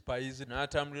being despised.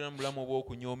 n'atambulira mu bulamu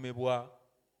obw'okunyoomebwa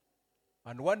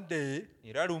And one day,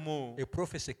 era lumu a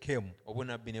prophecy came.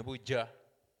 obunabbi ne bujja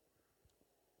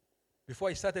Before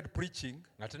he started preaching,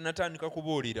 nga tannatandika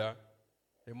kubuulira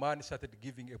a man started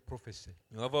giving a prophecy.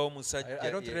 ne wavaawo I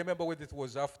omusajja don't remember whether it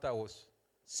was afterwards,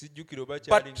 sijjukira oba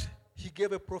kyali but he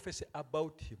gave a prophecy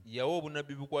about him. yawa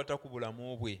obunabbi bukwata ku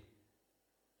bulamu bwe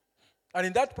And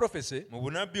in that prophecy, mu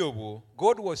bunabbi obwo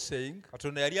God was saying,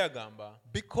 katonda yali agamba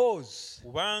because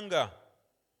kubanga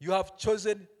you have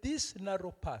chosen this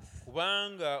narrow path,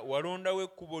 kubanga walondawo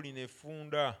ekkubo lino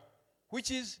effunda which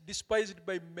is despised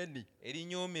by many,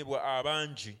 erinyoomebwa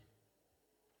abangi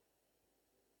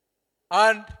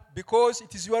and because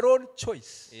it is your own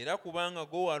choice, era kubanga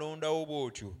gwe walondawo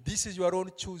bw'otyo this is your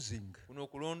own choosing kuno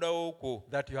okulondawo kwo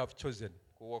that you have chosen.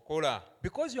 kwe wakola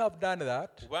Because you have done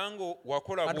that kubanga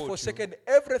wakola and bw'otyo forsaken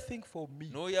everything for me,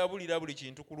 n'oyabulira buli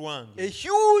kintu ku a lwange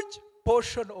huge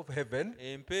portion of heaven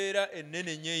empeera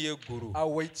ennene nnyo ey'eggulu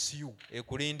awaits you.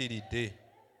 ekulindiridde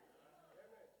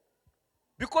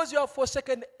Because you have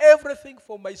forsaken everything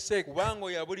for my sake, kubanga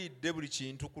oyabulidde buli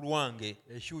kintu ku lwange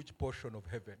a huge portion of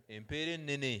heaven. empeera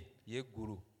ennene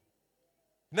y'eggulu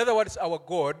In other words, our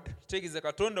God kitegeeza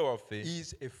katonda waffe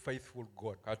is a faithful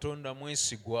God. katonda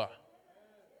mwesigwa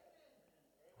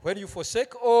When you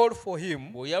forsake all for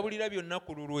him, bw'oyabulira byonna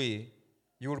ku lulwe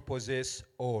you will possess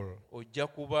all. ojja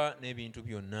kuba n'ebintu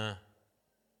byonna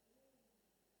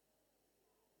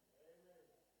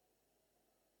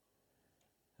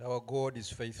Our God is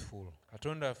faithful.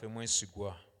 katonda waffe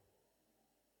mwesigwa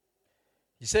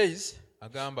He says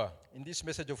agamba in this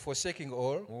message of forsaking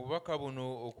all, mu bubaka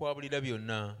buno okwabulira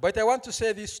byonna but I want to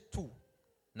say this too.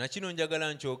 nakino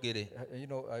njagala nkyogere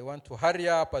I want to hurry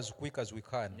up as quick as we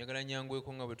can. njagala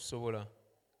nyangweko nga bwe tusobola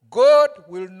God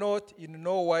will not in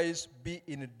no wise be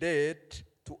in debt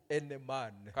to any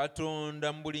man.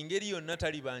 katonda mu buli ngeri yonna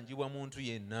talibanjibwa muntu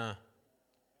yenna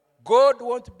God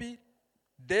won't be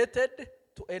indebted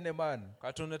to any man.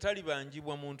 katonda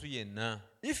talibanjibwa muntu yenna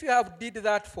If you have did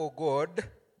that for God,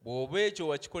 bw'oba ekyo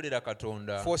wakikolera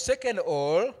katonda forsaken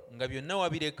all, nga byonna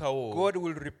wabirekawo God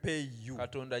will repay you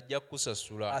katonda ajja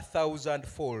kukusasula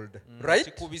 1,000-fold. nga Right?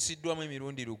 kikubisiddwamu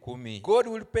emirundi 1,000 God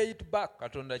will pay it back.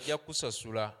 katonda ajja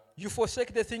kukusasula You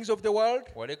forsake the things of the world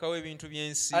walekawo ebintu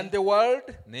by'ensi and the world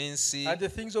n'ensi and the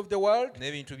things of the world.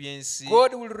 n'ebintu by'ensi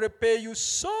God will repay you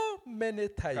so many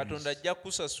times. katonda ajja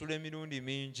kukusasula emirundi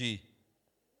mingi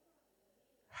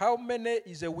How many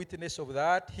is a witness of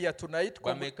that here tonight?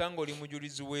 bameka ng'oli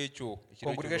mujulizi w'ekyo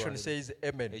ekiro Congregation ky'olwaleero. says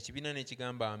amen. ekibiina ne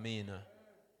kigamba amiina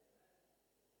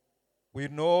We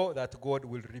know that God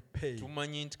will repay.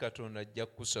 tumanyi nti katonda ajja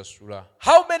kukusasula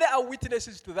How many are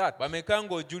witnesses to that? bameka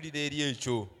ng'ojulira eri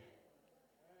ekyo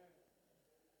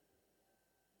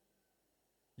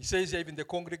He says here, even the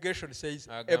congregation says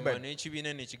agamba amen.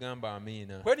 n'ekibiina ne kigamba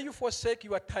amiina When you forsake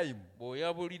your time,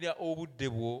 bw'oyabulira obudde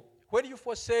bwo when you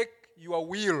forsake your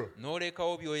will,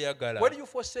 n'olekawo by'oyagala when you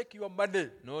forsake your money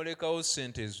n'olekawo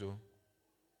ssente zo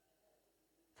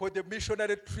for the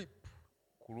missionary trip,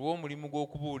 ku lw'omulimu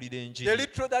gw'okubuulira the enjiri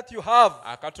little that you have,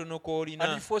 akatono and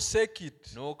k'olina you forsake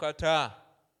it n'okata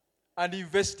and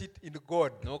invest it in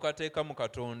God. n'okateeka mu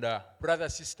katonda Brother,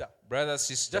 sister, brother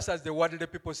sister just as the worldly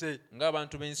people say,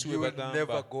 ng'abantu b'ensi you bwe will never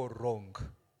bagamba go wrong.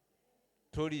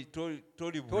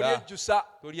 tolibula Tolyejjusa,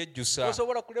 tolyejjusa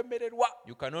tosobola kulemererwa.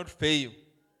 you cannot fail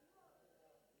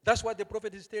That's what the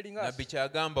prophet is telling us. nabbi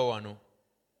kyagamba wano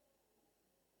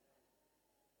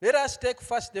Let us take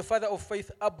first the father of faith,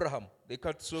 Abraham.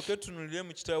 leka tusooke tunulire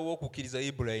mu kitabo w'okukkiriza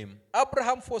Ibulayimu.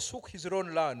 Abraham forsook his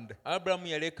own land, Abulamu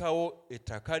yalekawo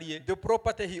ettaka lye, the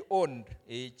property he owned,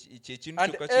 kyekintu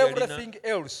and kyokka kye yalina, everything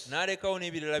else. n'alekawo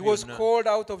n'ebirala He was byonna. called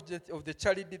out of the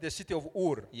charity, the city of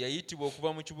Ur. Yayitibwa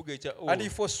okuva mu kibuga ekya And he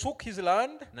Uru. forsook his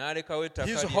land, N'alekawo ettaka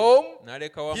his lye, home,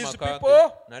 n'alekawo his amaka ge,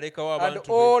 people, n'alekawo and abantu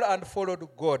be, all, and followed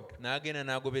God. n'agenda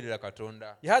n'agoberera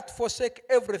Katonda. He had to forsake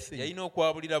everything Yalina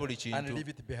okwabulira buli and kintu leave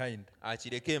it behind.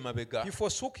 akireke emabega. He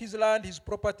forsook his land, his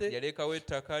property, Yalekawo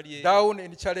ettaka lye, down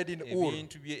in Chaldea in Ur.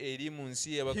 ebintu bye eri mu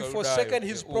nsi He y'Abakaludaayo, forsaken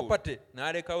his e Uru. property,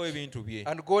 N'alekawo ebintu bye.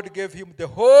 and God gave him the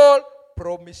whole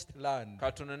promised land.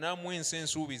 Katonda n'amuwa ensi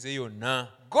ensuubize yonna.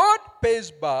 God pays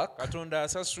back Katonda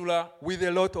asasula, with a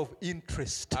lot of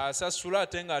interest. asasula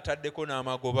ate ng'ataddeko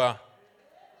n'amagoba.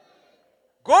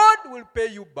 God will pay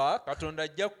you back Katonda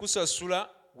ajja kukusasula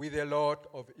with a lot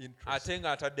of interest. ate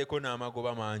ng'ataddeko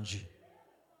n'amagoba mangi.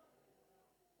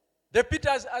 The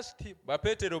Peters asked him,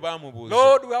 Bapeetero baamubuuza,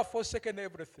 Lord, we have forsaken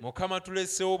everything. Mukama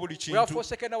tuleseewo buli We have kintu,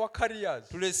 forsaken our careers.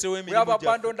 tulesewo We have emirimu gyaffe,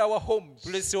 abandoned our homes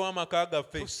tulesewo amaka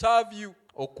gaffe to serve you, to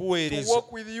okuweereza,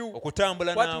 walk with you.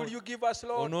 okutambula What naawe. will you give us,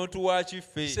 Lord? Onootuwa He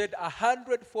kiffe? said,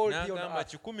 100-fold here on N'agamba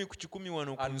earth. 100 ku 10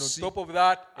 wano ku And on nsi, top of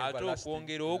that, ate everlasting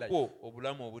okwongera life. okwo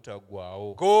obulamu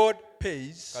obutaggwaawo. God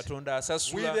pays Katonda with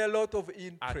asasula a lot of ate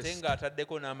interest.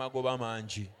 ng'ataddeko n'amagoba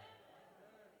mangi.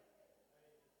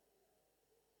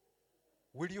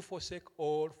 Will you forsake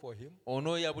all for him?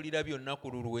 Onooyabulira byonna ku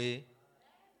lulwe?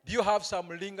 Do you have some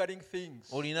lingering things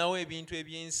Olinawo ebintu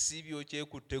eby'ensi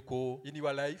by'okyekutteko in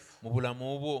your life? mu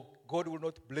bulamu bwo? God will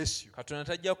not bless you Katonda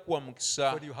tajja kukuwa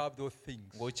mukisa when you have those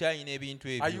things. ng'okyayina ebintu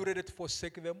Are you ebyo. ready to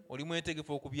forsake them? Oli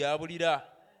mwetegefu okubyabulira?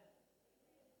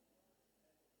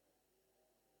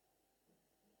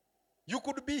 You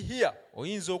could be here,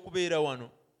 Oyinza okubeera wano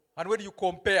and when you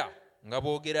compare nga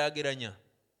bw'ogeraageranya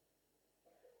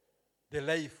the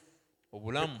life, the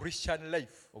obulamu Christian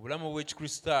life, obulamu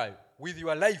bw'ekikristaayo with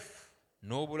your life,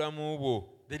 n'obulamu bwo,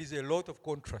 there is a lot of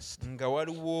contrast. nga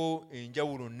waliwo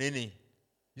enjawulo nnene.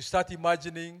 You start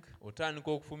imagining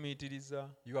Otandika okufumiitiriza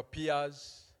your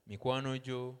peers, mikwano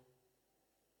gyo,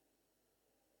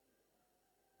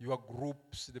 your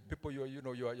groups, the people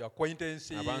your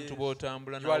acquaintances, abantu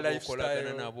b'otambula your nabo, b'okolagana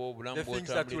lifestyle, nabo, obulamu the things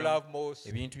that you bw'otambuliramu, love most.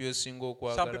 ebintu by'osinga Some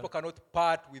okwagala. people cannot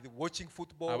part with watching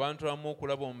football. Abantu abamu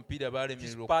okulaba omupiira It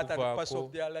is baalemererwa part and parcel okuvaako,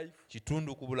 of their life.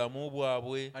 kitundu ku bulamu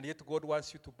bwabwe, And yet God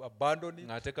wants you to abandon it.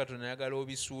 ng'ate Katonda ayagala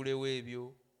obisuulewo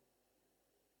ebyo.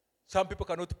 Some people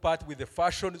cannot part with the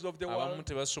fashions of the Abamu world.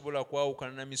 tebasobola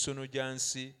kwawukana na misono gya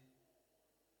nsi.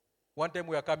 One time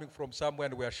we are coming from somewhere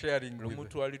and we are sharing Lumu with,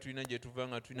 twali tulina gye tuva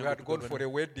nga we tulina had gone for a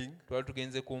wedding, twali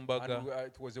tugenze ku and mbaga.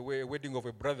 it was a wedding of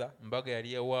a brother, Mbaga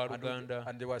yali ewa and, Luganda,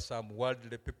 and there were some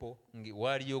worldly people.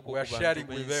 waaliyo We are ku sharing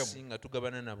bantu with b'ensi them. nga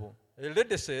tugabana nabo. A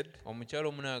lady said, Omukyala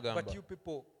omu n'agamba, but you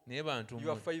people, naye bantu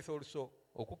your mmwe, faith also.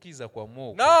 okukkiriza kwammwe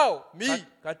okwo. Now, me,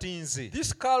 Kati nze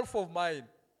this calf of mine,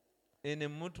 eno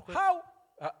emmotoka, how?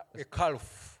 A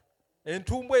calf.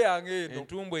 Entumbwe yange eno.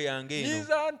 entumbwe yange eno,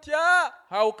 Niza ntya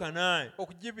how can I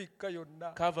okugibikka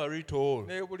yonna cover it all?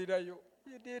 neebulirayo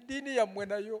eddiini yammwe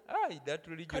nayo. Aye, that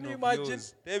religion Can you of imagine?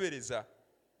 yours. Teebereza,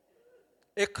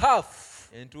 A calf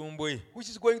entumbwe which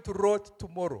is going to rot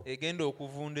tomorrow egenda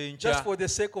okuvunda just enkya for the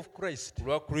sake of Christ, ku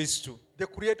lwa Kristo the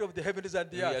creator of the heavens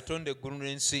and the oyo earth, yatonda eggulu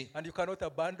n'ensi, and you cannot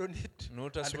abandon it and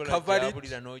n'otasobola cover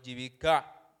gyabulira it. n'ogibikka.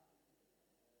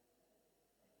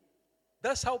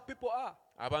 That's how people are.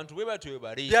 Abantu bwe batyo bwe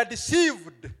bali, They are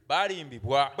deceived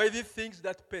balimbibwa, by these things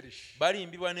that perish.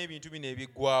 balimbibwa n'ebintu bino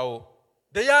ebiggwaawo.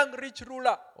 The young rich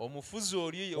ruler Omufuzi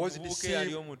oli was omuvubuka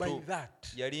eyali deceived by omuto that,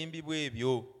 yalimbibwa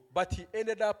ebyo, but he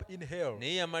ended up in hell.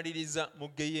 naye yamaliriza mu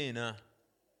geyeena.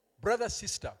 Brother,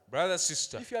 sister, Brother,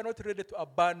 sister, if you are not ready to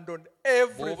abandon bw'oba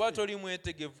everything toli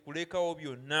mwetegefu kulekawo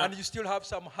byonna, and you still have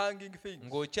some hanging things,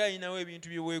 ng'okyayinawo ebintu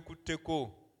bye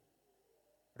weekutteko.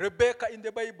 Rebecca in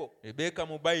the Bible, Lebeeka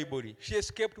mu Bayibuli she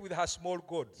escaped with her small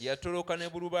gods. yatoloka ne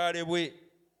bulubaale bwe,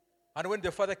 And when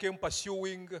the father came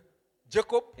pursuing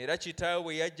Jacob, era kitaawe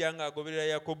bwe yajja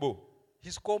ng'agoberera Yakobo,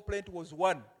 his complaint was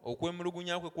one: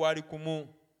 okwemulugunya kwe kwali kumu,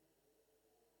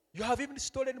 you have even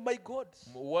stolen my gods.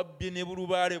 wabbye ne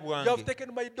bulubaale You have bwange,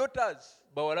 taken my daughters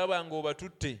bawala bange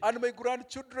obatutte, and my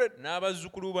grandchildren.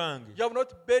 n'abazzukulu bange, You have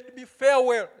not bade me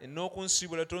farewell.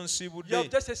 n'okunsiibula You tonsiibudde, have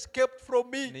just escaped from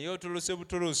me. naye otolose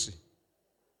butolosi.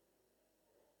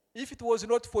 If it was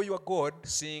not for your God,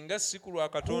 Singa si ku lwa who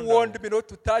Katonda warned me not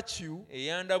to touch you,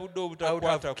 eyandabudde I would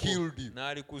have obutakwatako, killed you.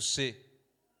 n'alikusse.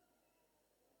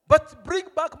 But bring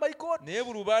back my God. Naye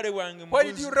bulubaale bwange Why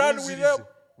did you run with mbunzirize, them?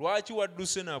 lwaki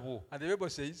wadduse nabo? And the Bible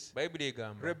says, Bayibuli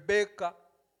egamba Rebecca,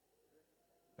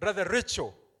 rather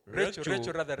Rachel,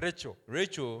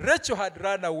 Rachel had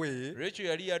run away Rachel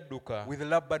yali yadduka with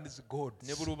Laban's ne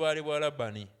goats. bulubaale bwa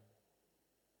Labani.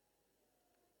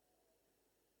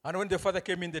 And when the father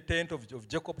came in the tent of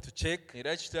Jacob to check,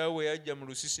 Era kitaawe bwe yajja mu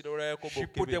lusiisira lwa Yakobo she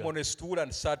put them okukebera on a stool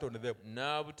and sat on them.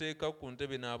 n'abuteeka ku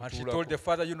ntebe And she told the n'abutuulako.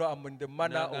 father, I'm in the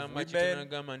manner of N'agamba kityo women,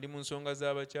 n'agamba ndi mu nsonga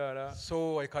z'abakyala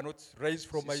so I cannot rise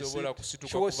from my sisobola seat.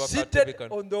 kusituka She was kuva seated katebe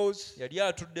kano. on those. Yali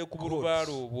atudde ku bulubaale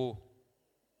obwo.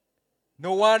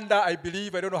 No wonder I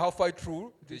believe, I don't know how far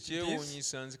true it is.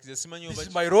 Tekyewuunyisa nzikiza simanyi This oba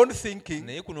is my own thinking,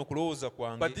 naye kuno kulowooza but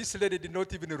kwange this lady did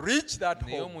not even reach that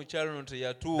naye home. omukyala ono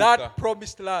teyatuuka That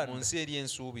promised mu land, nsi eri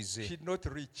ensuubize she did not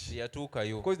reach.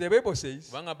 teyatuukayo Because the Bible says,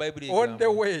 kubanga bayibuli on the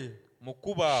egamba way, mu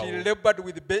kkuba she awo labored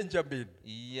with Benjamin.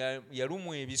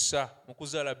 yalumwa ebisa mu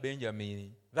kuzaala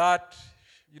Benjamini, That,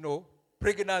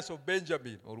 pregnancy of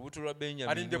Benjamin. olubuto lwa And in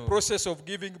the Benjamini. process of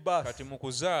giving birth, Kati mu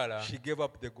kuzaala she gave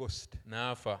up the ghost.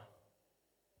 n'afa.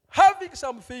 Having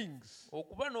some things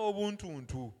Okuba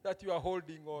n'obuntuntu that you are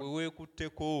holding bwe on.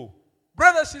 weekutteko,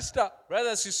 Brother, sister,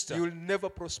 brother sister, you will never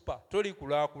prosper.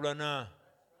 tolikulaakulana.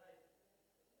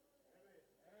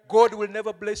 God will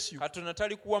never bless you. Katonda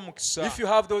talikuwa mukisa If you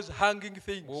have those hanging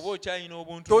things, bw'oba okyalina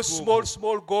obuntu those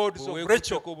small gods of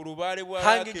Rachel bweweekutteko obulubaale bwa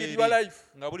hanging in your Rakeeri life,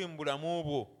 nga buli mu bulamu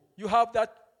bwo, you have that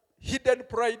hidden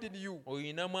pride in you.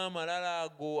 olinamu amalala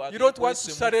ago You don't want to ageekwese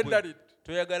mu surrender ggwe. it.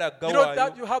 Toyagala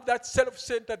gawaayo, You have that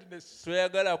self-centeredness.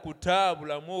 toyagala kuta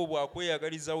bulamu obwo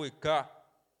akweyagaliza wekka.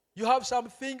 You have some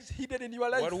things hidden in your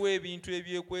life. Waliwo ebintu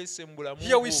ebyekwese mu bulamu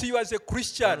Here we bwo. see you as a Wano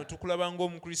Christian, tukulaba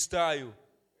ng'omukristaayo,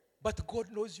 but God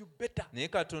knows you better. naye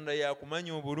Katonda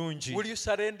yakumanya obulungi. Will you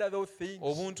surrender those things?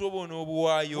 Obuntu obwo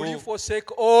n'obuwaayo, Will you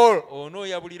forsake all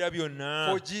onooyabulira byonna,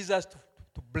 for Jesus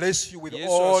to bless you with Yesu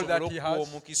all that asobole He okuwa has?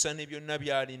 omukisa ne byonna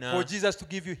by'alina, For Jesus to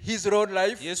give you His own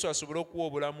life Yesu asobole okuwa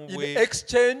obulamu in bwe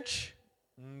exchange,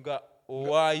 nga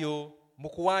owaayo mu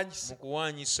mukuwanyisa,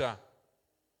 kuwaanyisa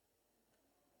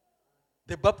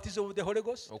the baptism of the Holy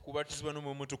Ghost. okubatizibwa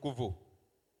n'Omwoyo Mutukuvu.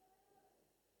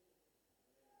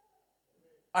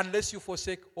 Unless you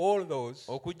forsake all those,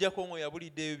 Okuggyako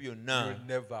ng'oyabulidde ebyo you byonna, will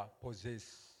never possess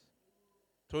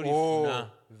tolifuna all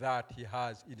that He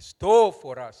has in store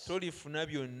for us. tolifuna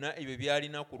byonna ebyo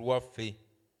by'alina ku lwaffe.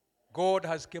 God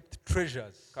has kept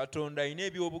treasures, Katonda alina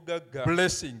eby'obugagga,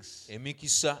 blessings.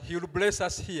 emikisa. He will bless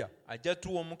us here Ajja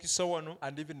tuwa omukisa wano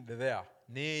and even there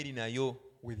n'eri nayo,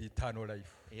 with eternal life.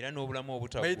 era n'obulamu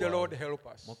May the Lord obutaggwaawo. help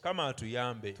us Mukama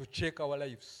atuyambe to check our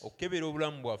lives. okukebera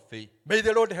obulamu bwaffe. May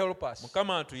the Lord help us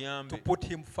Mukama to atuyambe put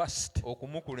Him first.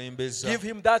 okumukulembeza, Give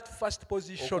Him that first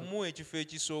position okumuwa ekifo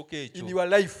ekisooka in ekyo your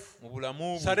life. mu bulamu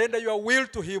bwo. Surrender your will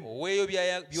to Him. Oweeyo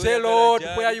Say, Lord,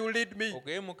 by'oyagala where gy'ali. you lead me,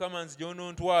 Ogaye Mukama nzi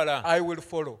gy'onoontwala, I will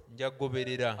follow. nja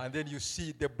kugoberera. And then you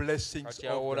see the blessings Kati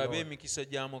of awo the olabe Lord. emikisa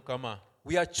gya Mukama.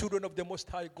 We are children of the Most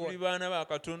High Tuli God. baana ba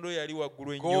Katonda oyo ali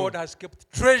waggulu God ennyo. has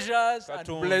kept treasures and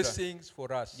Katonda blessings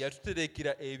for us.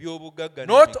 Yatuterekera eby'obugagga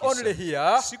Not n'emikisa. only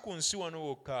here, Si ku nsi wano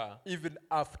wokka, even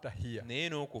after here. naye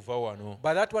n'okuva wano.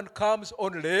 But that one comes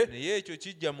only Naye ekyo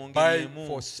kijja mu ngeri by emu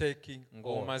forsaking all.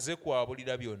 ng'omaze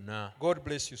kwabulira byonna. God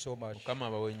bless you so much. Mukama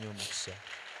abawe nnyo omukisa.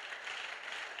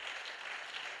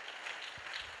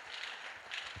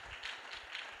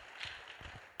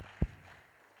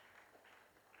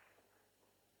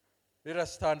 Let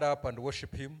us stand up and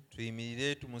worship Him.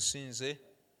 Tuyimirire tumusinze.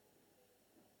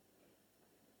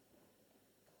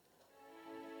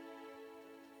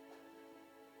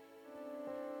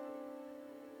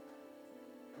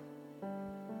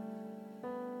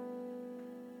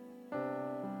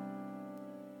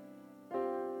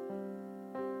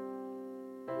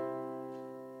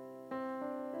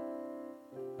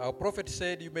 Our prophet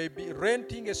said you may be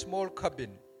renting a small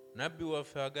cabin Nabbi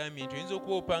waffe agambye nti oyinza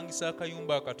okuba opangisa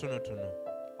akayumba akatonotono,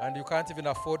 and you can't even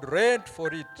afford rent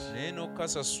for it, naye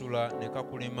n'okukasasula ne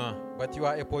kakulema. but you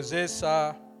are a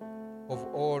possessor of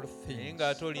all Naye things.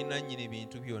 ng'ate oli nannyini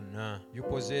bintu byonna. You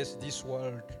possess this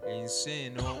world. Ensi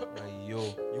eno nga yo.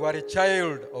 You are a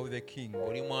child of the King.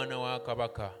 Oli mwana wa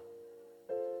kabaka.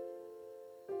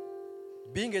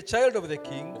 Being a child of the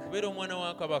King Okubeera omwana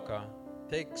wa kabaka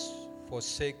takes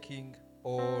forsaking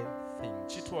all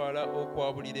things. kitwala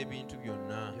okwabulira ebintu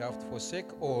byonna. You have to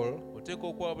forsake all Oteeka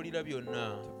okwabulira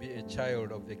byonna to be a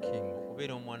child of the King.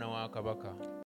 okubeera omwana wa kabaka.